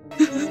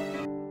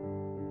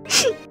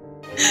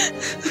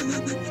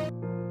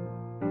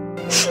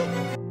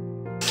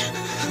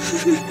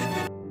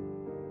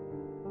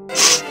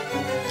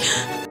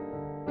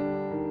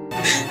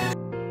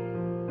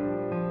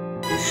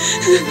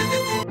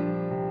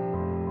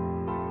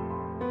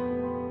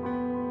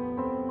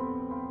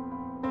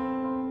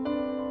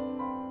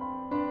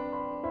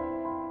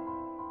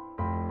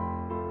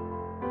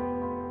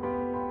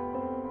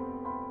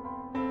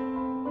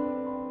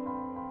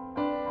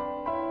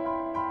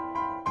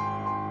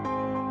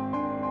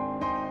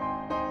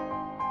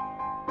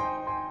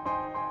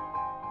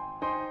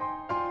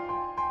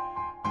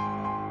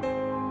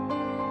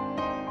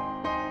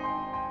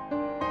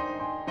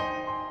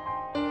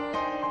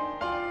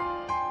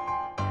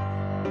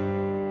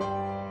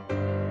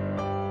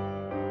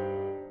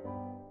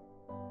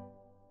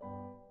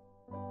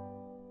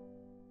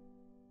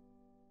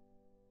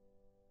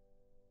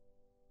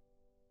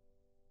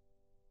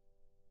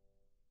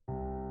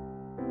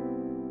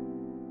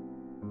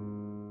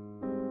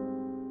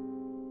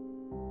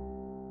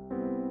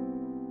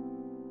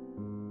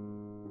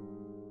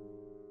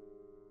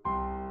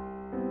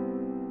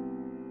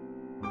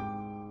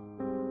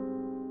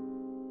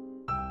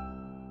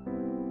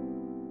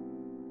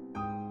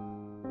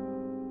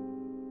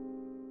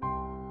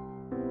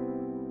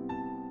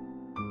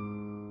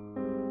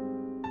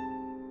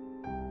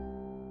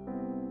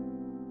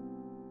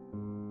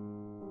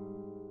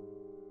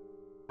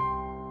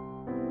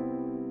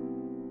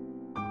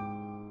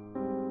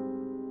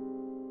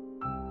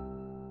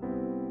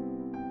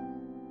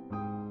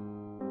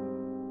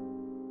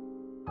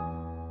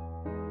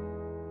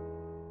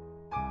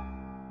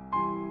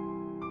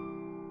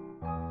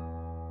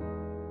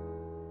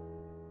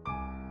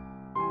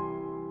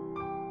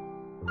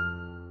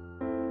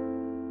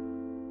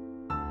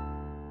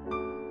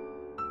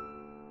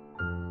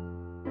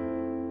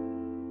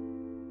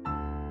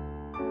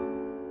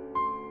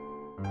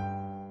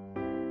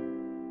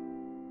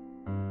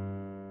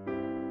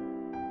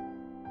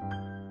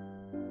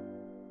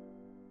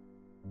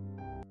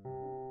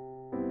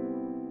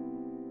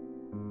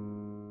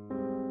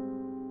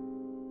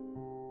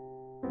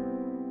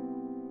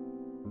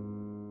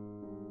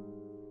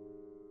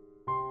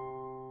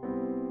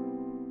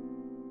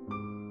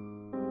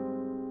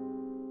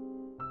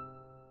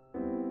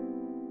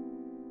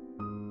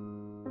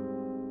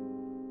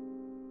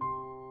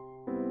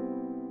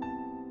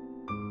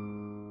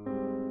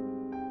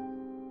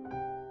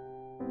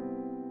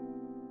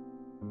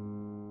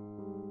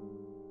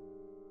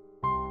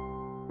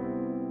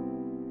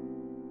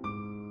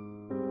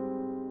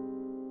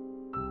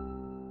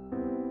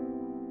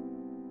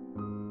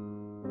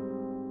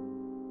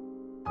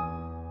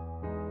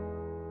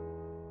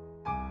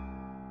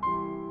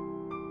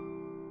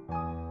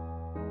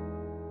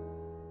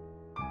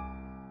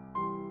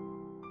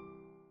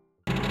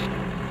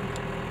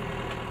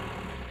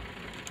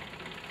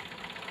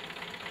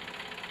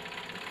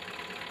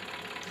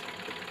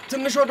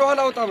 ትንሽ ወደ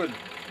ኋላ ወጣ በል።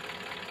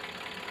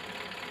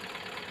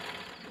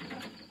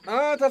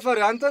 ተፈሪ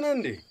አንተ ነህ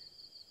እንዴ?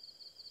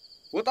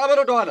 ወጣ በል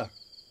ወደ ኋላ።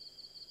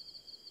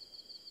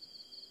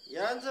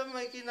 ያንተ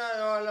መኪና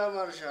የኋላ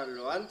ማርሽ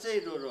አለው። አንተ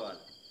ሂድ ወደ ኋላ።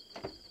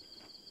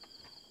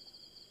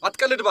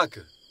 አትቀልድ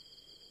እባክህ።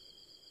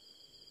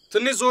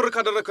 ትንሽ ዞር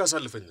ካደረግከው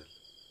ያሳልፈኛል።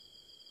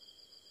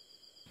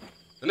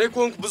 እኔ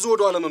ኮንክ ብዙ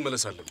ወደ ኋላ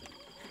መመለስ አለብኝ።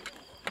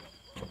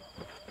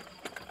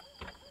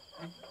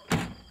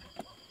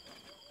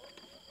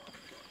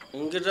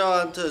 እንግዳው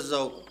አንተ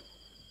እዛው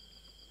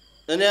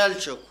እኔ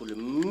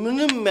አልቸኩልም።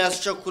 ምንም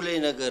የሚያስቸኩለኝ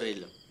ነገር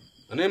የለም።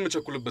 እኔ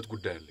የምቸኩልበት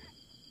ጉዳይ አለ።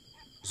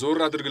 ዞር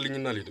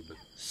አድርግልኝና ልሄድበት።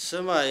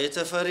 ስማ፣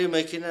 የተፈሪ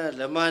መኪና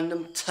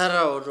ለማንም ተራ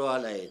ወደ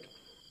ኋላ አይሄድም።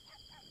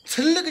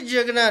 ትልቅ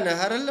ጀግና ነህ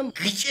አይደለም?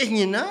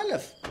 ግጨኝና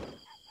አለፍ።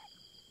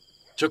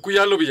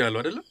 ቸኩያለሁ ብያለሁ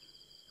አይደለም?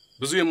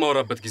 ብዙ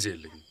የማወራበት ጊዜ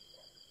የለኝም።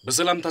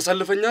 በሰላም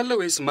ታሳልፈኛለህ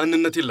ወይስ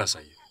ማንነቴን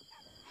ላሳየህ?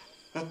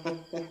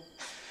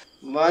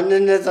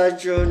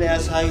 ማንነታቸውን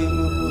ያሳዩን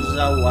ሁሉ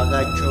እዛው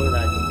ዋጋቸውን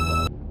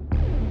አግኝተዋል።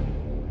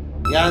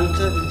 ያንተ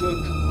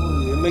ልጆች እኮ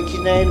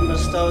የመኪናዬን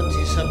መስታወት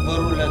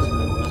የሰበሩለት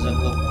ነው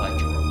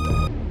መዘገብኳቸው።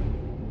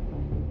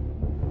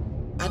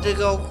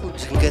 አደጋው እኮ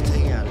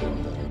ድንገተኛ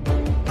ነበር።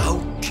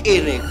 አውቄ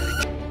ነው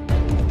የገጨው።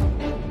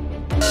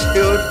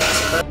 ሲወድ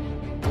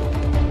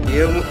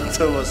የሞተ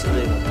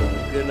መስሎኝ ነበር፣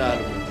 ግን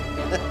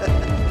አልሞተም።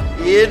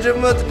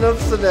 የድመት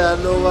ነፍስ ነው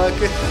ያለው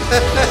እባክህ።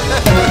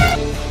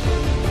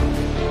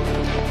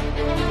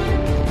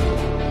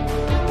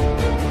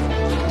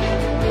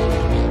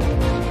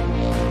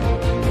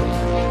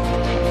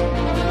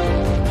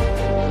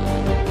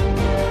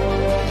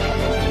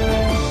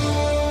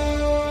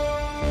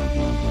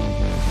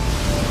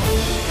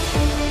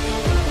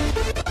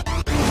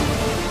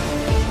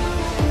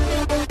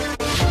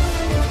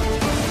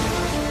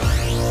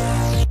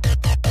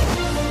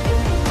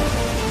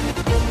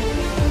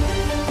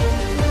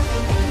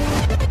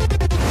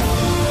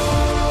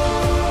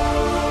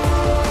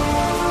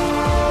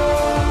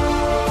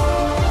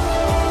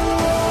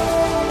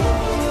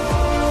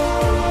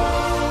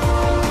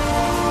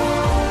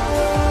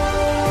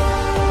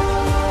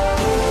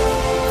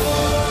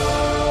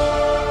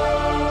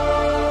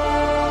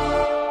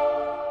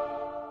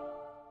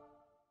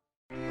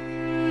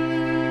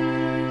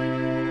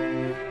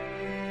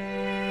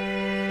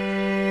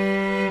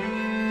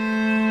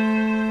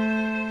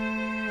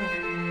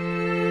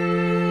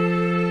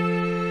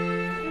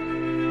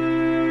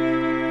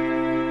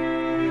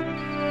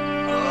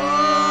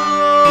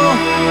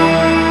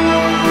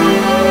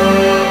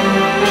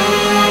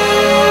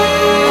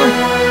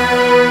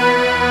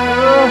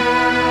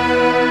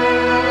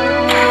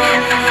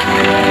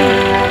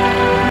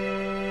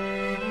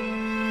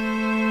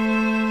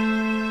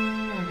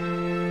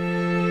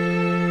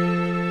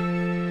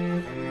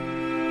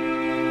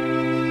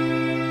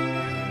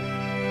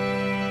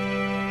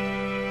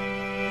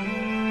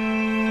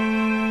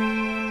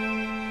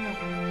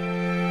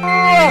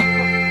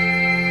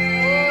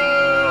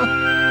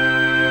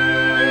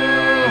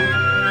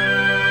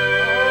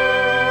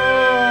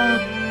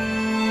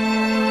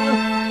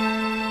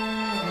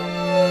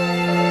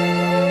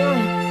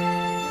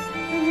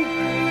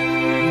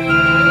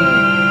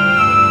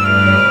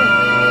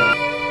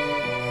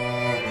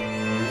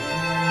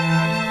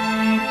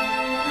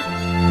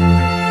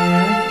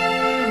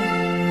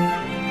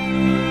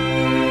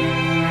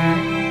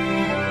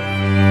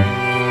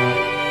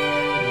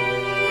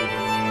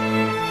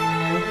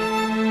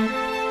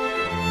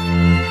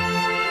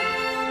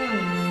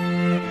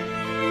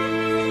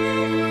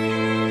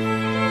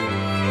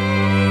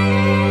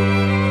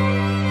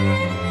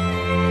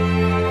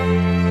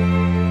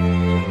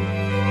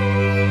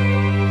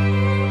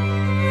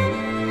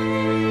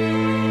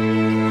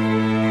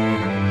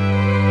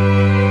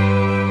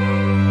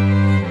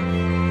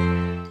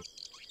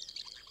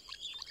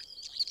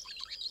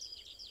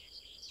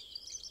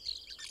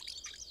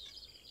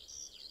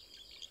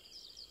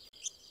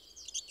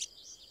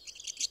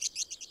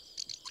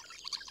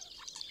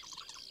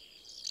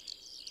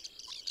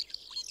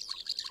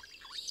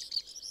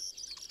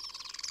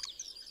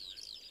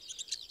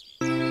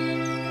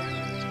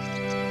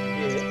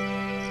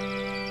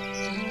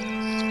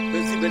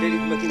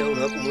 በሌሊት መኪናውን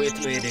አቁሞ የት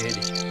ነው ሄደ?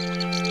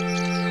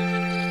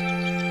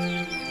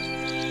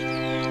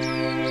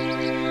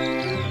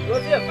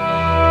 ዮሴፍ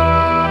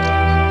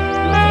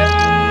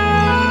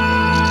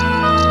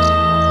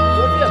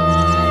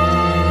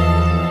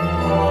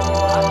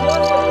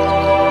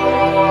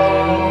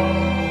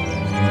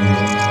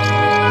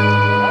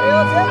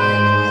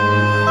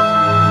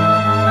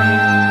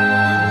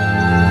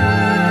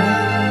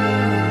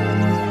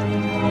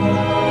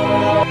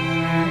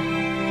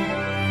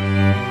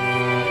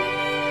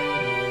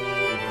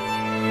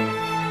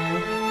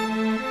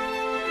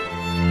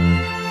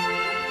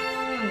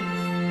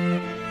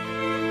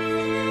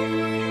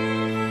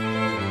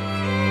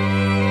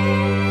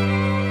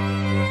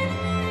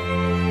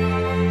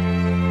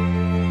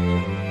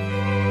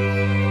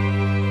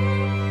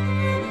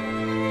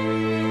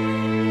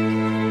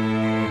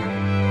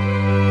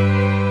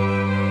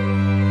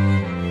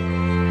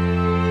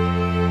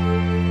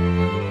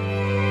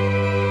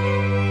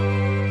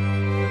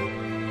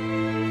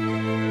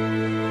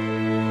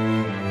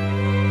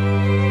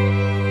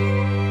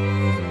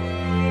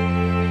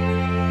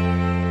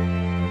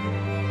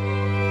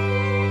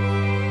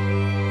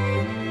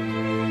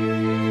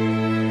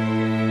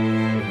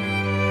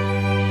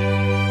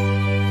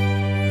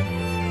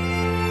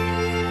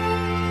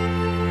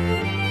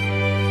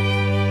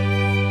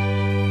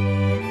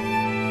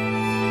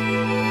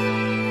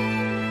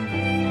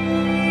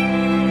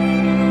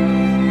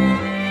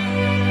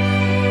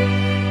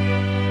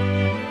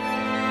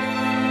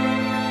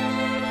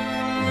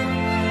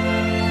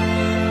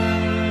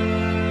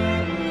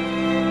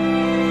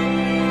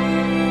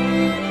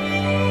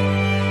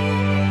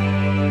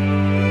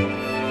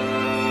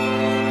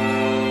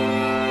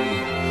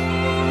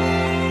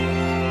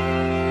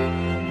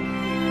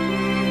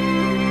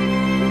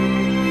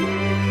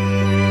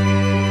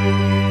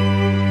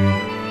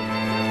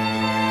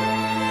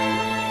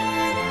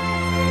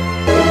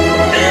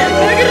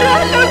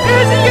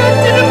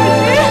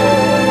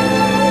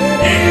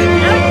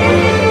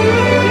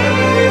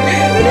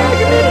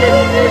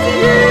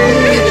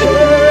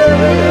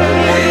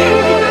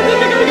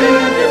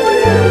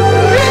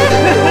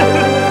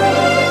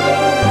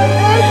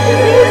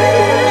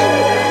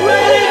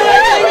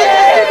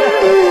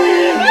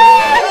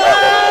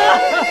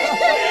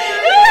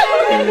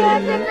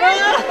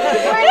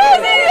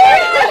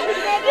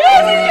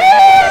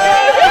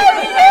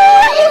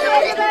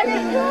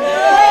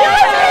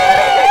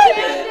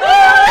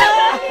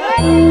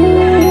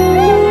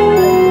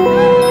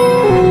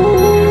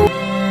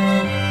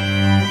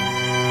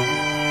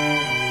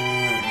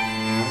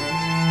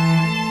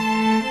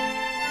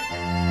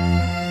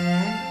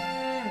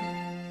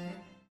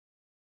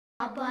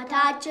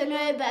አባታችን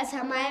ሆይ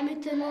በሰማይ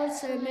የምትኖር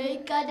ስምህ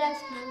ይቀደስ፣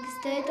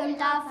 መንግስትህ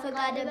ትምጣ፣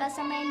 ፈቃድህ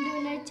በሰማይ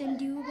እንደሆነች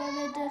እንዲሁ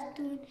በምድር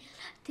ትሁን።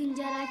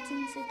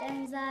 እንጀራችንን ስጠን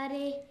ዛሬ።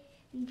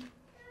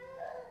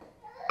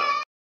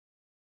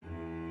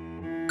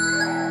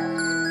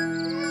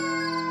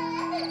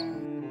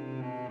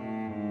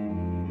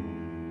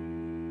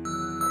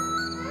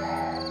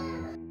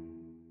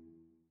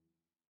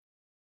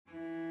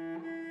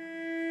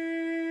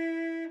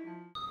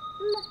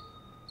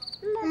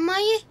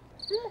 እማዬ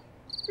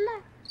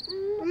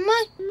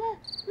እማዬ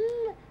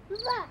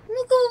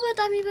ምግቡ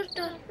በጣም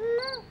ይበርዳል።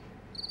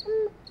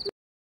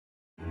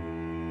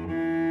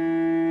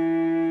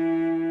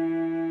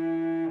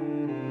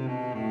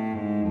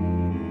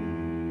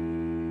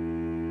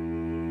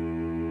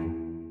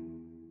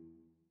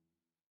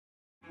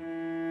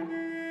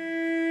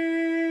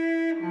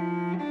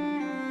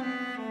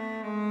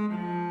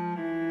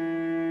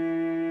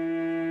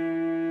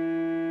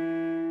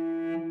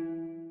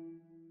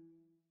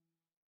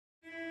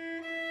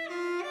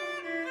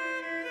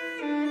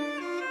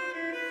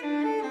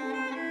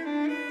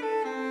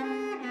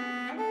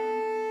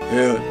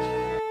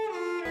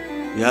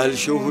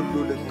 ያልሽው ሁሉ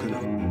ልክ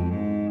ነው፣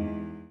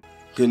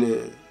 ግን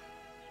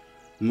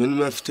ምን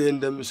መፍትሄ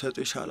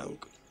እንደምሰጥሽ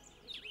አላውቅም።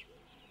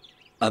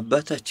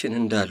 አባታችን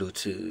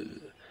እንዳሉት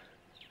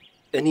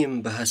እኔም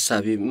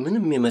በሐሳቤ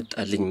ምንም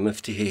የመጣልኝ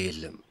መፍትሄ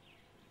የለም።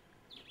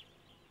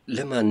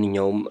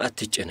 ለማንኛውም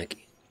አትጨነቂ፣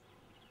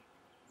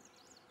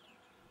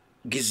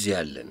 ጊዜ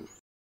አለን።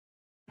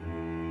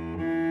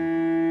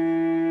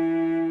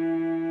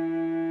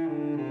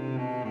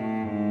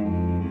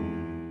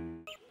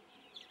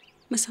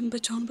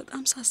 መሰንበቻውን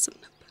በጣም ሳስብ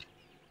ነበር።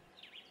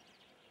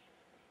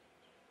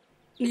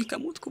 እኔ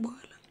ከሞትኩ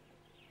በኋላ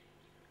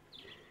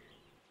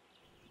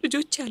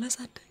ልጆች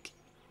ያላሳደግ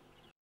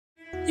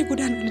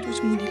የጎዳና ልጆች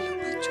መሆን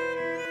የለባቸው።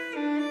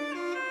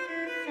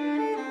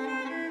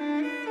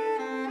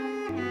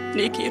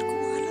 እኔ ከሄድኩ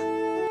በኋላ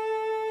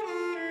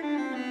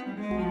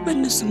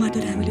በእነሱ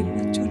ማደሪያ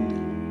በሌላቸው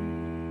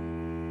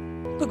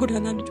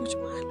በጎዳና ልጆች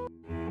መሃል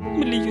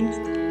ምን ልዩነት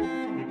አለ?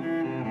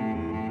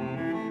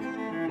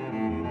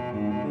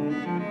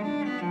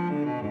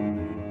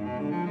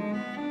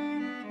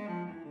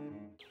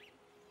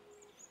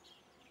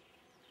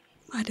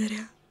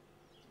 ማደሪያ፣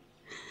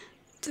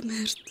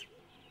 ትምህርት፣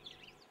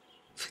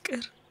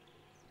 ፍቅር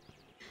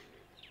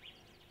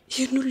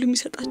ይህን ሁሉ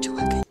የሚሰጣቸው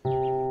አገኝ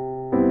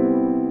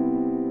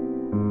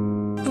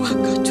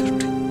እባካችሁ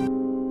እርዱኝ።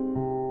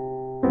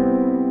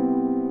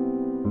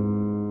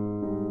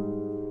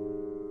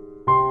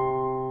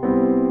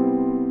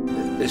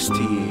 እስቲ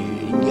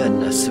እኛ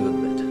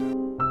እናስብበት።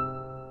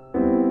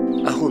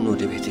 አሁን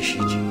ወደ ቤትሽ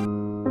ሂጂ።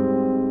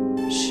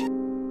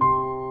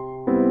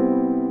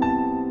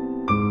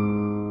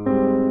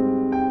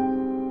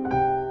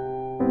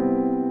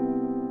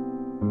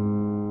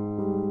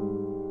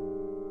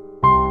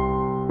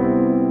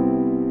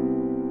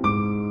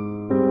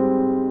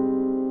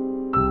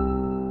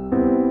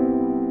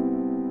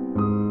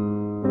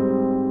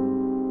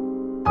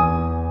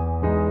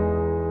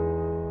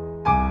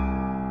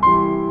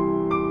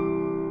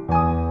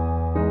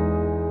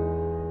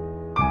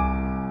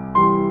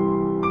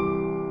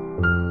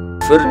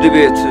 ፍርድ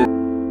ቤት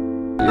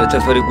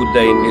የተፈሪ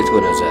ጉዳይ እንዴት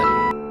ሆነ ዛሬ?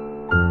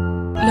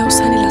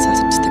 ለውሳኔ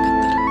ለ16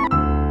 ተቀጠረ።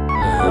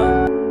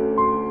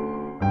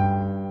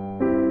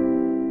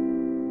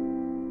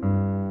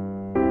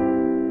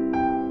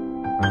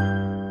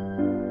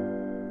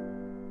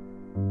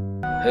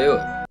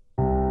 ህይወት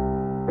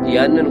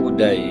ያንን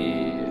ጉዳይ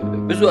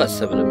ብዙ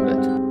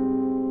አሰብንበት፣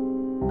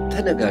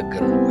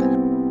 ተነጋገርንበት።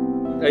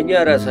 እኛ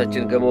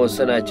ራሳችን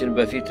ከመወሰናችን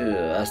በፊት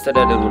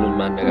አስተዳደሩንም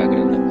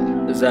ማነጋገር ነበር።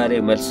 ዛሬ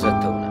መልስ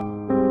ሰጥተውናል።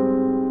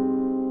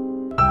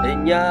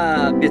 እኛ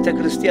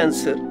ቤተክርስቲያን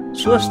ስር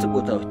 3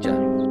 ቦታዎች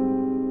አሉ።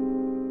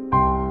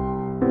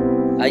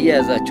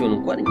 አያያዛቸውን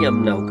እንኳን እኛም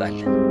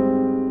እናውቃለን።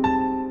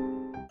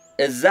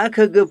 እዛ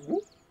ከገቡ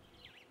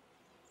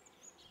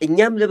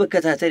እኛም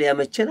ለመከታተል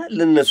ያመቸናል፣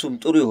 ለነሱም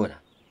ጥሩ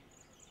ይሆናል።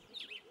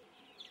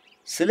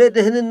 ስለ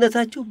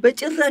ደህንነታቸው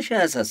በጭራሽ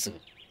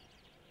አያሳስብም።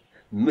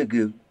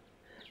 ምግብ፣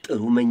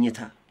 ጥሩ መኝታ፣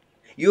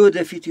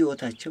 የወደፊት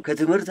ህይወታቸው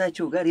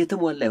ከትምህርታቸው ጋር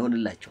የተሟላ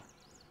ይሆንላቸው።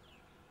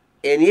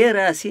 እኔ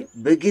ራሴ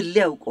በግሌ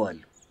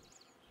ያውቀዋለሁ።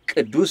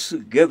 ቅዱስ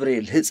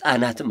ገብርኤል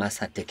ሕፃናት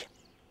ማሳደጊያ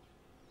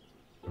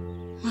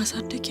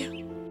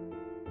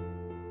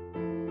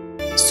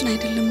እሱን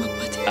አይደለም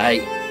አባቴ።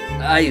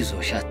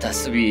 አይዞሽ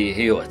አታስቢ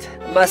ህይወት።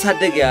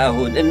 ማሳደጊያ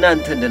አሁን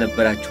እናንተ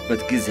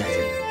እንደነበራችሁበት ጊዜ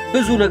አይደለም።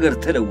 ብዙ ነገር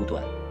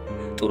ተለውጧል።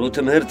 ጥሩ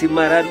ትምህርት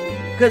ይማራሉ፣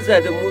 ከዛ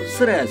ደግሞ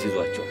ስራ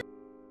ያስይዟቸዋል።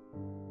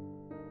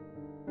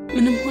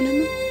 ምንም ሆነ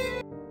ምን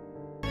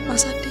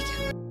ማሳደጊያ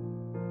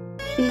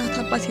እናት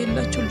አባት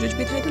የሌላቸው ልጆች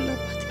ቤት አይደል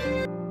አባቴ?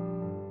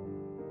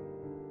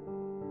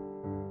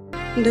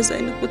 እንደዛ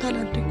አይነት ቦታ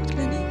ላደጉት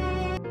ለኔ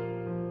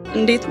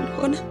እንዴት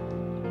ሆነ?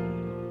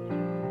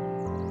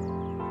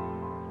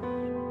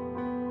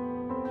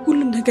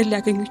 ሁሉም ነገር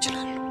ሊያገኙ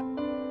ይችላሉ።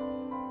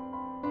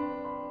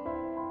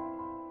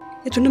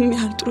 የቱንም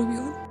ያህል ጥሩ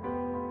ቢሆን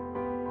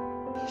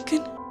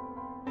ግን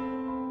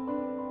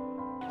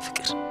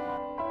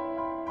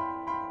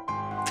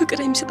ፍቅር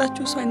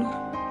የሚሰጣቸው ሰው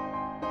አይኖርም።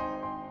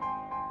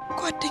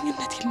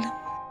 ጓደኝነት የለም።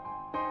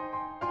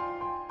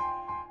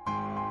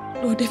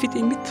 ለወደፊት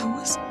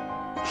የሚታወስ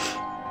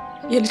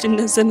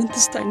የልጅነት ዘመን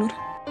ትዝታ አይኖርም።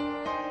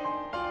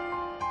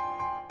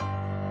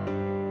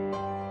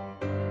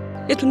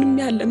 የቱንም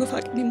ያህል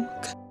ለመፋቅ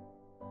ቢሞክር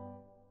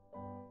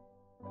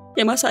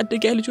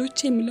የማሳደጊያ ልጆች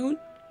የሚለውን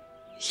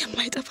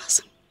የማይጠፋ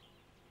ስም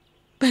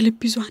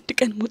በልብ ይዞ አንድ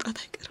ቀን መውጣት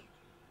አይቀርም።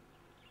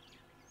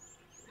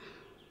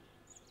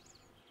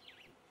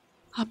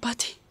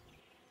 አባቴ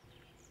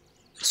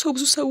እርሶ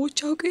ብዙ ሰዎች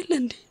ያውቁ የለ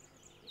እንዴ?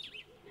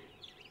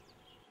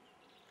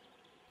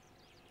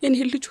 የኔ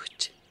ልጆች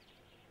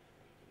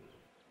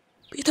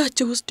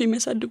ቤታቸው ውስጥ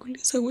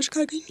የሚያሳድጉልኝ ሰዎች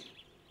ካገኙ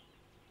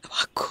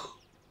እባክዎ።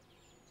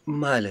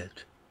 ማለት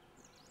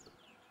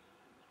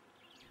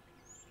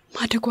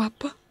ማደጎ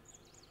አባ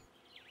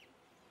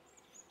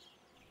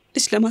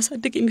ልጅ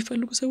ለማሳደግ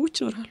የሚፈልጉ ሰዎች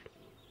ይኖራሉ።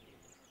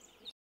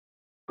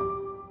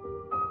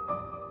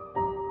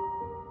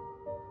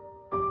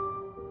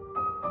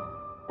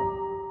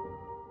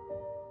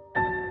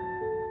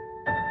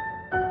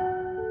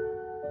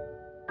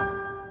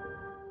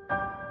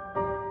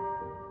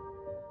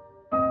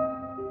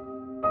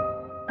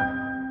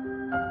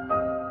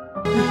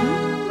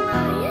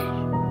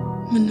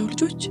 ምን ነው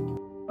ልጆች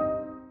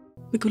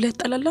ምግብ ላይ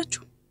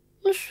ያጣላላችሁ?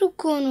 እሱ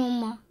እኮ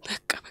ነውማ።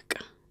 በቃ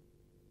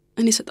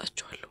እኔ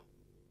ሰጣችኋለሁ።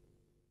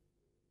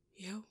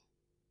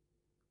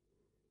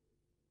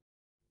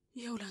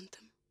 ይኸው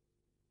ላንተም።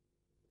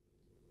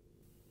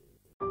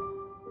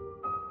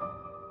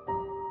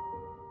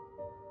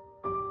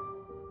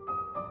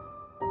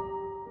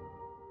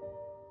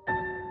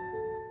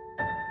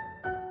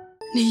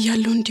 እኔ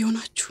እያለሁ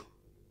እንዲሆናችሁ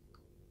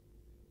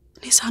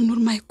እኔ ሳኖር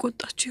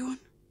ማይቆጣችሁ ይሆን?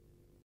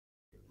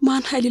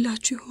 ማን ኃይል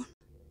ይላችሁ ይሆን?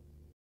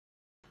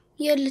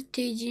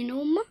 የልትሄጂ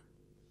ነውማ?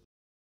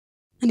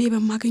 እኔ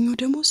በማገኘው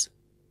ደሞዝ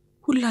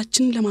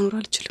ሁላችንን ለማኖር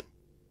አልችልም።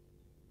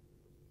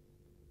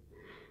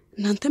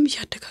 እናንተም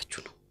እያደጋችሁ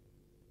ነው።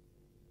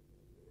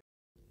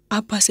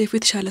 አባ ሰይፉ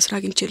የተሻለ ስራ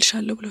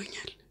አግኝቼልሻለሁ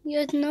ብሎኛል።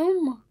 የት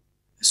ነውማ?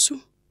 እሱ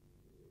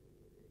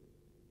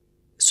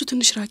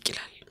ትንሽ ራቅ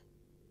ይላል።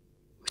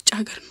 ውጭ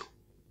ሀገር ነው።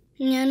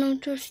 እኛንም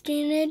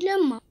ትወስጂን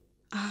የለማ?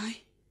 አይ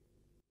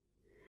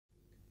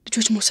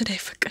ልጆች መውሰድ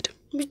አይፈቀድም።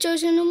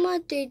 ብቻሽንማ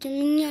አትሄጂም፣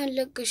 እኛ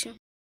አለቅሽም።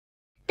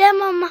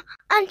 ደማማ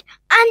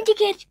አንድ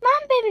ኬት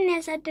ማን ቤቢን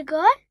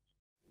ያሳድገዋል?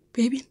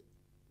 ቤቢን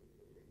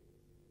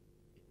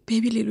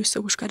ቤቢ ሌሎች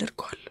ሰዎች ጋር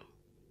አደርገዋለሁ።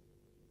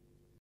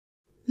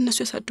 እነሱ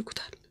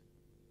ያሳድጉታል።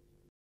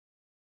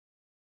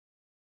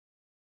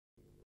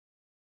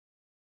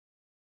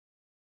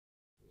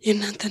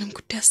 የእናንተንም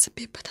ጉዳይ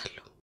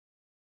አስቤበታለሁ።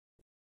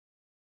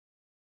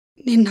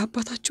 እኔና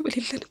አባታችሁ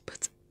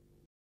በሌለንበት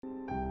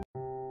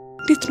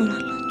እንዴት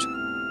ኖራላችሁ?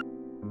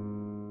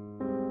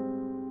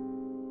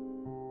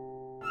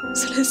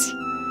 ስለዚህ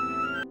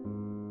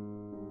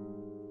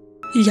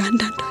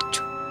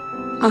እያንዳንዳችሁ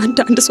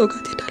አንድ ሰው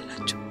ጋር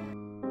ትሄዳላችሁ።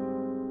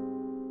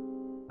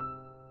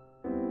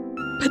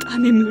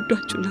 በጣም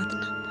የሚወዷችሁ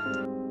እናትና አባት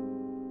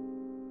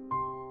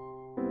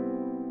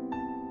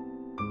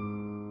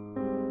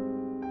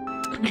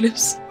ጥሩ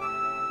ልብስ፣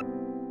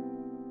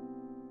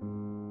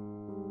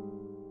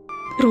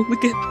 ጥሩ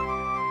ምግብ፣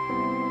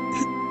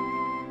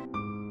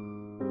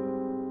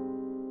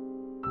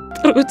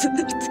 ጥሩ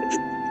ትምህርት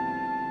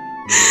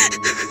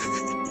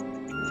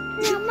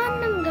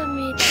ማንም ጋር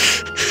መሄድ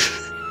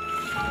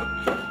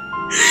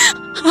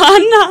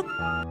አና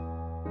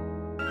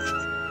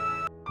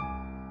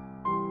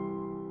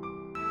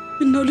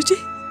ምነው ልጄ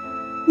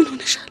ምን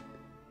ሆነሻል?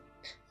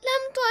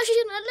 ለምን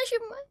ትዋሽናለሽ?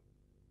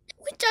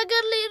 ውጭ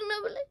ሀገር ልሄድ ነው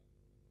ብለሽ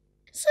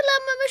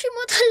ስላመመሽ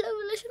እሞታለሁ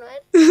ብለሽ ነው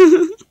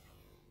አይደል?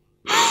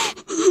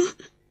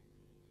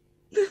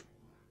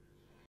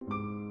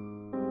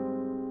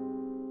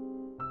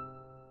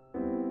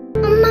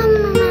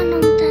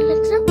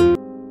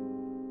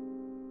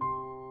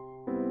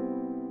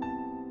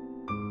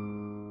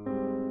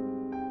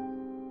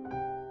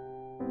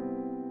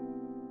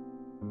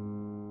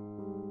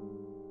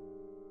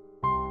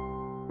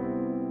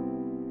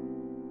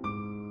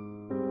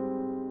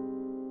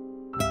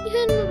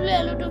 ይሄን ሁሉ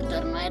ያለው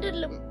ዶክተር ነው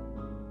አይደለም?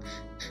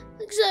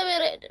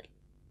 እግዚአብሔር አይደል?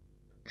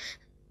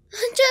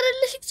 አንቺ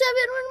አይደለሽ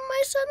እግዚአብሔር ምንም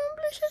አይሳነውም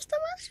ብለሽ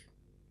አስተማርሽ?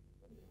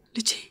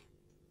 ልጄ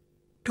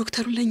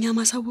ዶክተሩን ለኛ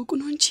ማሳወቁ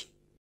ነው እንጂ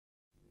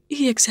ይሄ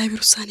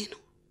የእግዚአብሔር ውሳኔ ነው።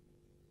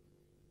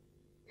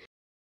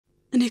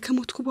 እኔ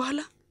ከሞትኩ በኋላ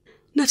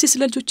ነፍሴ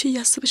ስለ ልጆቼ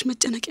እያሰበች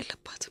መጨነቅ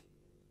የለባትም።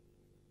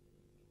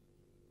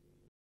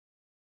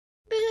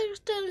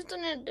 ቤተክርስቲያን ውስጥ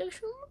ነው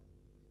ያደግሽው።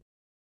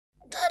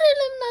 ታዲያ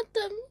ለምን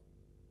አታምኚ?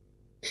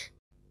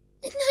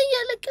 እኛ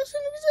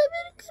እያለቀስን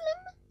እግዚአብሔር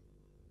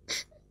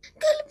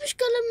ከልብሽ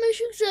ከለመንሽ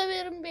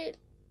እግዚአብሔርን በይል።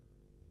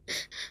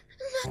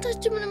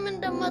 እናታችን ምንም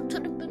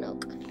እንደማትወድብን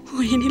አውቃለሁ።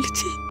 ወይኔ ልጄ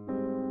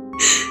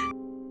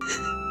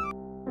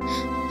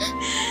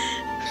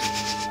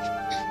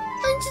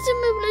አንቺ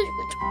ዝም ብለሽ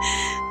ቁጭ፣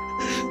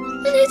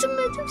 እኔ ዝም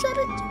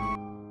ሰረች።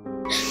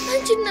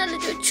 አንቺና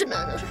ልጆችን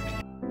አኖር።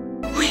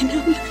 ወይኔ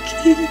አምላኬ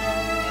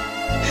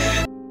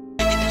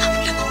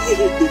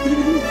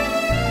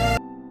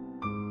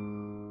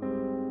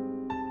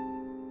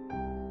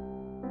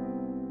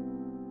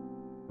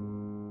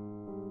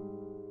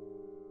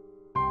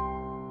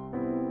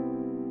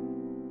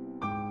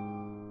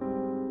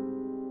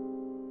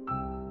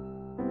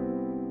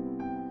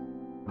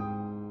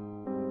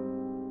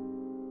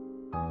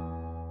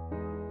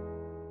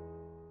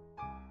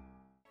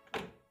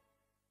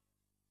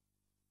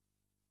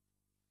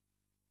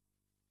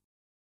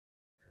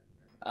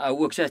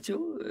አወቅሻቸው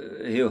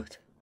ህይወት?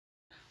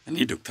 እኔ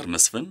ዶክተር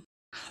መስፍን፣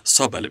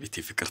 እሷ ባለቤቴ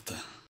ፍቅርተ።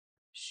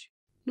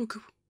 ኑ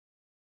ግቡ።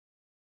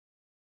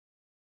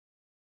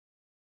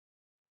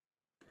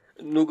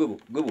 ኑ ግቡ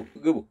ግቡ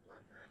ግቡ።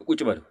 ቁጭ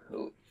በሉ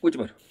ቁጭ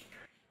በሉ።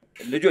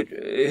 ልጆች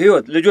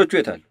ህይወት ልጆቹ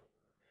የት አሉ?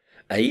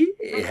 አይ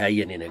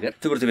ያየኔ ነገር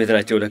ትምህርት ቤት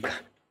ናቸው ለካ።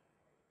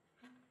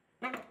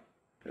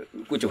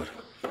 ቁጭ በሉ።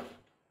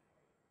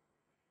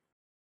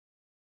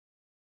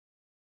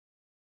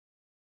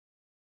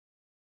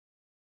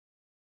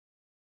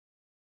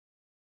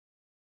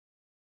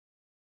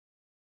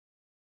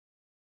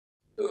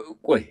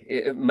 ቆይ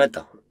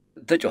መጣሁ።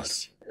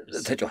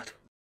 ተጫወቱ።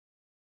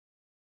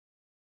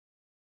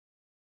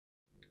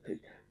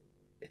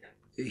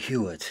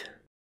 ህይወት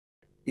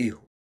ይሁ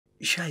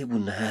ሻይ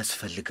ቡና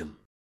አያስፈልግም።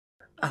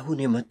 አሁን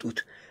የመጡት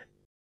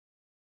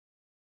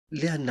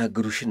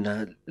ሊያናግሩሽና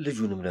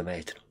ልጁንም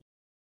ለማየት ነው።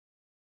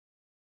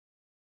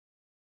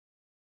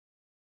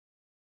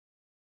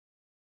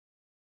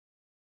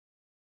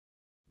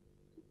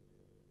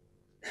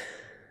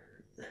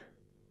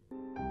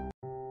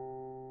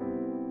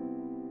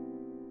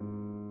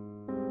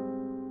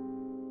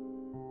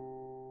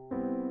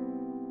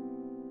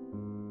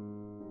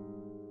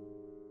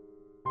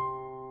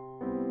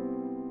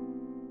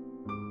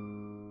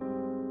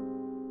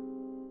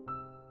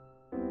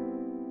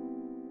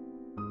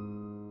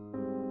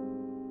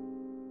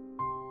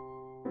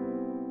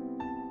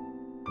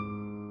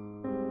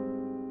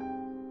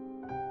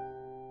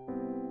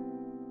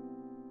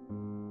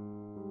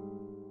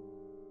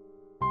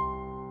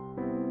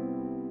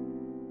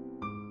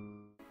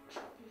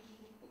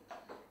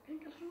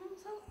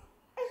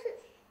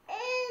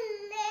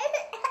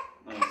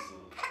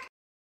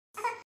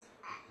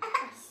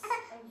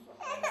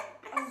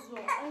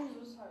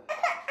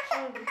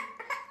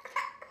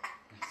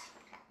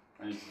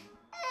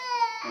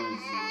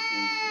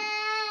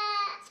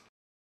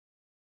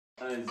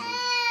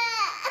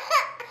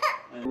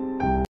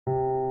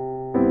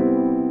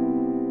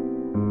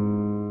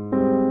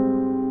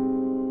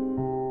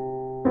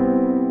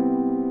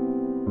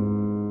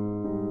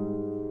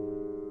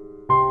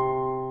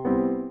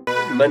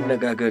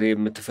 መነጋገር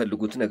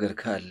የምትፈልጉት ነገር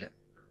ካለ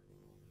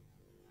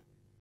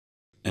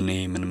እኔ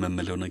ምን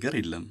መመለው ነገር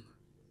የለም።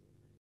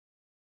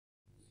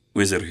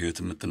 ወይዘሮ ህይወት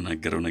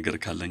የምትናገረው ነገር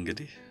ካለ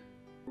እንግዲህ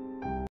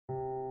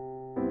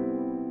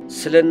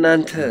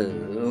ስለናንተ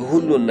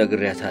ሁሉን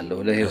ነግሬያታለሁ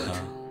ለህይወት።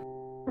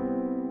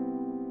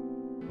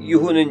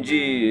 ይሁን እንጂ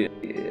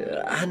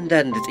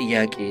አንዳንድ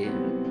ጥያቄ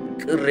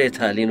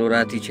ቅሬታ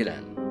ሊኖራት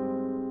ይችላል።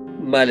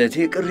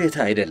 ማለቴ ቅሬታ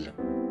አይደለም፣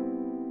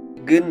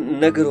 ግን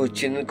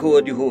ነገሮችን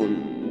ከወዲሁ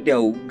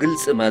እንዲያው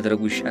ግልጽ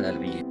ማድረጉ ይሻላል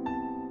ብዬ።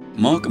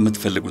 ማወቅ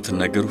የምትፈልጉትን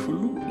ነገር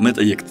ሁሉ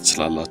መጠየቅ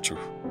ትችላላችሁ።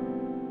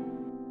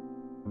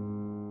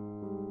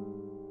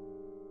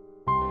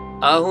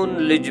 አሁን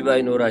ልጅ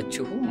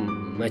ባይኖራችሁም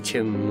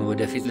መቼም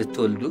ወደፊት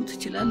ልትወልዱ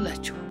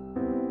ትችላላችሁ።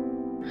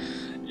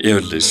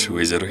 ይኸውልሽ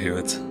ወይዘሮ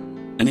ህይወት፣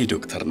 እኔ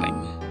ዶክተር ነኝ።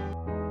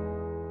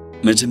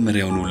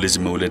 መጀመሪያውኑ ልጅ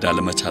መውለድ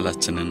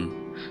አለመቻላችንን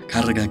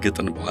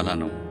ካረጋገጥን በኋላ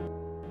ነው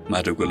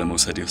ማደጎ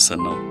ለመውሰድ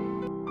የወሰንነው።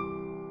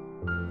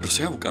 እርሱ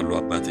ያውቃሉ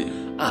አባቴ?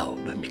 አዎ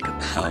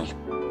በሚገባ።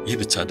 ይህ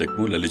ብቻ ደግሞ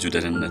ለልጁ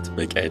ደህንነት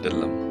በቂ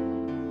አይደለም።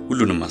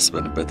 ሁሉንም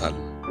አስበንበታል።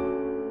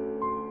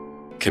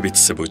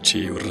 ከቤተሰቦቼ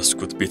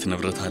የወረስኩት ቤት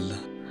ንብረት አለ።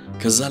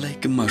 ከዛ ላይ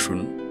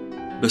ግማሹን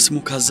በስሙ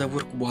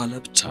ካዛወርኩ በኋላ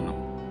ብቻ ነው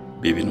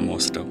ቤቢን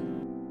መወስደው።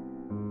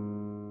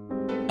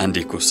 አንዴ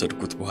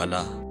ከወሰድኩት በኋላ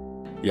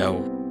ያው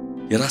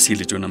የራሴ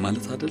ልጅ ሆነ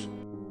ማለት አይደል?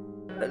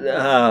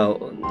 አዎ።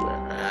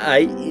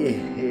 አይ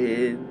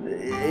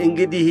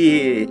እንግዲህ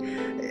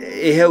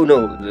ይሄው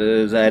ነው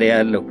ዛሬ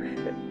ያለው።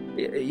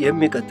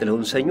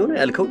 የሚቀጥለውን ሰኞ ነው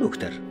ያልከው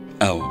ዶክተር?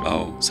 አዎ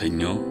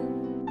ሰኞ።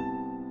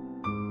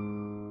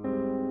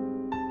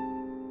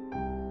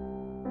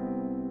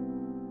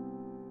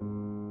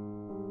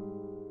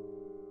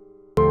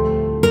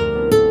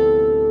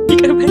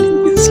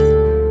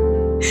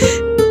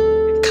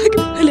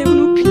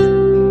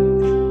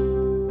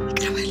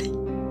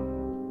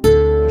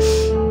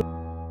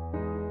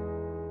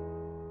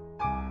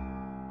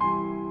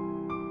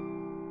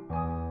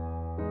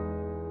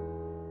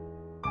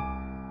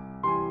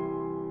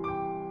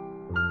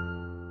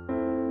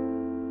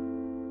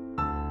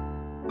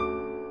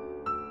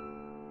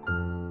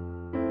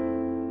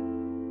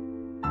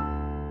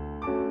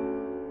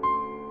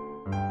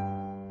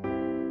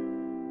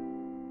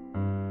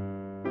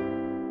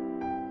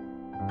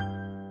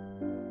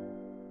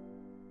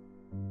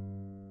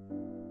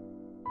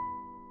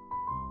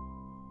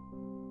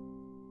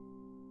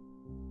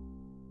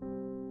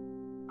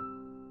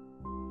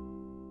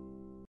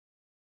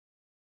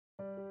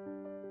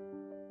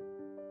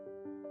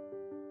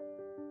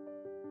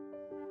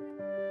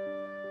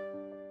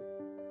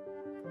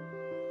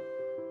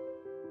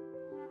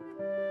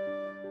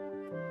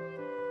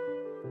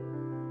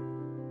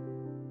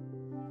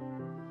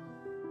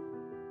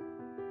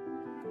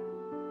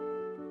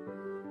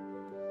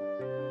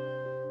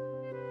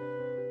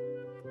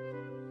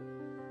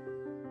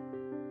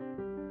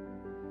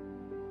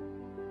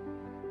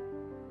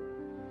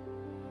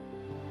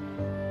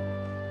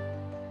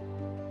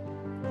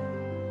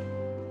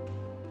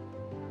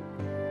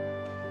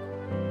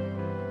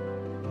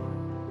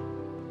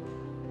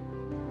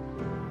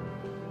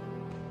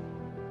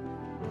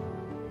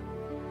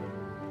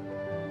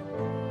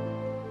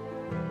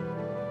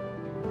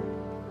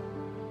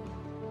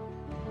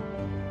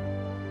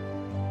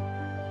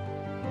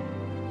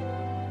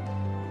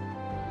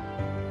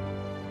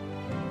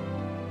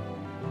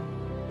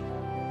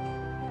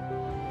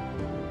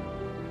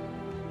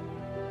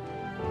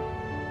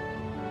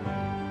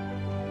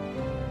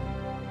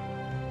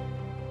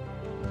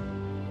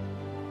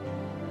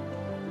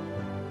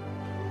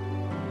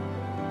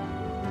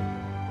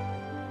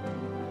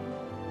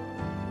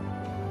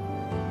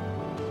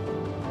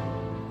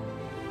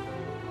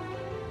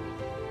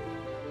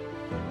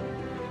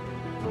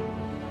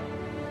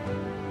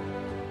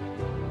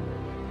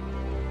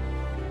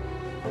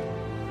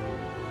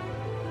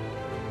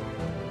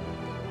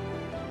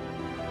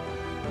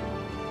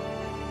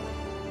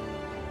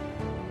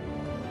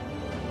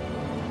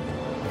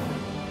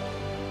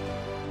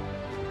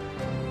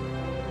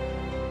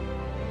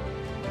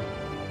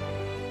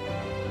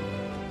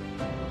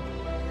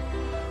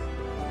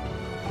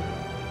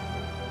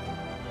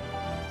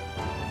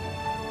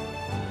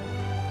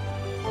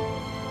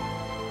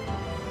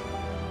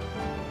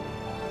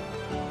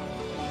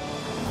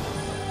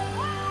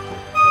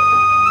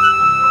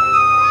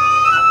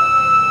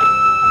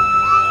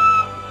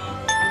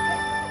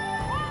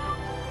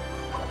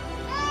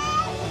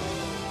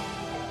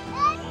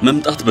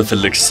 መምጣት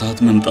በፈለግሽ ሰዓት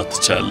መምጣት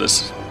ትችላለሽ።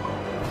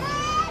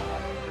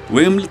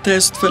 ወይም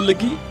ልታይስ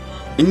ትፈልጊ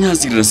እኛ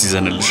እዚህ ድረስ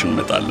ይዘንልሽ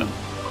እንመጣለን።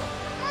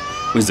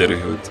 ወይዘሮ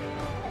ህይወት፣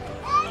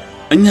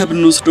 እኛ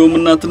ብንወስደውም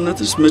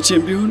እናትነትሽ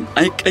መቼም ቢሆን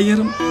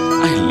አይቀየርም፣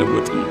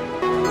 አይለወጥም።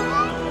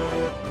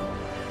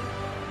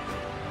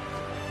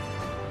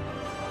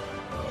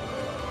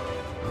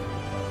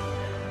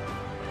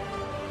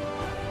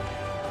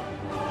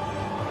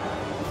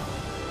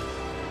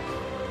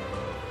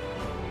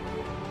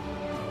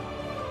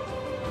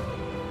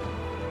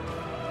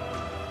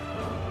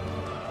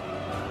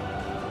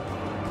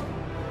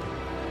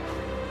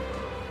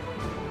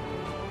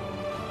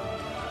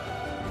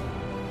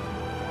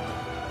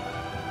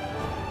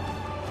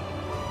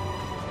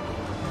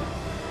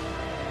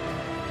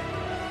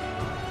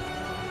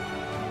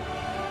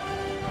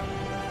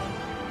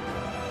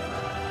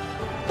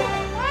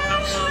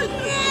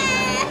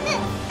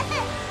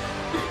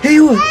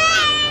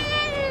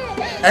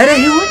 ኧረ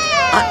ህይወት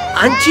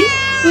አንቺ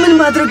ምን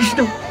ማድረግሽ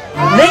ነው?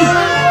 ነይ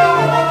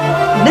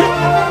ነይ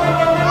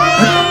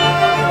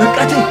በቃ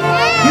ተይ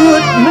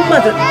ህይወት ምን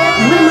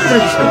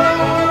ማድረግሽ ነው?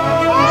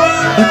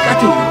 በቃ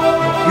ተይ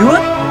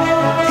ህይወት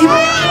ተይ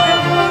በቃ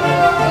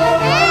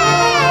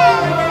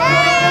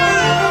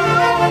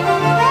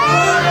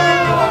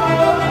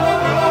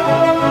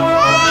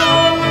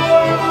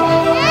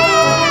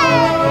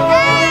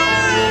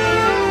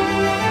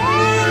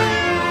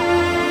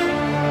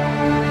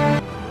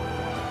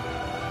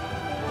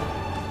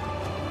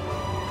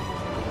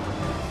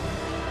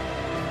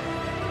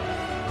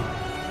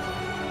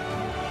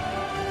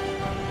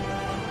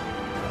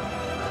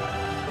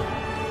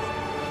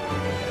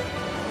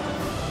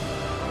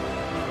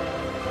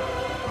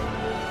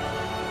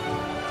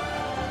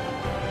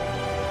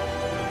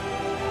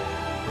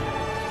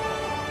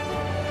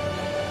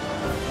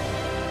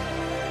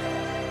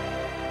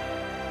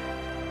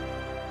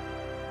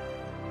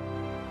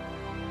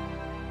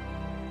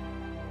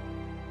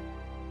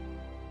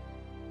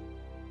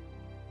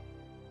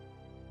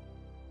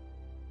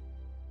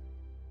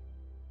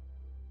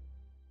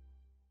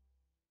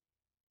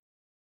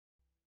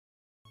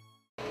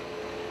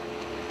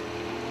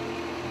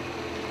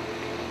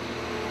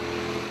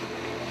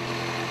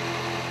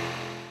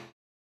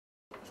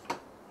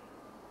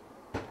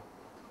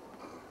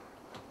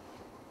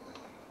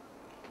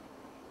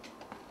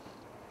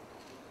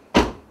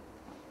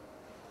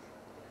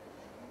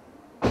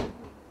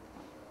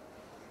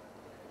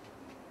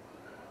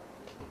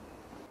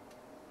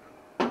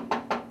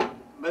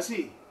መሲ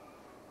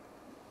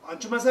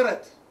አንቺ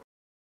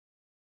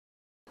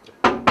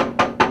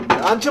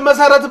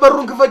መሰረት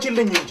በሩን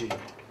ክፈችልኝ እንጂ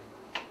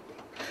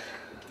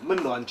ምን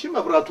ነው አንቺ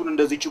መብራቱን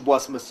እንደዚህ ችቦ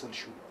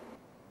አስመሰልሽው?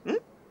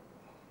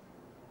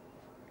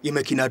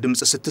 የመኪና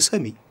ድምጽ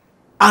ስትሰሚ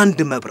አንድ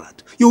መብራት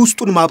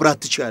የውስጡን ማብራት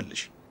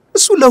ትችያለሽ።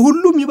 እሱ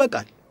ለሁሉም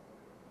ይበቃል።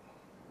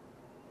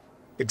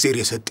 እግዚአብሔር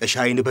የሰጠሽ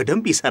አይን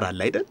በደንብ ይሰራል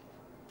አይደል?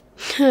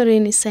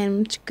 ሬኔ ሳይን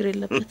ችግር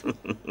የለበትም።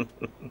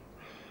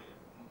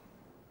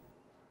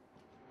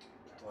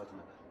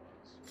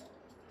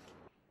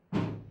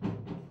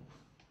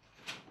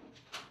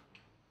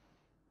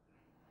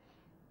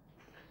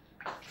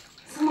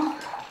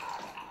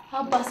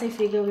 አባ ሰይፌ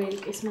ገብርኤል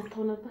ቄስ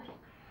መጥተው ነበር።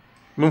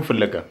 ምን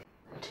ፍለጋ?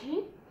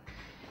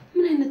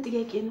 ምን አይነት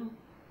ጥያቄ ነው?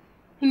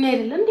 እኛ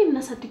አይደለም እንዴ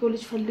ምናሳድገው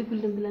ልጅ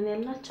ፈልጉልን ብለን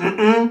ያልናቸው?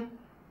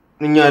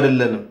 እኛ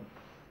አይደለንም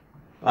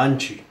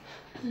አንቺ።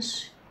 እሺ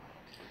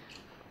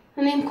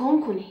እኔም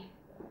ኮንኩ ነኝ።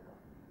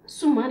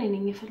 እሱም ማን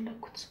ነኝ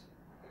የፈለኩት?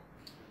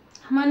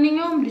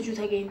 ማንኛውም ልጁ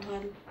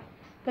ተገኝቷል።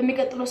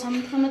 በሚቀጥለው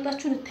ሳምንት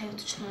ከመጣችሁ ልታዩት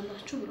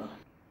ትችላላችሁ ብለዋል።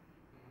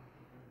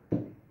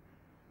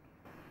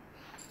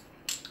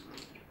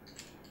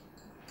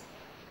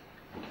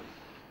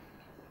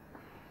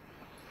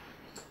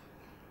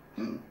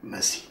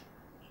 መሲ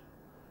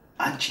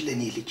አንቺ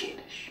ለኔ ልጄ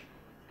ነሽ፣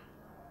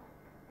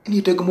 እኔ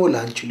ደግሞ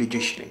ለአንቺ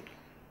ልጅሽ ነኝ።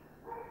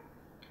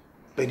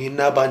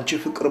 በእኔና በአንቺ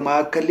ፍቅር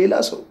መካከል ሌላ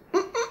ሰው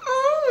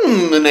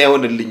ምን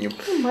አይሆንልኝም።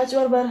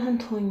 ማጭበርበርህን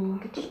ተወኝ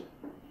እንግዲህ።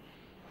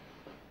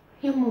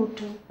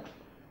 የምወደው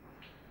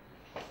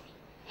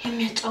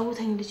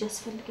የሚያጫውተኝ ልጅ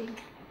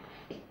ያስፈልገኛል።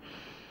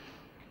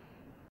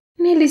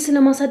 እኔ ልጅ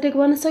ስለማሳደግ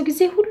ባነሳው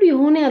ጊዜ ሁሉ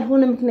የሆነ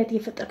ያልሆነ ምክንያት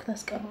እየፈጠርክ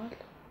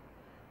ታስቀረዋለህ።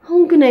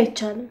 አሁን ግን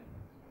አይቻልም።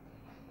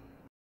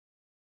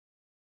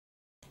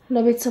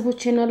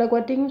 ለቤተሰቦቼና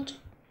ለጓደኞች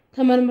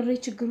ተመርምሬ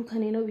ችግሩ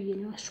ከኔ ነው ብዬ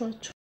ነው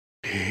አሽዋቸው።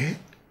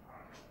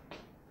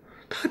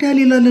 ታዲያ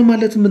ሌላ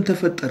ለማለት ምን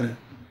ተፈጠረ?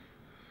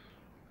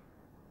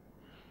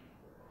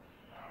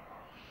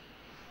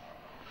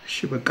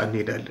 እሺ በቃ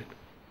እንሄዳለን።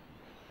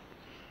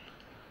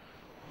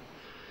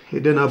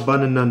 ሄደን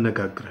አባን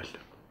እናነጋግራለን።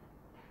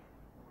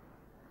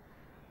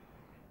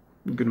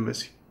 ግን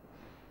መሲ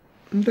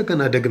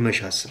እንደገና ደግመሽ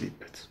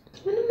አስቢበት።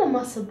 ምንም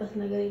የማስብበት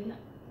ነገር የለም።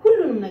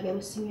 ሁሉንም ነገር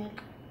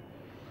ወስኛለሁ።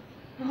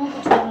 አሁን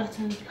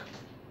ተጨራርተን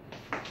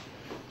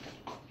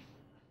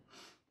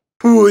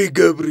ወይ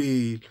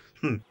ገብርኤል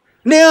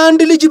እኔ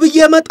አንድ ልጅ ብዬ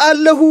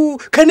እመጣለሁ፣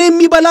 ከኔ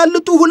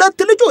የሚበላልጡ ሁለት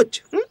ልጆች፣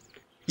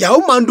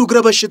 ያውም አንዱ እግረ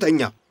በሽተኛ።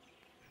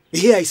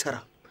 ይሄ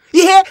አይሰራም።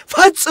 ይሄ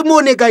ፈጽሞ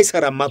እኔ ጋር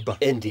አይሰራም አባ።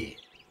 እንዴ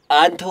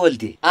አንተ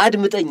ወልዴ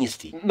አድምጠኝ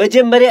እስቲ።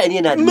 መጀመሪያ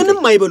እኔን አድምጠኝ። ምንም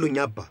አይበሉኝ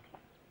አባ።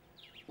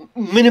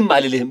 ምንም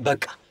አልልህም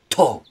በቃ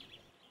ቶ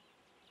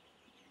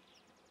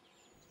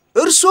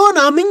እርሶን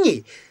አምኜ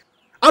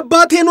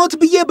አባቴ ኖት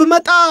ብዬ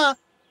ብመጣ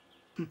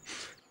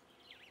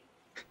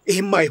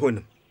ይሄም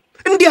አይሆንም።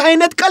 እንዲህ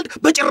አይነት ቀልድ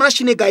በጭራሽ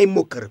እኔ ጋር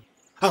አይሞከርም።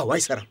 አዎ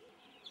አይሰራም።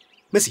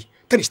 መሲ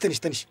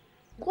ተነሽ።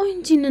 ቆይ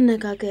እንጂ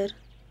እንነጋገር።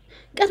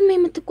 ቀድሜ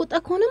የምትቆጣ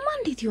ከሆነማ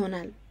እንዴት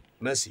ይሆናል?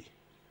 መሲ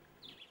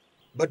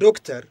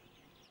በዶክተር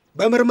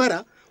በምርመራ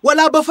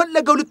ወላ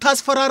በፈለገው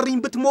ልታስፈራሪኝ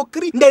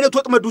ብትሞክሪ እንደ አይነት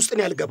ወጥመድ ውስጥ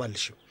ነው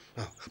ያልገባልሽም።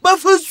 አዎ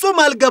በፍጹም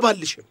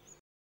አልገባልሽም።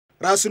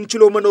 ራስን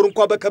ችሎ መኖር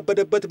እንኳን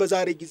በከበደበት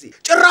በዛሬ ጊዜ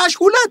ጭራሽ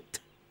ሁለት።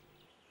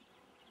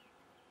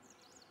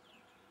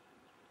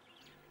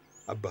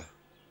 አባ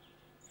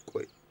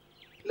ቆይ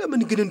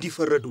ለምን ግን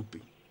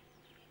እንዲፈረዱብኝ?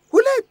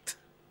 ሁለት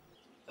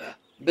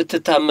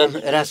ብትታመም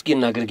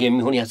ራስጌና ግርጌ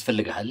የሚሆን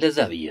ያስፈልጋል። ለዛ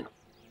ብዬ ነው።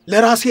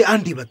 ለራሴ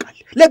አንድ ይበቃል።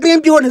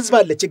 ለግሬም ቢሆን ህዝብ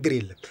አለ፣ ችግር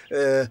የለም።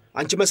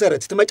 አንቺ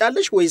መሰረት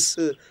ትመጫለሽ ወይስ?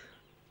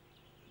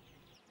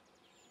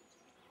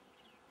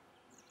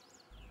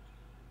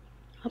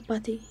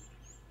 አባቴ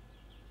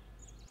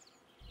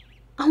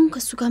አሁን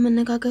ከሱ ጋር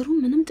መነጋገሩ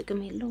ምንም ጥቅም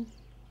የለውም።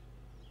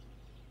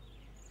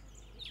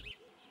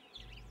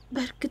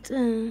 በእርግጥ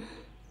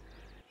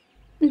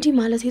እንዲህ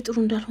ማለት ጥሩ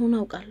እንዳልሆነ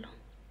አውቃለሁ።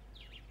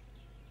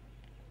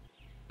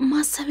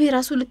 ማሰቤ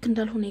ራሱ ልክ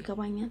እንዳልሆነ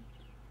ይገባኛል።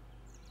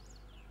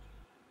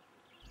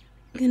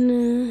 ግን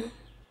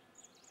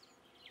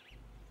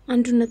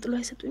አንዱን ነጥሎ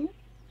አይሰጡኝም፣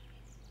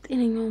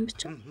 ጤነኛውን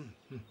ብቻ።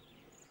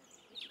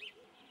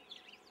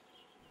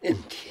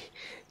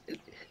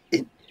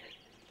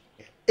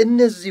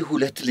 እነዚህ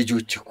ሁለት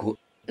ልጆች እኮ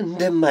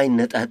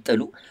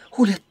እንደማይነጣጠሉ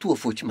ሁለት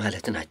ወፎች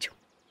ማለት ናቸው።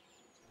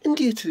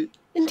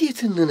 እንዴት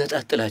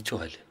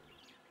እንነጣጥላቸዋለን?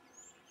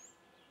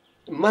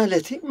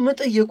 ማለቴ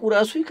መጠየቁ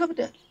ራሱ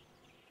ይከብዳል።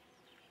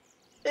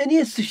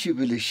 እኔስ እሺ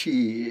ብልሽ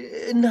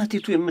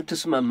እናቲቱ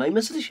የምትስማማ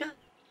ይመስልሻል?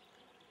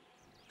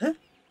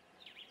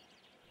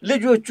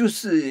 ልጆቹስ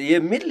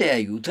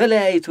የሚለያዩ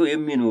ተለያይተው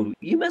የሚኖሩ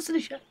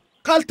ይመስልሻል?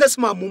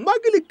 ካልተስማሙማ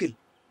ግልግል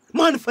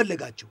ማን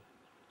ፈለጋቸው?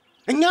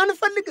 እኛ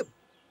አንፈልግም።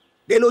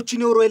 ሌሎች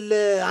ይኖሩ የለ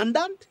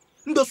አንዳንድ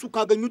እንደሱ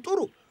ካገኙ ጥሩ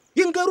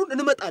ይንገሩን፣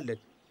 እንመጣለን።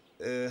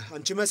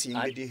 አንቺ መሲ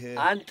እንግዲህ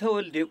አንተ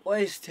ወልዴ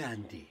ቆይ እስቲ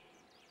አንዴ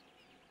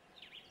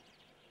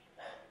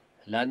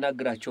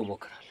ላናግራቸው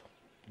ሞክራለሁ፣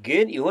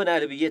 ግን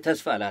ይሆናል ብዬ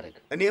ተስፋ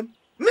አላረግም። እኔም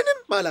ምንም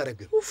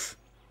አላረግም። ኡፍ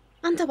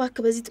አንተ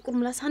እባክህ በዚህ ጥቁር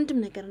ምላስ አንድም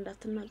ነገር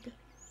እንዳትናገር።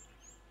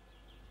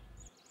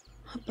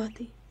 አባቴ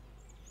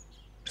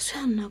እርሱ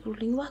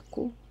ያናግሩልኝ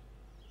እባክዎ።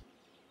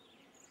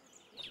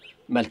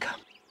 መልካም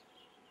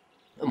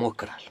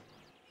እሞክራለሁ።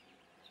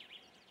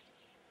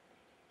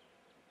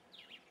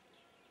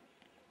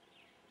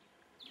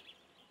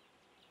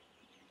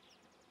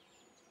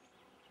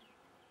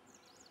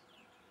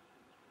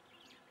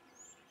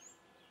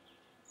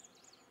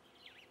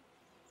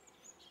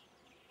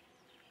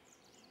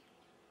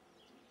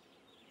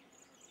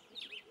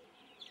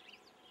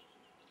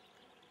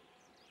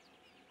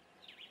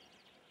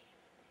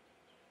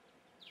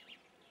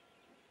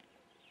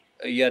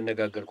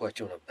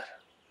 እያነጋገርኳቸው ነበር።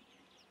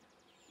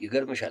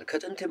 ይገርምሻል፣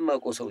 ከጥንት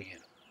የማውቀው ሰውዬ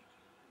ነው።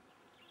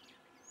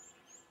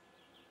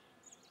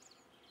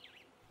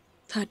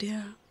 ታዲያ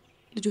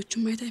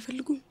ልጆቹን ማየት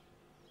አይፈልጉም?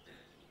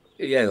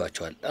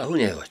 ያዩዋቸዋል፣ አሁን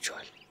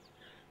ያዩዋቸዋል።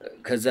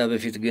 ከዛ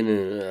በፊት ግን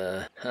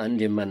አንድ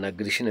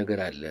የማናግርሽ ነገር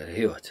አለ።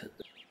 ህይወት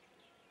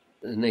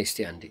ነይ እስቲ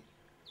አንዴ።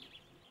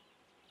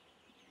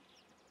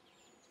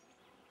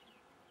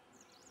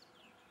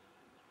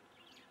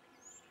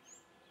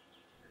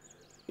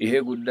 ይሄ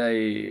ጉዳይ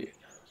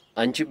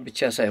አንቺም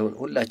ብቻ ሳይሆን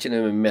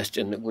ሁላችንም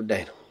የሚያስጨንቅ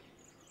ጉዳይ ነው።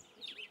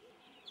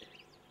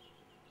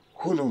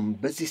 ሆኖም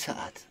በዚህ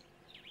ሰዓት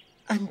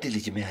አንድ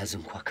ልጅ መያዝ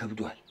እንኳ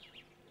ከብዷል።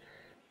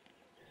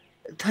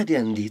 ታዲያ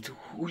እንዴት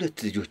ሁለት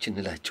ልጆች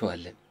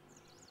እንላቸዋለን?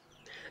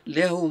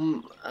 ሊያውም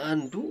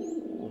አንዱ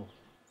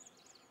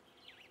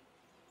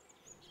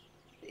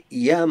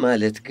ያ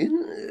ማለት ግን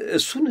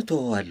እሱን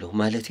እተወዋለሁ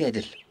ማለት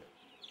አይደለም።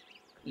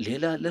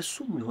 ሌላ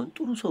ለሱም ይሆን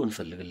ጥሩ ሰው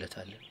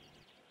እንፈልግለታለን።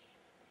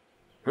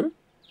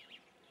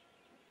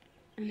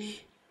 እኔ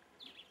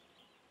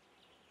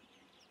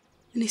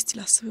እስቲ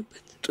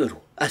ላስብበት። ጥሩ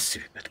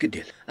አስቢበት፣ ግድ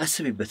የለም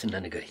አስቢበትና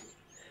ንገሪኝ።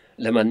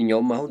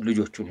 ለማንኛውም አሁን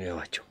ልጆቹን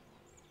ያዩዋቸው።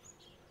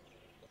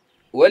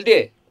 ወልዴ፣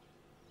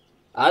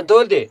 አንተ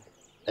ወልዴ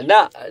እና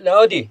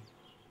ናውዲ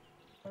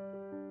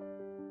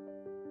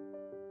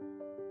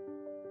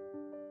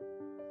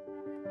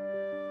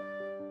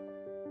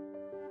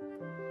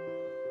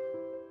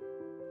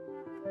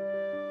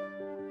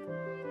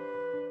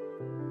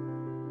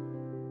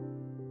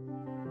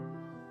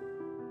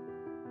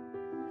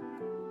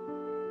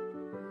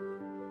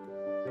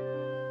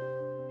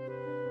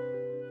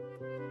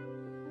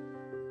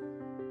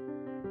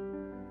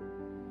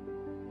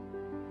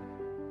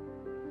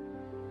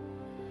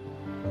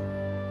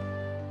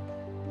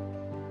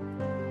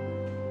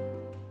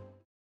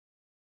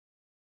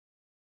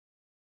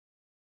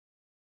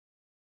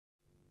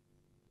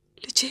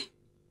ልጄ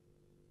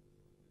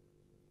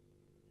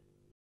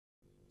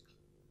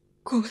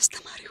ጎበዝ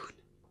ተማሪ ሁን።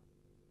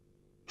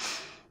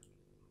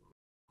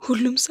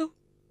 ሁሉም ሰው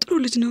ጥሩ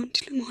ልጅ ነው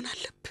እንዲል መሆን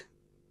አለብህ።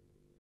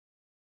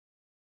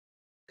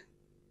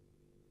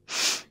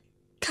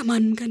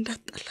 ከማንም ጋር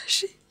እንዳትጣላሽ።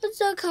 እዛ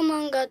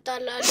ከማን ጋር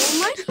ጣላለሁ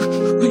ማለት?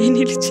 ወይኔ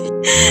ልጄ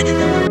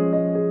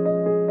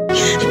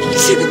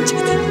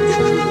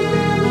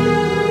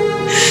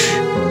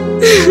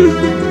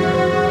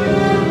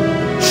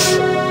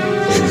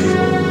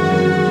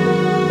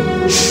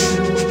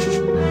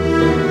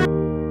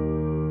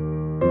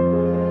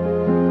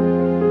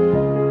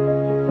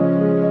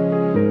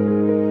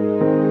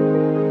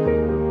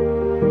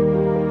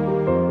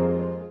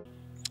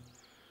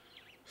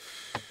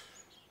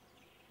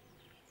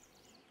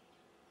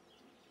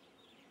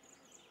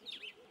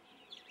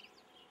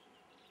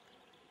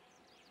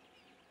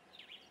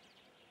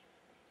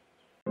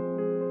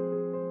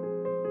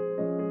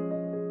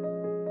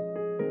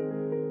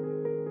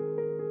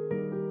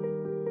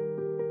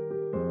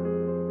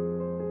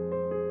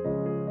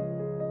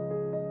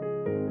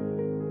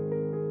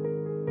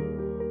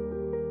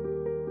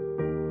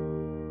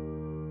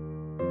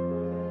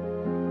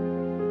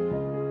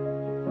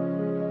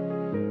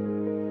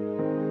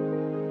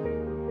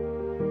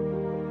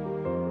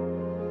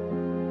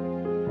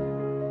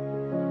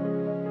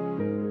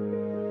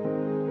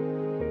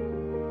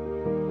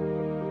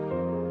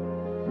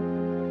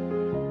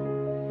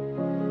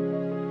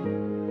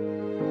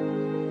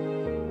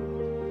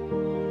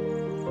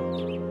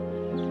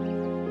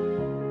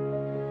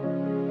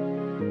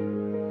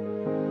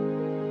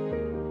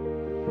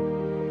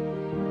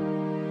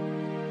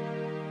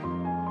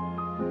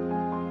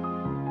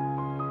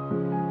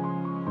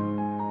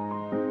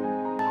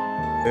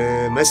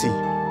መሲ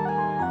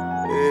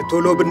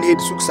ቶሎ ብንሄድ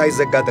ሱቅ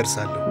ሳይዘጋ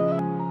ደርሳለሁ።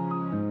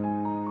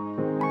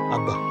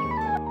 አባ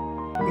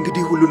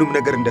እንግዲህ ሁሉንም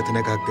ነገር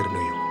እንደተነጋገር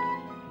ነው ይሁን።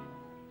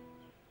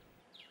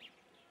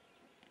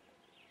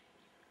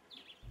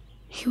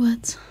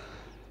 ህይወት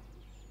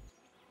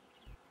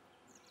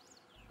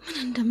ምን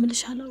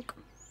እንደምልሽ አላውቅም።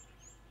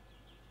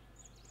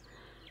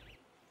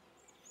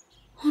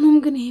 ሆኖም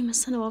ግን ይሄ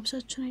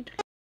መሰነባበቻችን አይደል?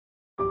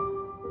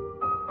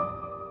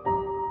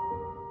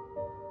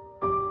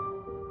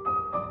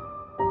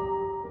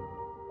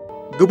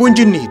 ግቡ እንጂ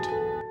እንሂድ።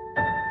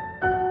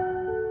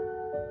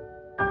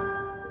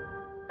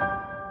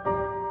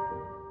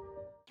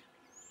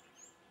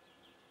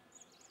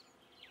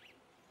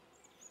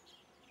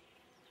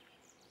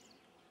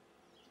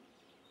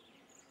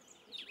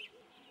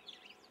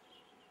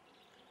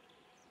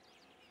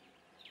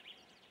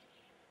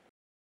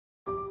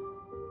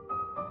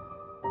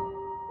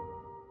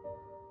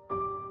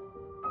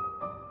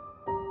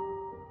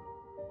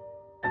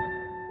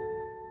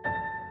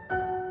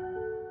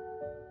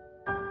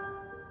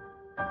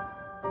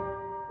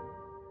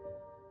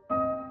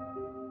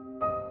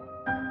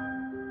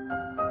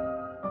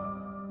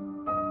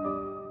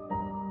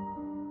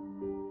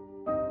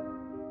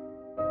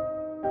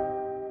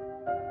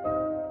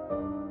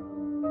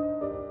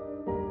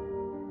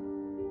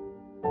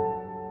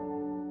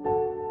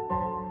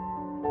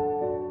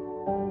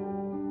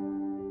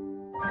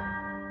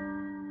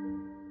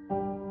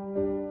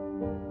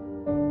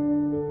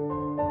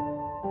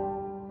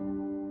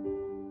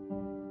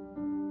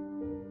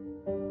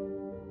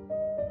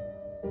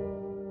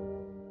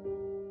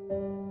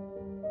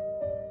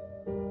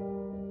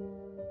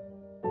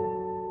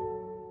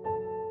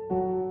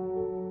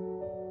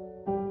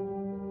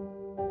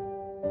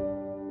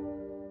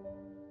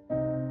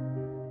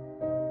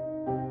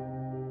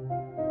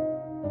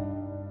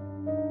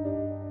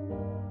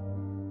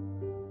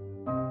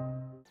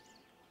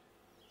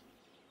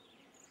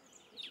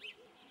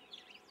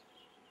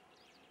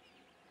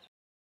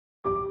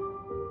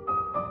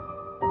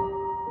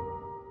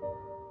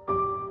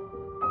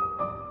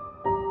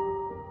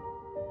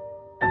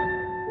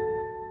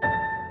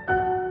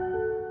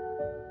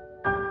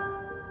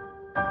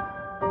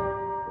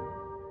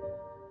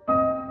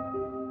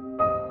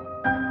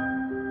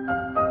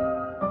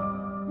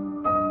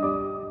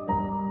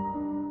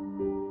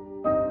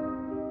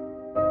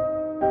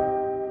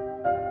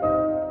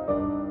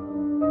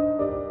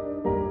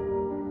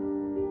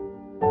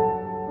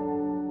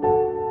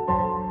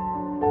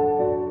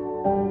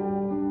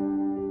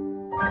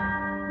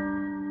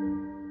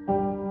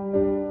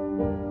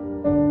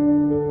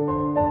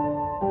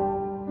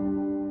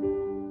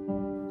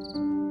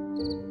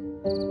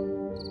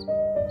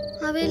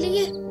 አቤልዬ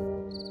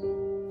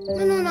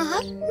ምን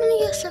ሆነሃል? ምን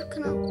እያሰብክ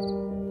ነው?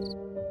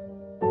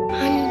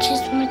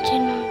 አንቺስ መቼ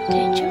ነው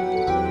የምትሄጂው?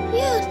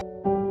 የት?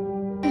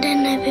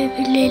 እንደነ ቤቢ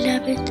ሌላ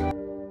ቤት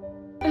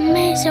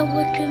እማዬ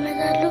ሰዎቹ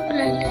ይመጣሉ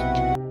ብላለች።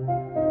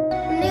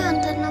 እኔ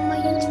አንተና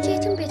እማዬን ትቼ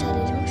የትም ቤት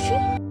አልሄድም። እሺ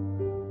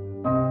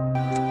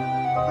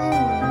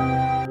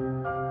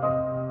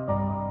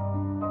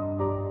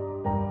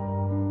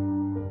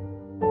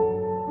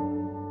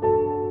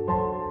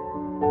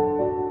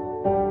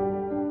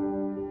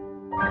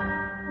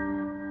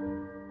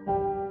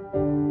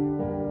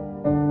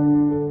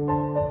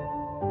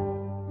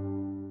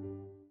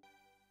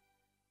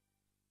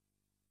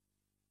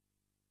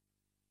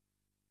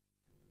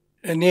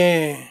እኔ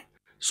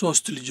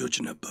 3 ልጆች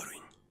ነበሩኝ።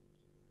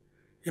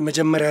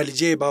 የመጀመሪያ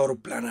ልጄ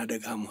በአውሮፕላን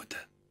አደጋ ሞተ።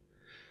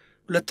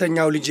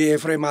 ሁለተኛው ልጄ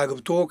ኤፍሬም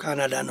አግብቶ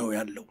ካናዳ ነው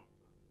ያለው።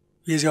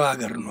 የዚያው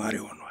ሀገር ነዋሪ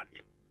ሆኗል።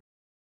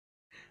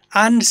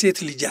 አንድ ሴት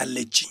ልጅ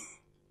አለችኝ።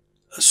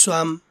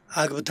 እሷም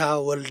አግብታ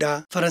ወልዳ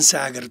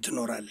ፈረንሳይ ሀገር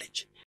ትኖራለች።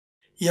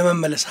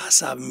 የመመለስ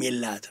ሐሳብም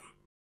የላትም።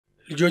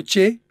 ልጆቼ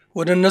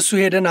ወደ እነሱ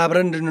ሄደን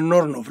አብረን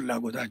እንድንኖር ነው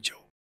ፍላጎታቸው።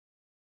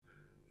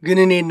 ግን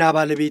እኔና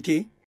ባለቤቴ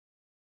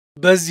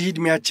በዚህ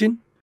ዕድሜያችን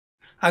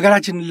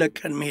አገራችንን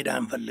ለቀን መሄድ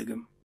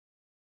አንፈልግም።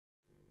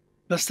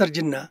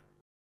 በስተርጅና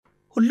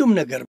ሁሉም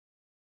ነገር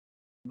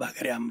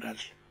በአገር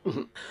ያምራል።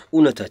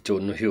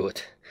 እውነታቸውን ነው ህይወት።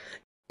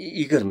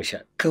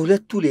 ይገርምሻል፣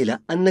 ከሁለቱ ሌላ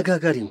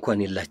አነጋጋሪ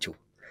እንኳን የላቸው።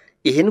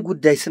 ይሄን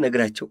ጉዳይ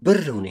ስነግራቸው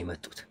በረው ነው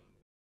የመጡት።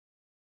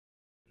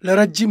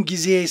 ለረጅም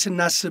ጊዜ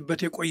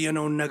ስናስብበት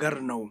የቆየነውን ነገር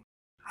ነው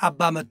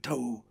አባ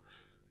መጥተው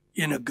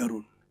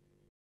የነገሩን።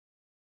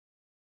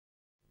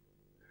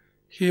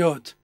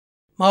 ህይወት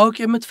ማወቅ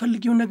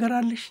የምትፈልጊው ነገር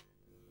አለሽ?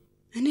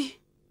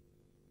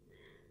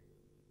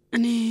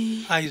 እኔ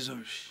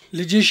አይዞሽ፣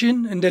 ልጅሽን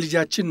እንደ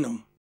ልጃችን ነው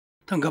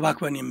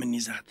ተንከባክበን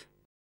የምንይዛት።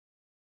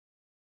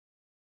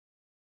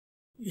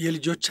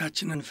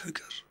 የልጆቻችንን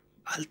ፍቅር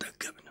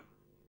አልጠገብንም።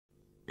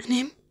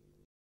 እኔም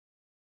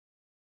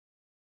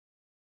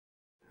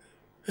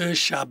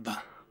እሺ አባ፣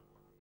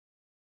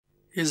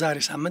 የዛሬ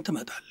ሳምንት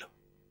እመጣለሁ።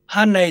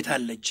 ሀና የት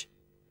አለች?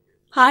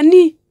 ሃኒ፣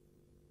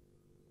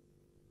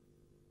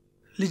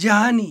 ልጅ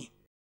ሃኒ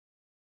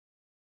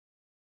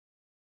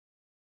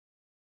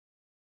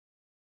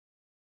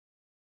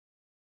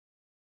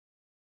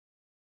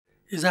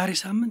የዛሬ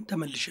ሳምንት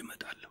ተመልሼ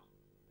እመጣለሁ።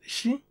 እሺ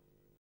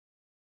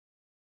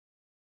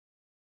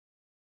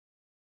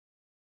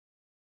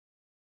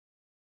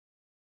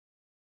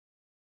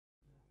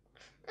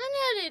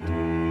አልሄድም።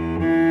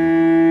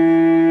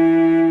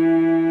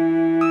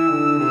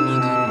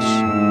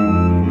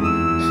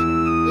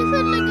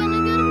 የፈለገ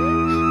ነገር ቢሆን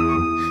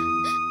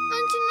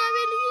አንቺና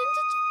ቤልዬን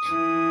ትቼ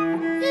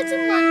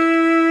የትም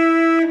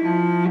አልሄድም።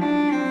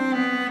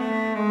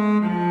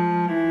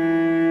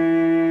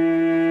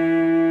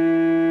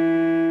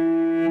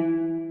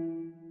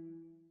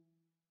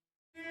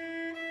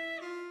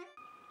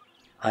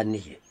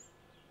 አንዬ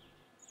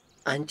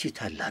አንቺ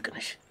ታላቅ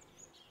ነሽ።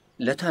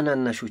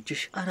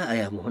 ለታናናሾችሽ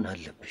አርአያ መሆን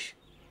አለብሽ።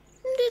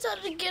 እንዴት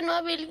አድርጌ ነው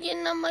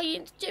አቤልዬና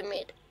እማዬን ትቼ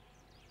የምሄደው?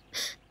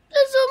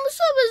 ለዛውም እሷ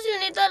በዚህ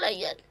ሁኔታ ላይ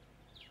ያለ።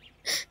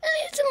 እኔ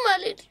የትም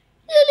አልሄድም።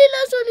 የሌላ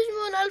ሰው ልጅ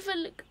መሆን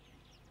አልፈልግም።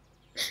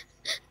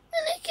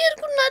 እኔ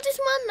ከሄድኩ እናቴስ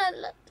ማን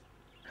አላት?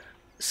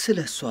 ስለ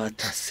እሷ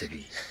አታስቢ።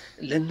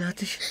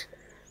 ለእናትሽ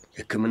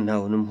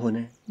ሕክምናውንም ሆነ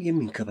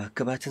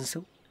የሚንከባከባትን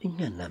ሰው እኛ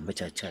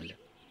እናመቻቻለን።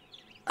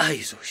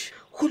 አይዞሽ፣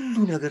 ሁሉ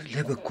ነገር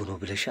ለበጎ ነው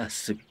ብለሽ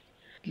አስቢ።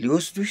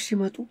 ሊወስዱሽ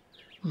ሲመጡ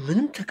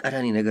ምንም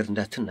ተቃራኒ ነገር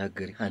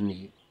እንዳትናገሪ ሀንዬ።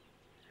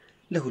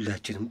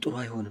 ለሁላችንም ጥሩ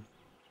አይሆንም።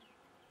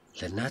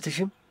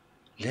 ለእናትሽም፣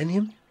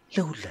 ለእኔም፣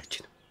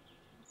 ለሁላችንም።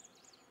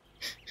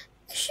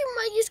 እሺ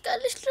እማዬ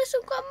እስካለች ድረስ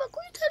እንኳን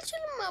መቆየት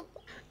አልችልም አባ።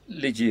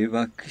 ልጄ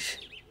እባክሽ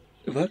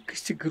እባክሽ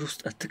ችግር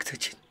ውስጥ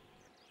አትክተችን።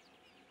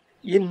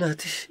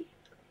 የእናትሽ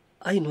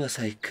አይኗ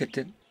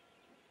ሳይከደን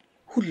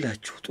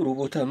ሁላችሁ ጥሩ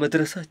ቦታ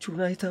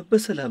መድረሳችሁን አይታ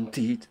በሰላም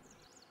ትሄድ።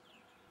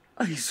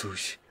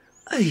 አይዞሽ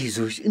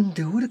አይዞሽ፣ እንደ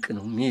ወርቅ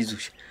ነው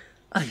የሚይዙሽ።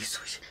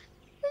 አይዞሽ።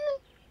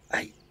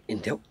 አይ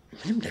እንዲያው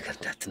ምንም ነገር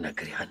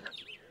እንዳትናገሪ ሀና።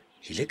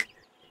 ይልቅ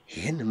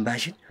ይህን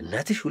እምባሽን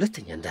እናትሽ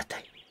ሁለተኛ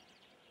እንዳታይ።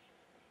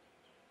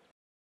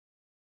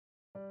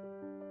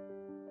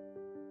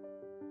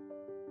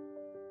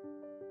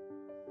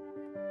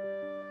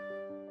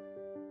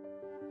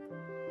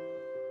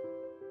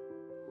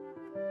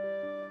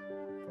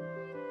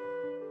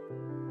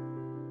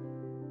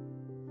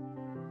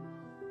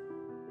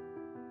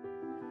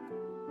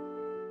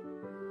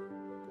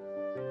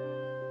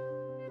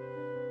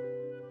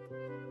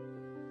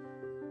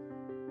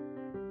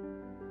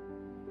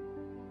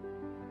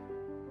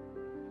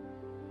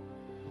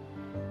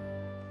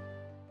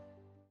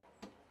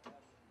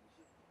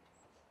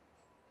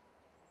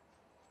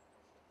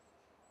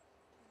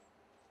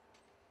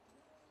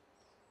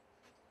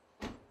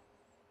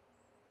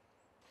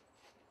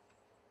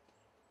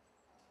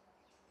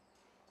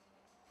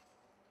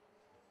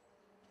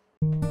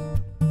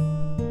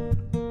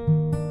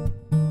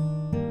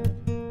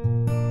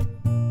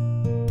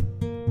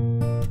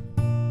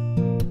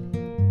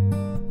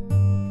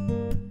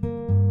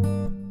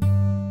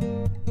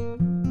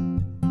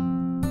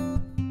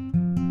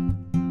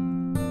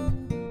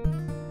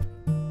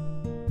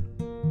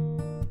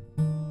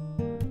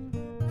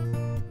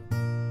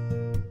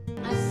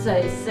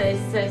 ሳይ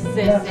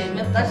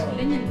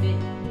መጣሽልኝ እንዴ?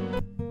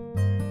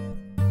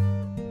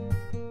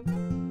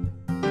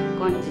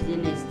 ቆንጆ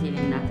ነሽ እስቲ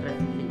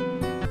እናትረፍልኝ።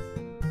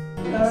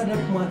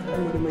 ደክሟት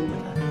ወደ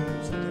መኝታ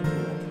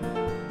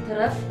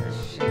ትረፍ።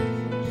 እሺ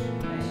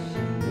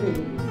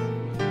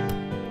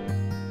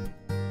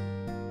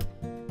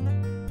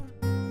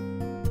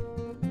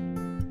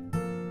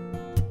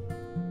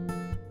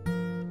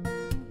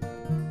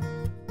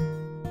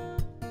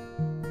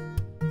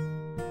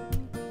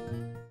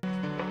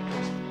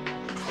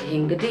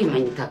እንግዲህ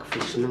መኝታ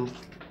ክፍልሽ ነው።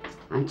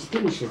 አንቺ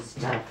ትንሽ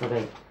እዚህ አረፍ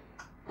በይ።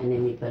 እኔ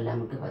የሚበላ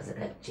ምግብ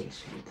አዘጋጅቼልሽ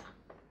ልምጣ።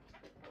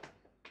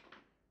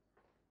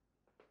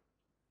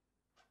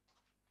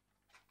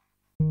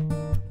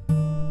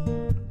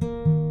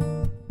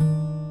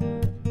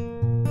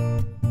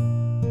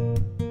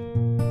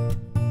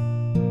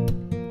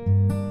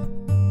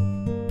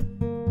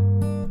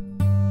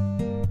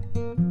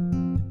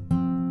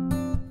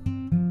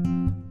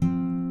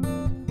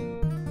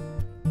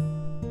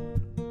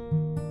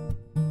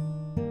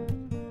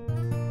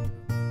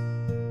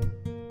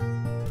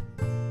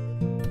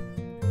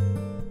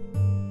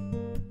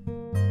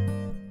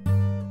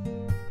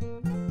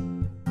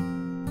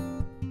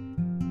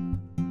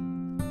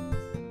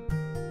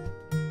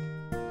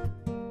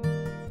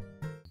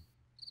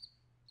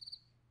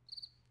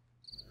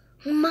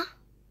 እማ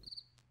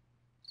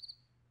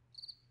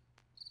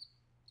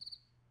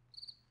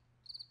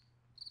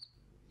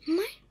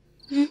እማይ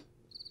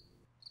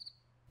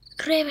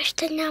እግሬ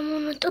በሽተኛ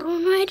መሆኑ ጥሩ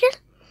ነው አይደል?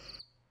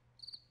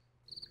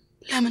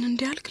 ለምን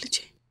እንዲህ አልክ ልጄ?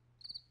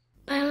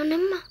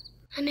 ባይሆንማ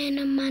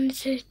እኔንም አንድ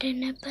ሰው ይወስደኝ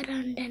ነበር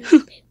አንደና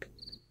ቤቢ።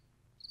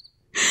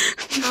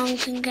 አሁን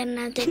ግን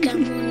ከእናቴ ጋር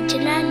መሆን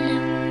እችላለሁ።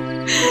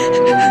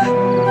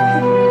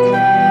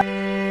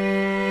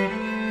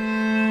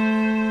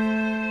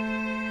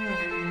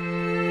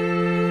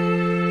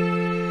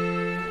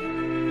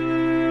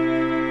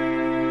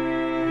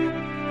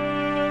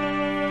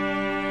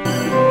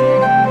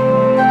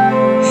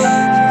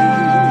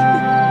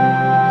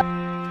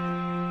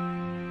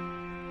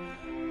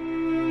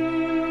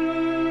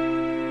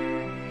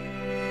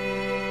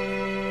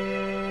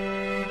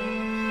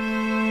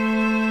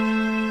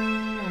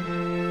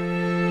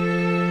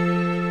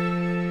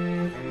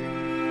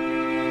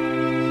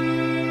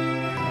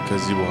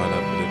 ከዚህ በኋላ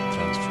ብለድ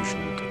ትራንስፊውዥን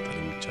መቀጠል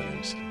የሚቻል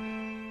አይመስልም።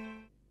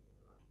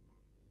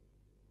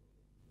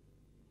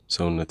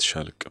 ሰውነትሽ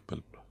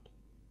አልቀበል ብሏል።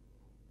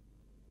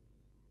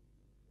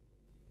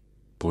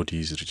 ቦዲ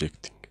ኢዝ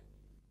ሪጀክቲንግ።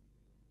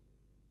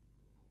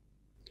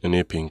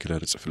 እኔ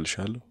ፔንኪለር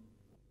እጽፍልሻለሁ።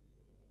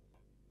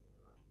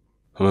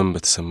 ህመም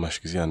በተሰማሽ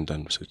ጊዜ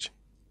አንዳንድ ውሰጂ።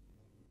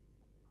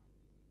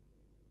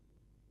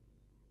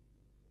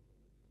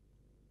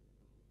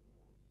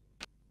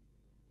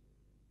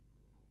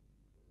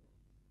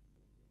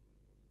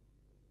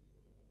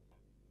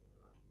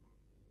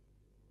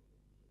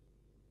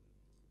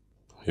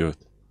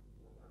 ህይወት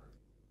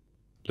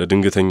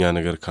ለድንገተኛ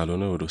ነገር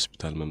ካልሆነ ወደ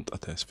ሆስፒታል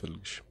መምጣት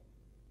አያስፈልግሽም።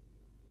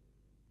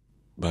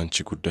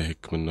 በአንቺ ጉዳይ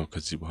ህክምናው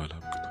ከዚህ በኋላ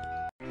አብቅቷል።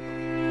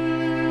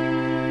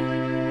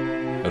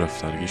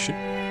 እረፍት አድርጊ እሺ?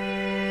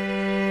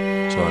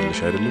 ሰው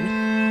አለሽ አይደለም?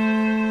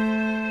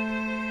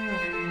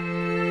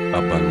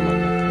 አባንም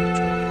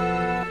አናግራቸዋለሁ።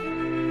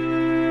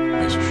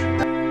 አይዞሽ።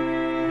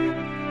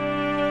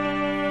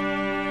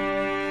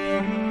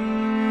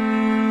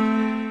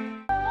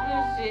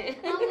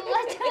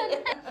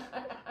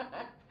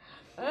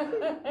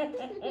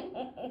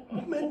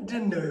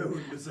 ምንድን ነው የሁሉ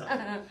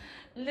ሰዓት?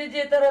 ልጄ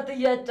ተረት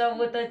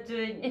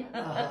እያጫወተችኝ።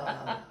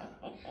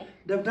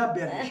 ደብዳቤ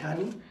ያለሽ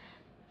ሀኒ?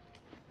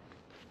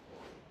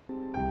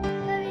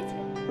 በቤት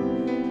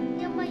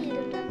የማየ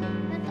ደብዳቤ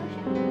መጣሽ?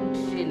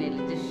 እሺ እኔ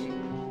ልጅ እሺ፣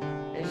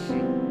 እሺ።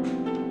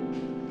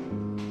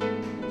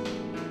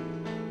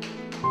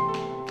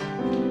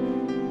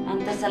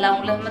 አንተ ሰላም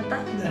ውለህ መጣ?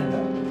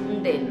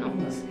 እንዴት ነው?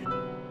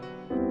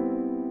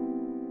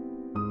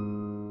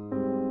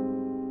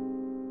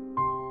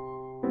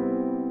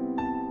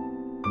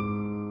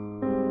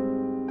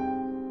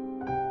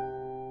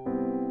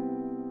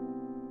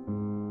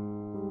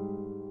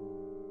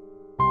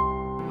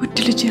 ውድ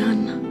ልጅ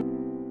ሀና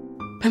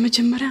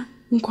በመጀመሪያ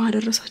እንኳን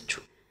አደረሳችሁ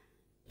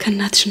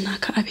ከእናትሽና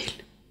ከአቤል።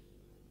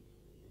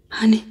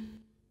 ሀኒ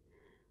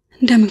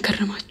እንደምን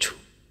ከረማችሁ?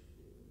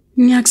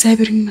 እኛ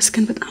እግዚአብሔር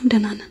ይመስገን በጣም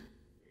ደህና ነን።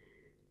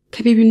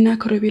 ከቤቢና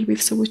ከሮቤል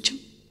ቤተሰቦችም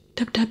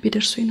ደብዳቤ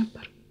ደርሶኝ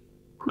ነበር።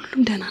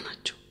 ሁሉም ደህና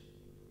ናቸው።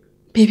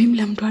 ቤቢም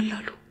ለምዷል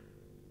አሉ።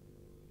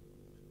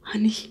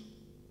 ሀኒ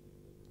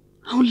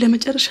አሁን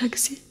ለመጨረሻ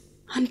ጊዜ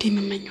አንድ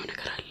የምመኘው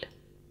ነገር አለ።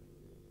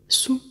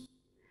 እሱም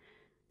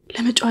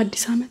ለመጪው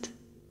አዲስ ዓመት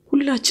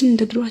ሁላችን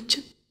እንደ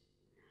ድሮአችን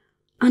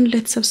አንድ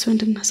ላይ ተሰብስበን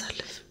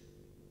እንድናሳልፍ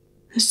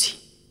እዚህ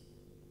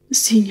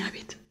እኛ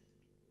ቤት።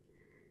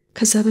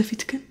 ከዛ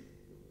በፊት ግን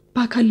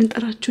በአካል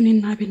ልንጠራችሁ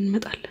እኔና አቤል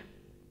እንመጣለን።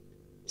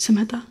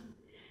 ስመጣ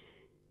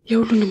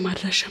የሁሉንም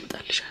አድራሻ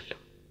አመጣልሻለሁ።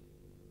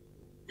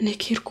 እኔ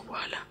ከሄድኩ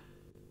በኋላ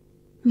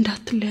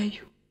እንዳትለያዩ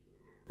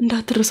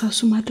እንዳትረሳሱ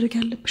ማድረግ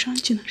ያለብሽ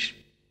አንቺ ነሽ።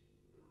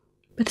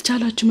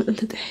 በተቻላችሁ መጠን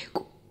ተጠያይቁ።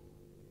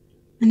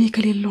 እኔ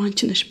ከሌለው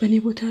አንቺ ነሽ በእኔ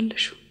ቦታ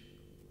ያለሽው።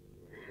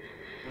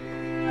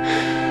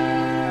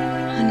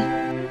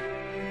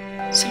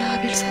 ስለ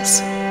አቤል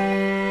ሳስብ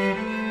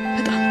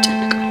በጣም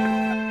እጨነቃለሁ።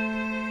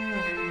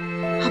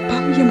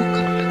 አባም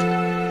እየሞከሩለት ነው፣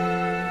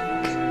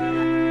 ግን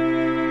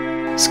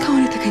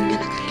እስካሁን የተገኘ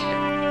ነገር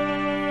የለም።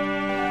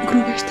 እግሩ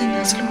በሽተኛ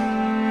ስለሆነ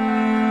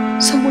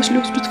ሰዎች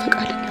ሊወስዱት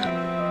ፈቃደኛ ነው።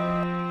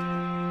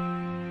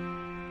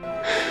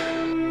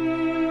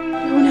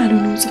 የሆነ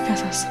ያልሆነውን ጽፌ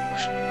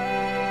ያሳሰብኩሽ፣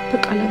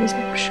 በቃ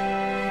ላበዛብሽ።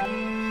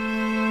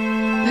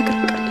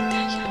 በቅርብ ቀን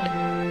እንተያያለን።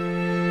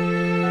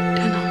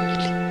 ደህና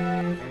ሁኚልኝ።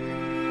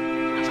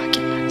 ናፋቂ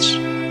እናትሽ።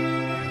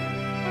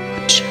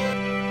 እወድሻለሁ።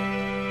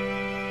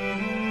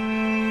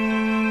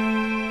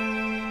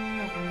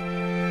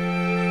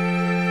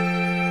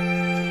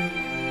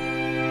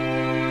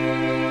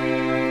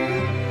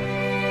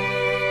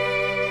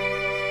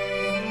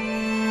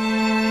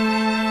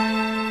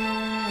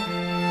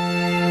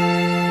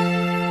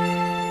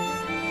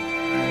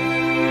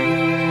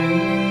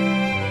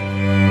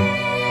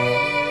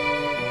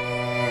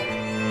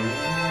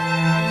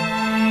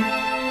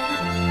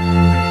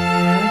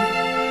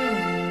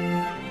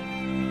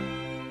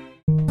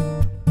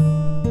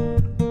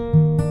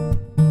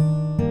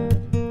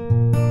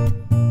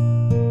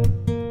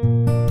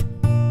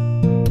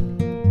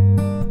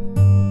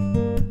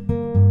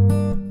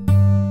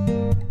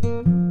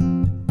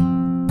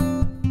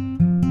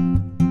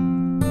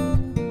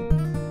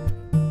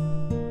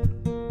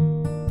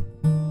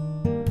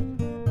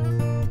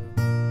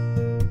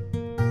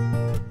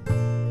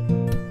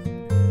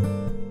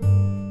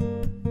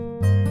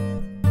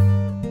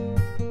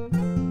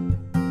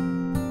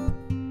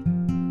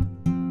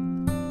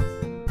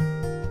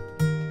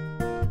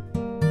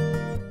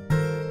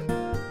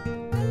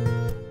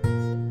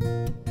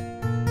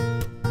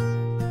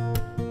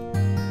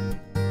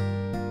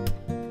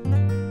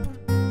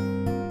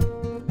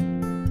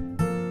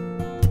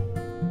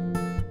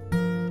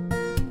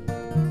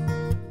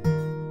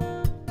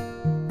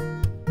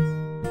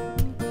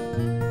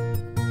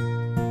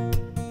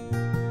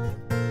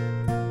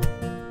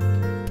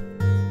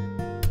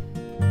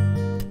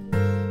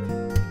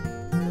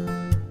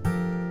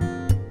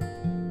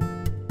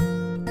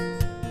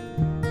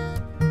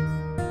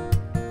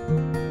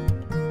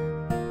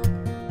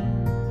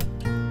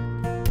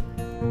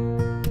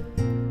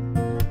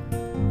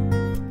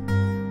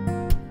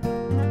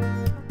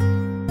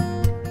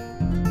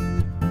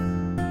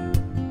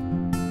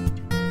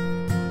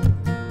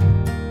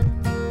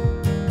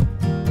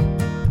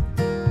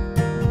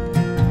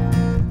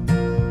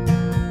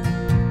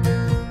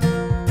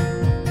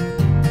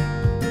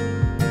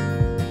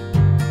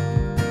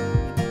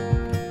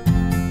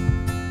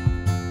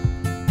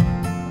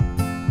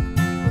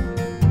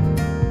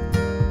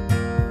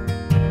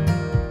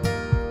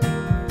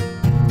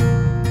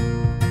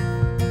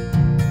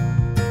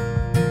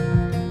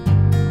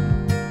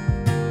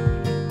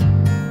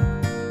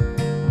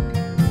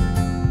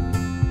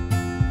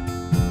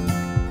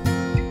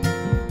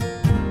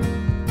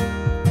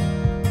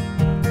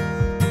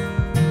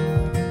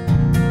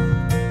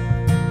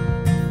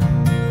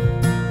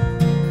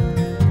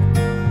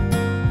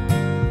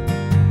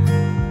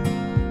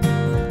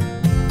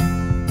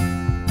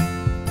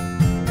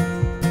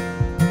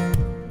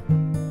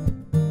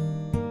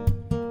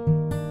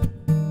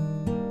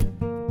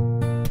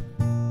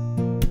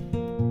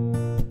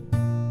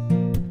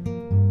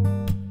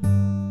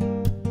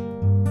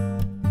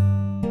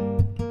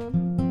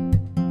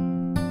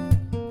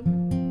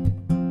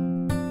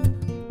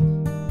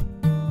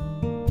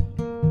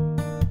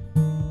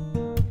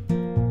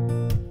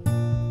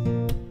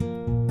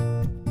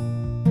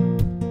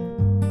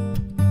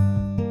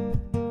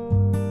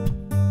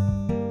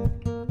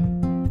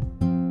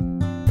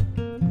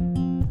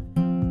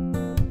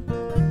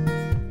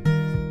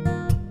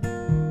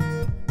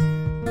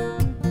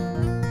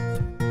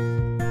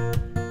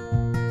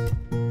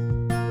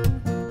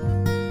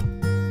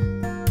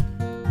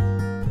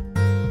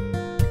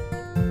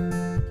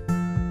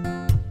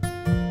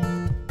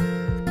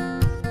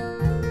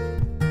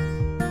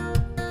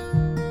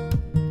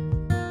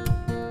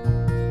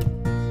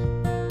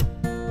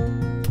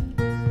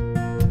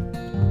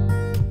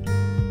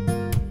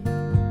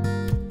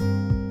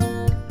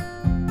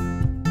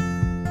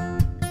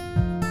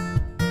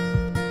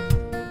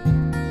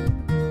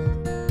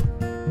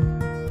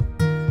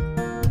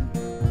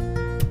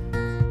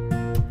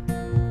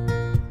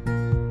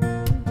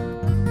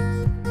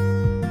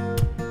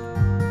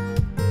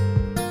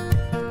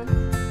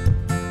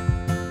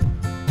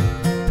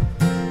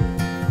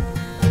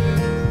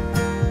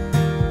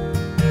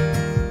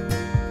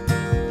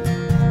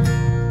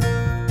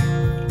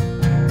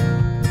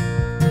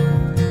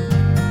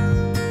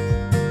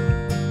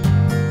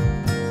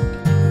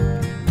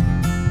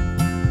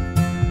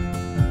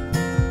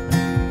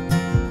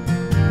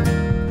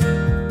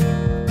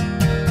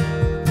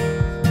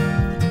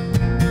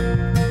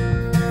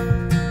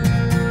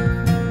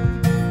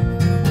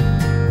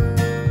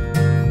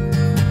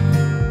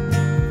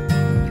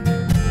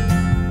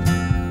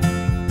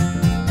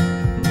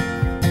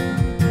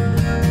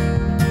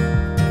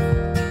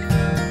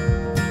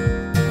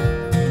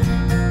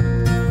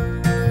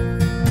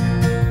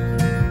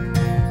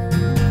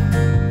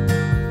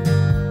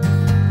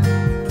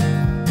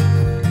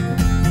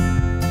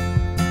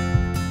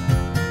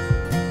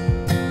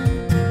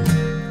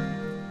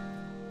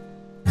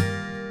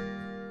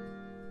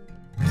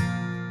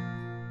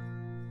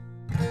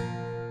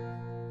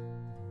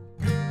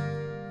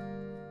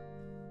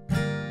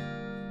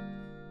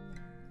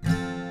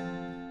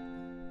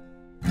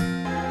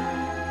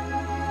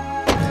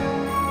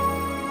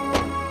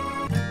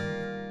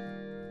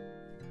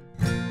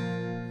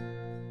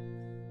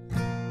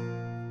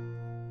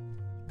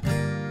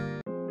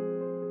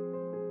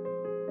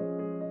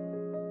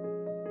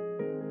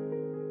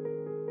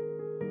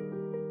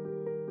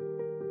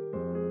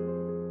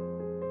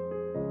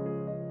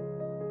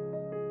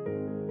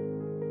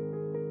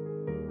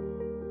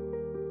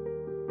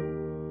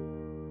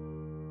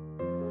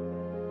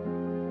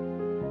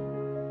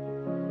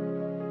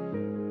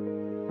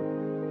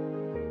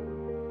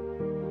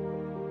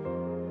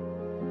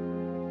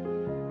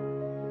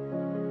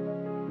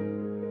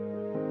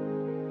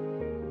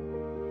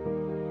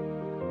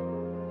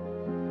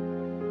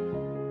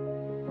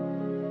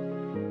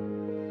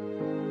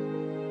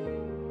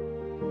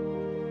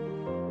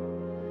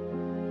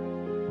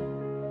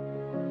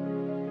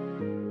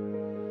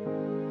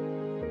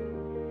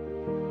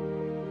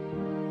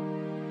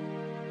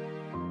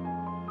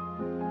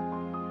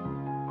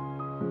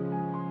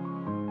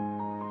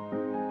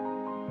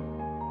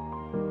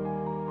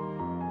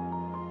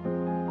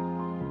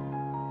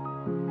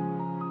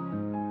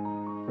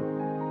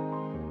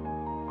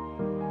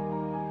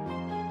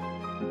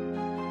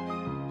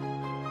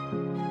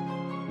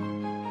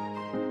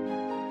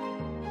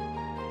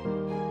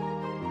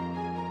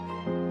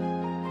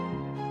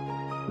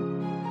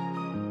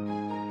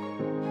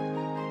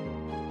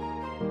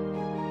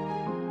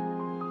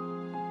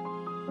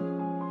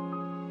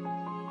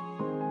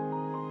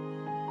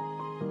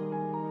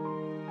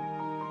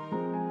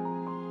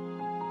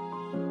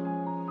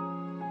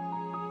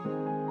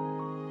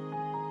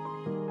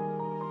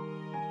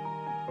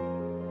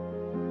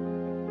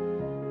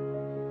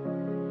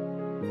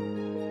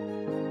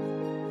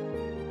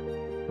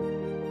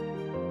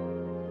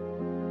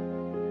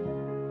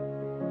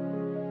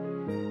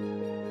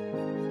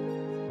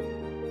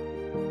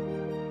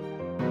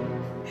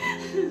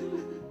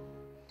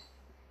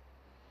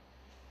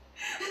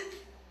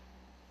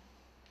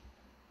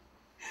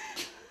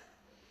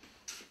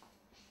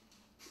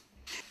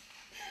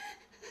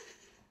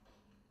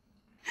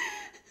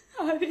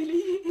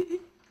 አቤልዬ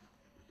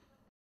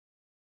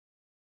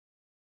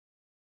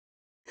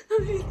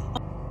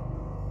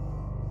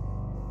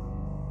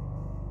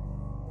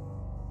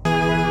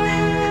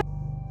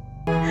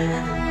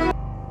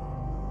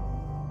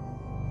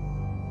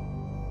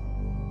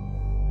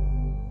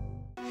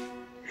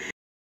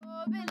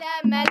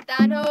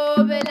መጣን ሆ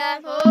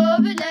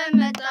ብለን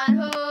መጣን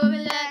ሆ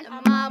ብለን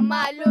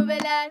እማማሉ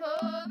ብለን ሆ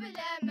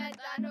ብለን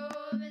መጣን ሆ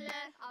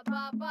ብለን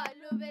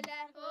አባባሉ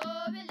ብለን ሆ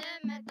ብለን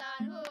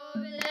መጣን ሆ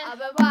ብለን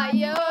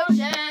አበባዮሽ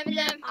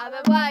ለምለም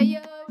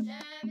አበባዮሽ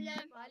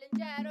ለምለም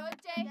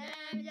ባልንጀሮቼ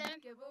ለምለም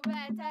ግቡ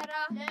በተራ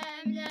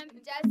ለምለም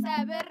እንጨት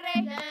ሰብሬ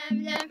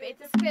ለምለም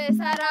ቤት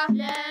እስክሰራ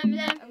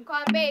ለምለም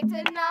እንኳን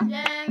ቤትና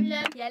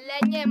ለምለም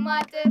የለኝም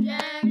አጥር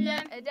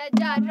ለምለም እደጅ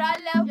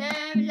አድራለሁ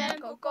ለምለም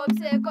ኮከብ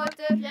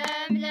ስቆጥር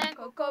ለምለም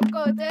ኮከብ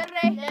ቆጥሬ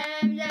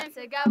ለምለም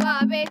ስገባ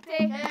ቤቴ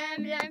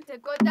ለምለም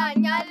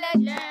ትቆጣኛለች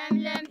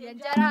ለምለም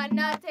የእንጀራ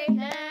እናቴ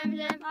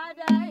ለምለም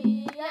አዳይ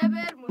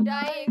የብር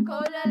ሙዳይ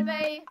ኮለል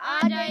በይ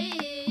አዳይ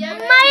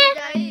የብር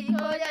ሙዳይ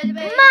ኮለል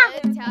በይ